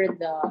ordered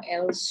the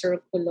El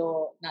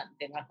Circulo, not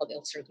they're not called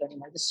El Circulo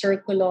anymore, the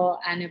Circulo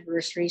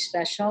anniversary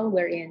special,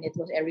 wherein it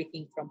was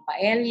everything from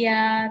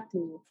paella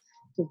to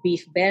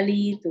beef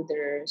belly to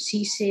their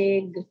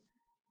sisig,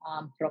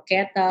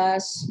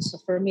 croquetas. So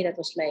for me, that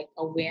was like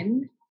a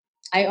win.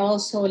 I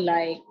also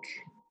like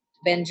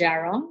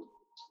Benjarong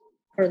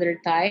for their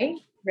Thai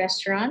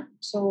restaurant.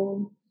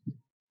 So,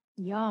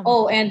 Yum.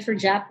 oh, and for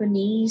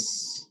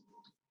Japanese,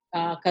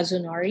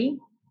 Kazunori.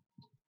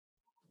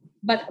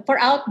 But for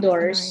Kazunori.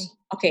 outdoors,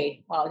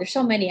 okay, wow, there's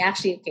so many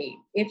actually. Okay,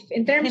 if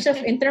in terms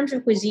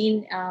of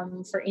cuisine,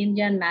 for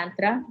Indian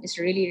mantra is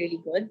really really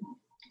good.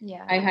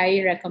 Yeah. I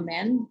highly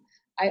recommend.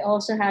 I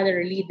also had a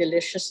really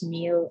delicious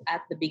meal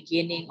at the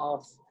beginning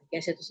of I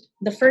guess it was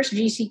the first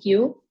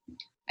GCQ.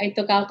 I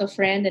took out a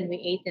friend and we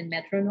ate in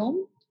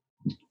Metronome.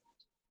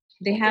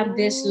 They have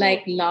this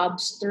like Ooh,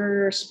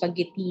 lobster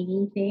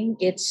spaghetti thing.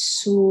 It's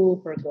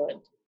super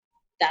good.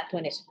 That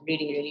one is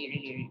really really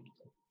really really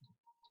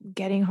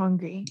getting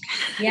hungry.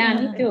 Yeah,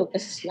 me too,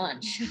 because it's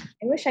lunch.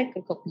 I wish I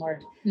could cook more.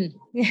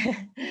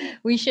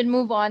 We should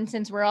move on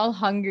since we're all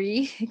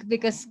hungry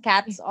because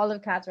all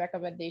of Kat's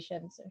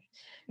recommendations are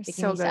making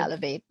So me good.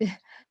 salivate.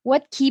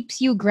 What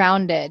keeps you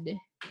grounded?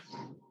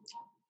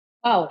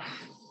 Oh,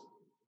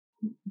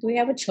 do we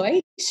have a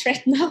choice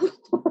right now?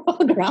 We're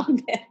all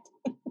grounded.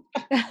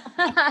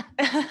 I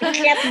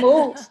can't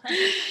move.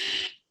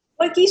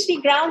 What keeps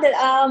me grounded?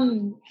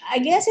 I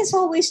guess it's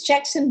always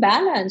checks and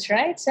balance,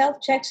 right?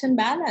 Self checks and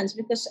balance.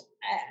 Because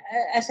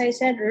as I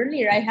said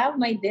earlier, I have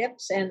my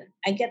dips, and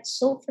I get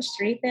so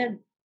frustrated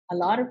a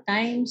lot of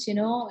times,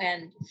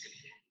 and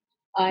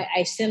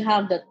I still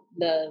have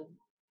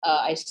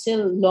I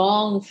still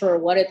long for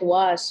what it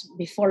was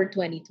before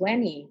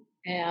 2020.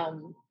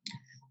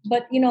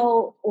 But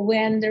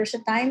when there's a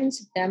time in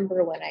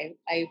September when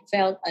I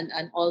felt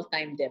an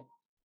all-time dip,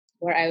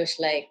 where I was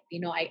like,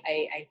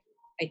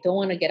 I don't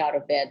want to get out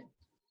of bed.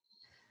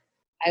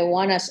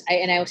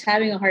 And I was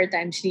having a hard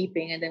time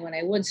sleeping. And then when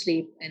I would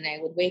sleep and I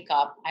would wake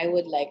up, I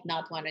would like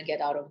not want to get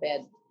out of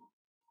bed.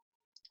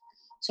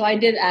 So I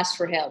did ask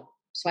for help.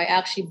 So I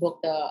actually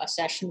booked a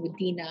session with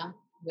Dina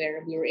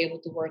where we were able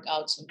to work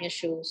out some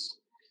issues.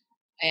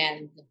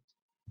 And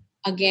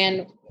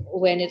again,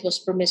 when it was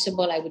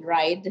permissible, I would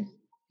ride,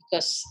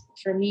 because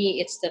for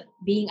me, it's the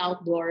being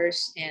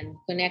outdoors and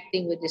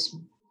connecting with this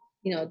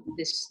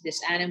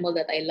animal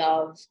that I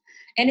love,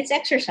 and it's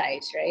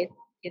exercise, right?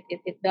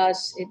 It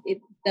does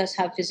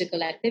have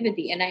physical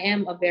activity, and I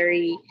am a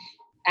very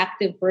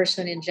active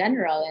person in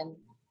general, and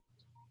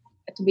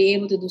to be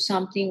able to do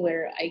something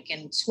where I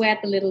can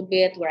sweat a little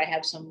bit, where I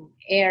have some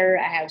air,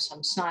 I have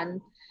some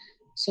sun,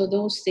 so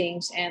those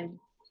things. And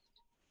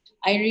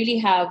I really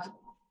have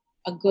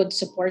a good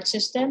support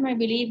system. I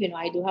believe,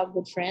 I do have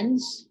good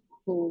friends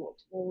who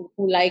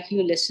like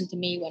you listen to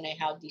me when I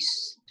have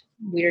these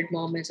weird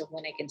moments of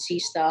when I can see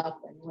stuff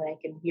and when I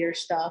can hear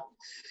stuff.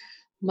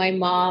 My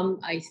mom,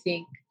 I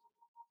think,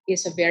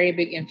 is a very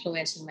big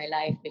influence in my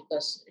life,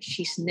 because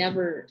she's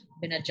never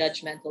been a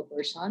judgmental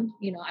person.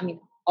 I mean,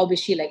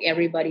 obviously, like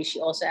everybody, she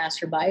also has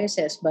her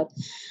biases, but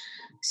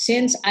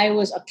since I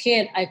was a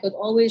kid, I could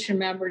always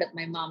remember that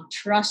my mom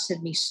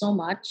trusted me so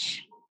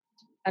much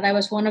that I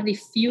was one of the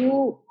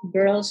few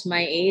girls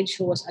my age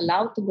who was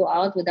allowed to go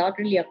out without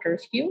really a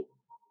curfew.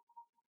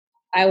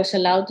 I was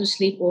allowed to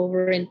sleep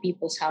over in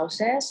people's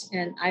houses,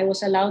 and I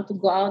was allowed to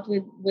go out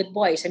with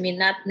boys. I mean,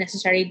 not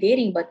necessarily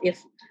dating, but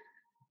if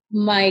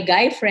my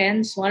guy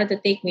friends wanted to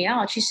take me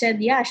out, she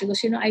said, yeah. She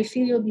goes, I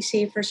feel you'll be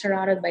safer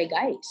surrounded by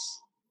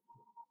guys,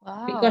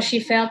 because Wow. she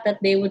felt that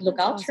they would look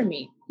That's out for awesome.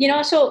 me.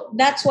 So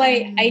that's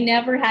why I Mm.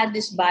 never had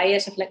this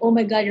bias of like, oh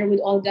my God, you're with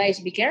all guys,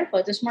 be careful.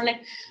 It was more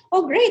like,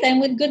 oh great, I'm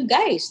with good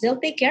guys.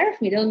 They'll take care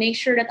of me. They'll make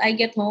sure that I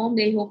get home.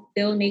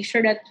 They'll make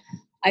sure that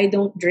I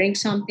don't drink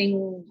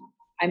something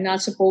I'm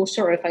not supposed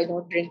to, or if I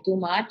don't drink too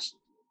much.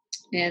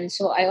 And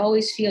so I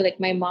always feel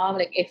like my mom,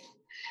 like if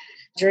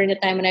during the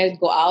time when I would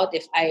go out,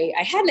 if I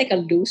had like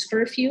a loose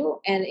curfew,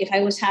 and if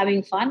I was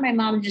having fun, my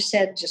mom just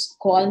said, just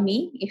call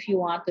me if you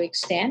want to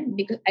extend,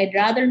 because I'd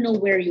rather know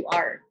where you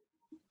are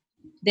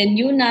than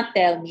you not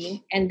tell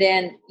me, and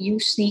then you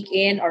sneak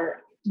in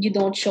or you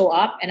don't show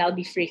up, and I'll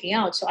be freaking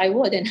out. So I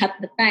would. And at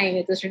the time,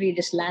 it was really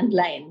just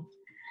landline.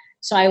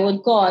 So I would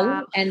Wow.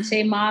 call and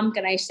say, Mom,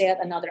 can I stay at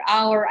another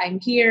hour?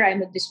 I'm here. I'm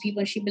with these people.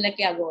 And she'd be like,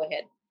 yeah, go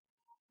ahead.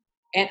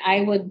 And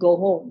I would go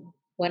home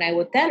when I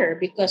would tell her,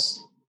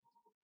 because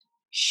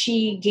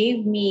she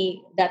gave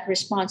me that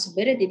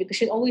responsibility, because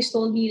she always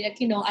told me, like,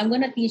 I'm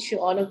going to teach you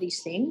all of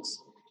these things,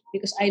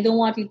 because I don't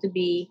want you to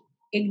be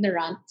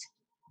ignorant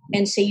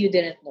and say you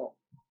didn't know.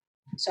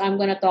 So I'm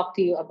going to talk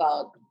to you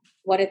about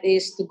what it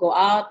is to go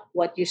out,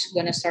 what you're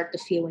going to start to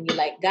feel when you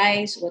like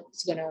guys, what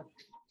it's going to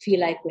feel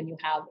like when you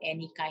have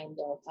any kind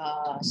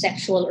of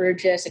sexual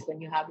urges, like when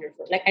you have your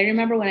first. Like I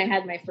remember when I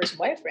had my first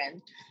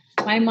boyfriend,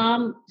 my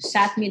mom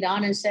sat me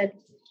down and said,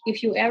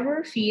 if you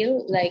ever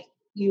feel like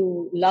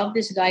you love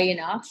this guy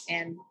enough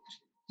and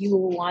you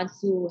want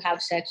to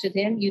have sex with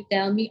him, you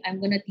tell me, I'm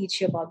going to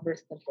teach you about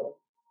birth control.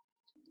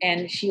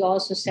 And she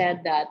also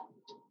said that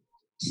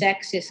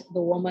sex is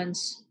the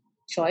woman's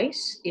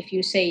choice. If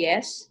you say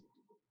yes,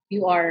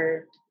 you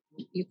are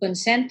you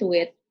consent to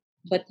it,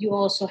 but you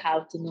also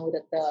have to know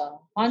that the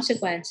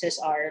consequences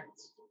are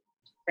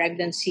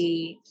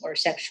pregnancy or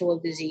sexual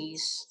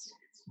disease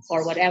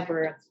or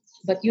whatever.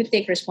 But you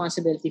take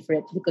responsibility for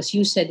it because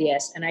you said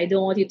yes. And I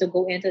don't want you to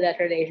go into that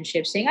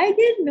relationship saying, I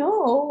didn't know,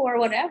 or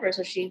whatever.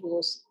 So she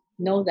goes,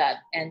 know that.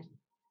 And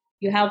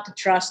you have to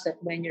trust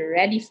that when you're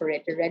ready for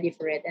it, you're ready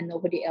for it. And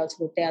nobody else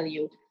will tell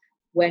you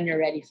when you're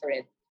ready for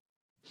it.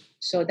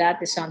 So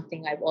that is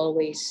something I've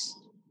always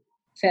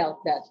felt,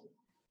 that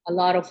a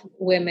lot of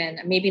women,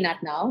 maybe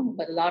not now,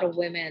 but a lot of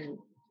women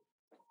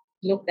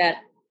looked at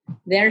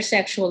their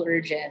sexual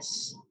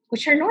urges,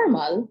 which are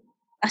normal,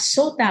 as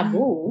so Mhm.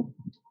 taboo.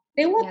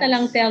 They won't na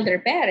lang Yes. tell their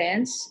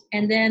parents,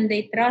 and then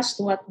they trust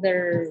what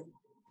their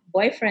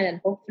boyfriend,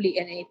 and hopefully,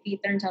 and if he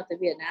turns out to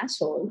be an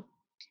asshole,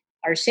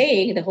 are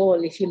saying, the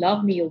whole, if you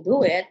love me, you'll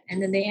do it.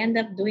 And then they end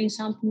up doing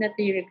something that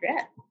they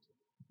regret.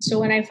 So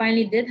when I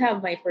finally did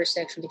have my first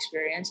sexual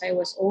experience, I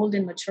was old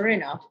and mature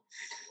enough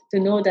to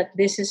know that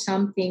this is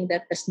something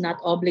that does not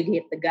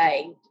obligate the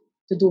guy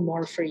to do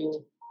more for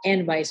you,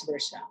 and vice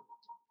versa.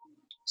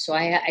 So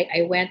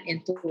I went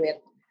into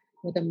it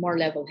with a more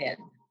level head.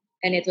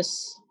 And it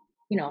was,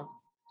 you know,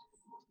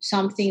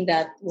 something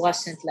that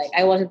wasn't like,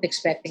 I wasn't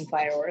expecting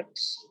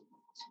fireworks.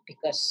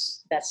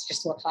 because that's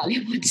just what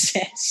Hollywood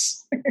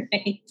says,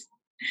 right?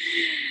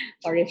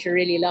 Or if you're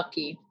really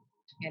lucky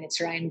and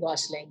it's Ryan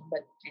Gosling.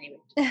 But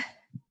anyway.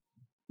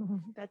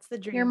 That's the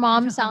dream. Your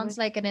mom sounds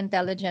like an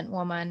intelligent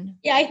woman.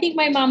 Yeah, I think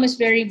my mom is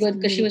very good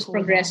because she really was cool,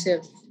 Mom.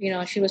 progressive.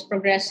 She was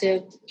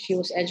progressive. She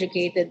was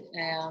educated,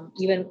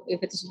 even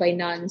if it was by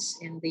nuns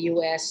in the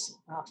U.S.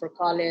 For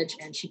college,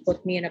 and she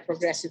put me in a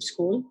progressive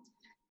school,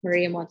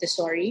 Maria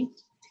Montessori.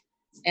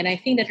 And I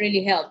think that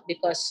really helped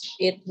because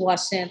it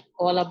wasn't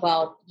all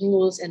about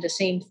rules and the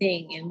same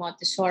thing. In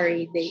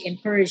Montessori, they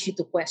encourage you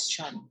to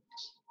question.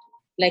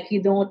 Like,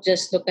 you don't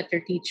just look at your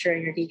teacher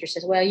and your teacher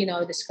says, well,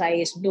 the sky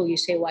is blue. You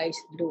say, why is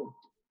it blue?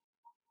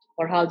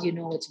 Or how do you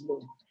know it's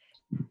blue?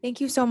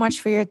 Thank you so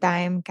much for your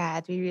time,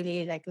 Kat. We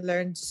really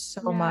learned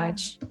so Yeah.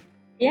 much.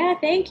 Yeah,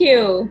 thank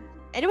you.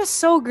 And it was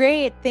so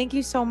great. Thank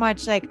you so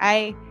much.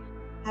 I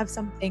have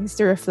some things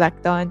to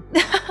reflect on.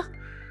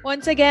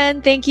 Once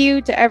again, thank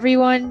you to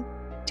everyone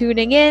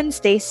tuning in.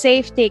 Stay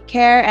safe, take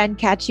care, and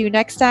catch you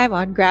next time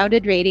on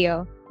Grounded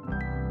Radio.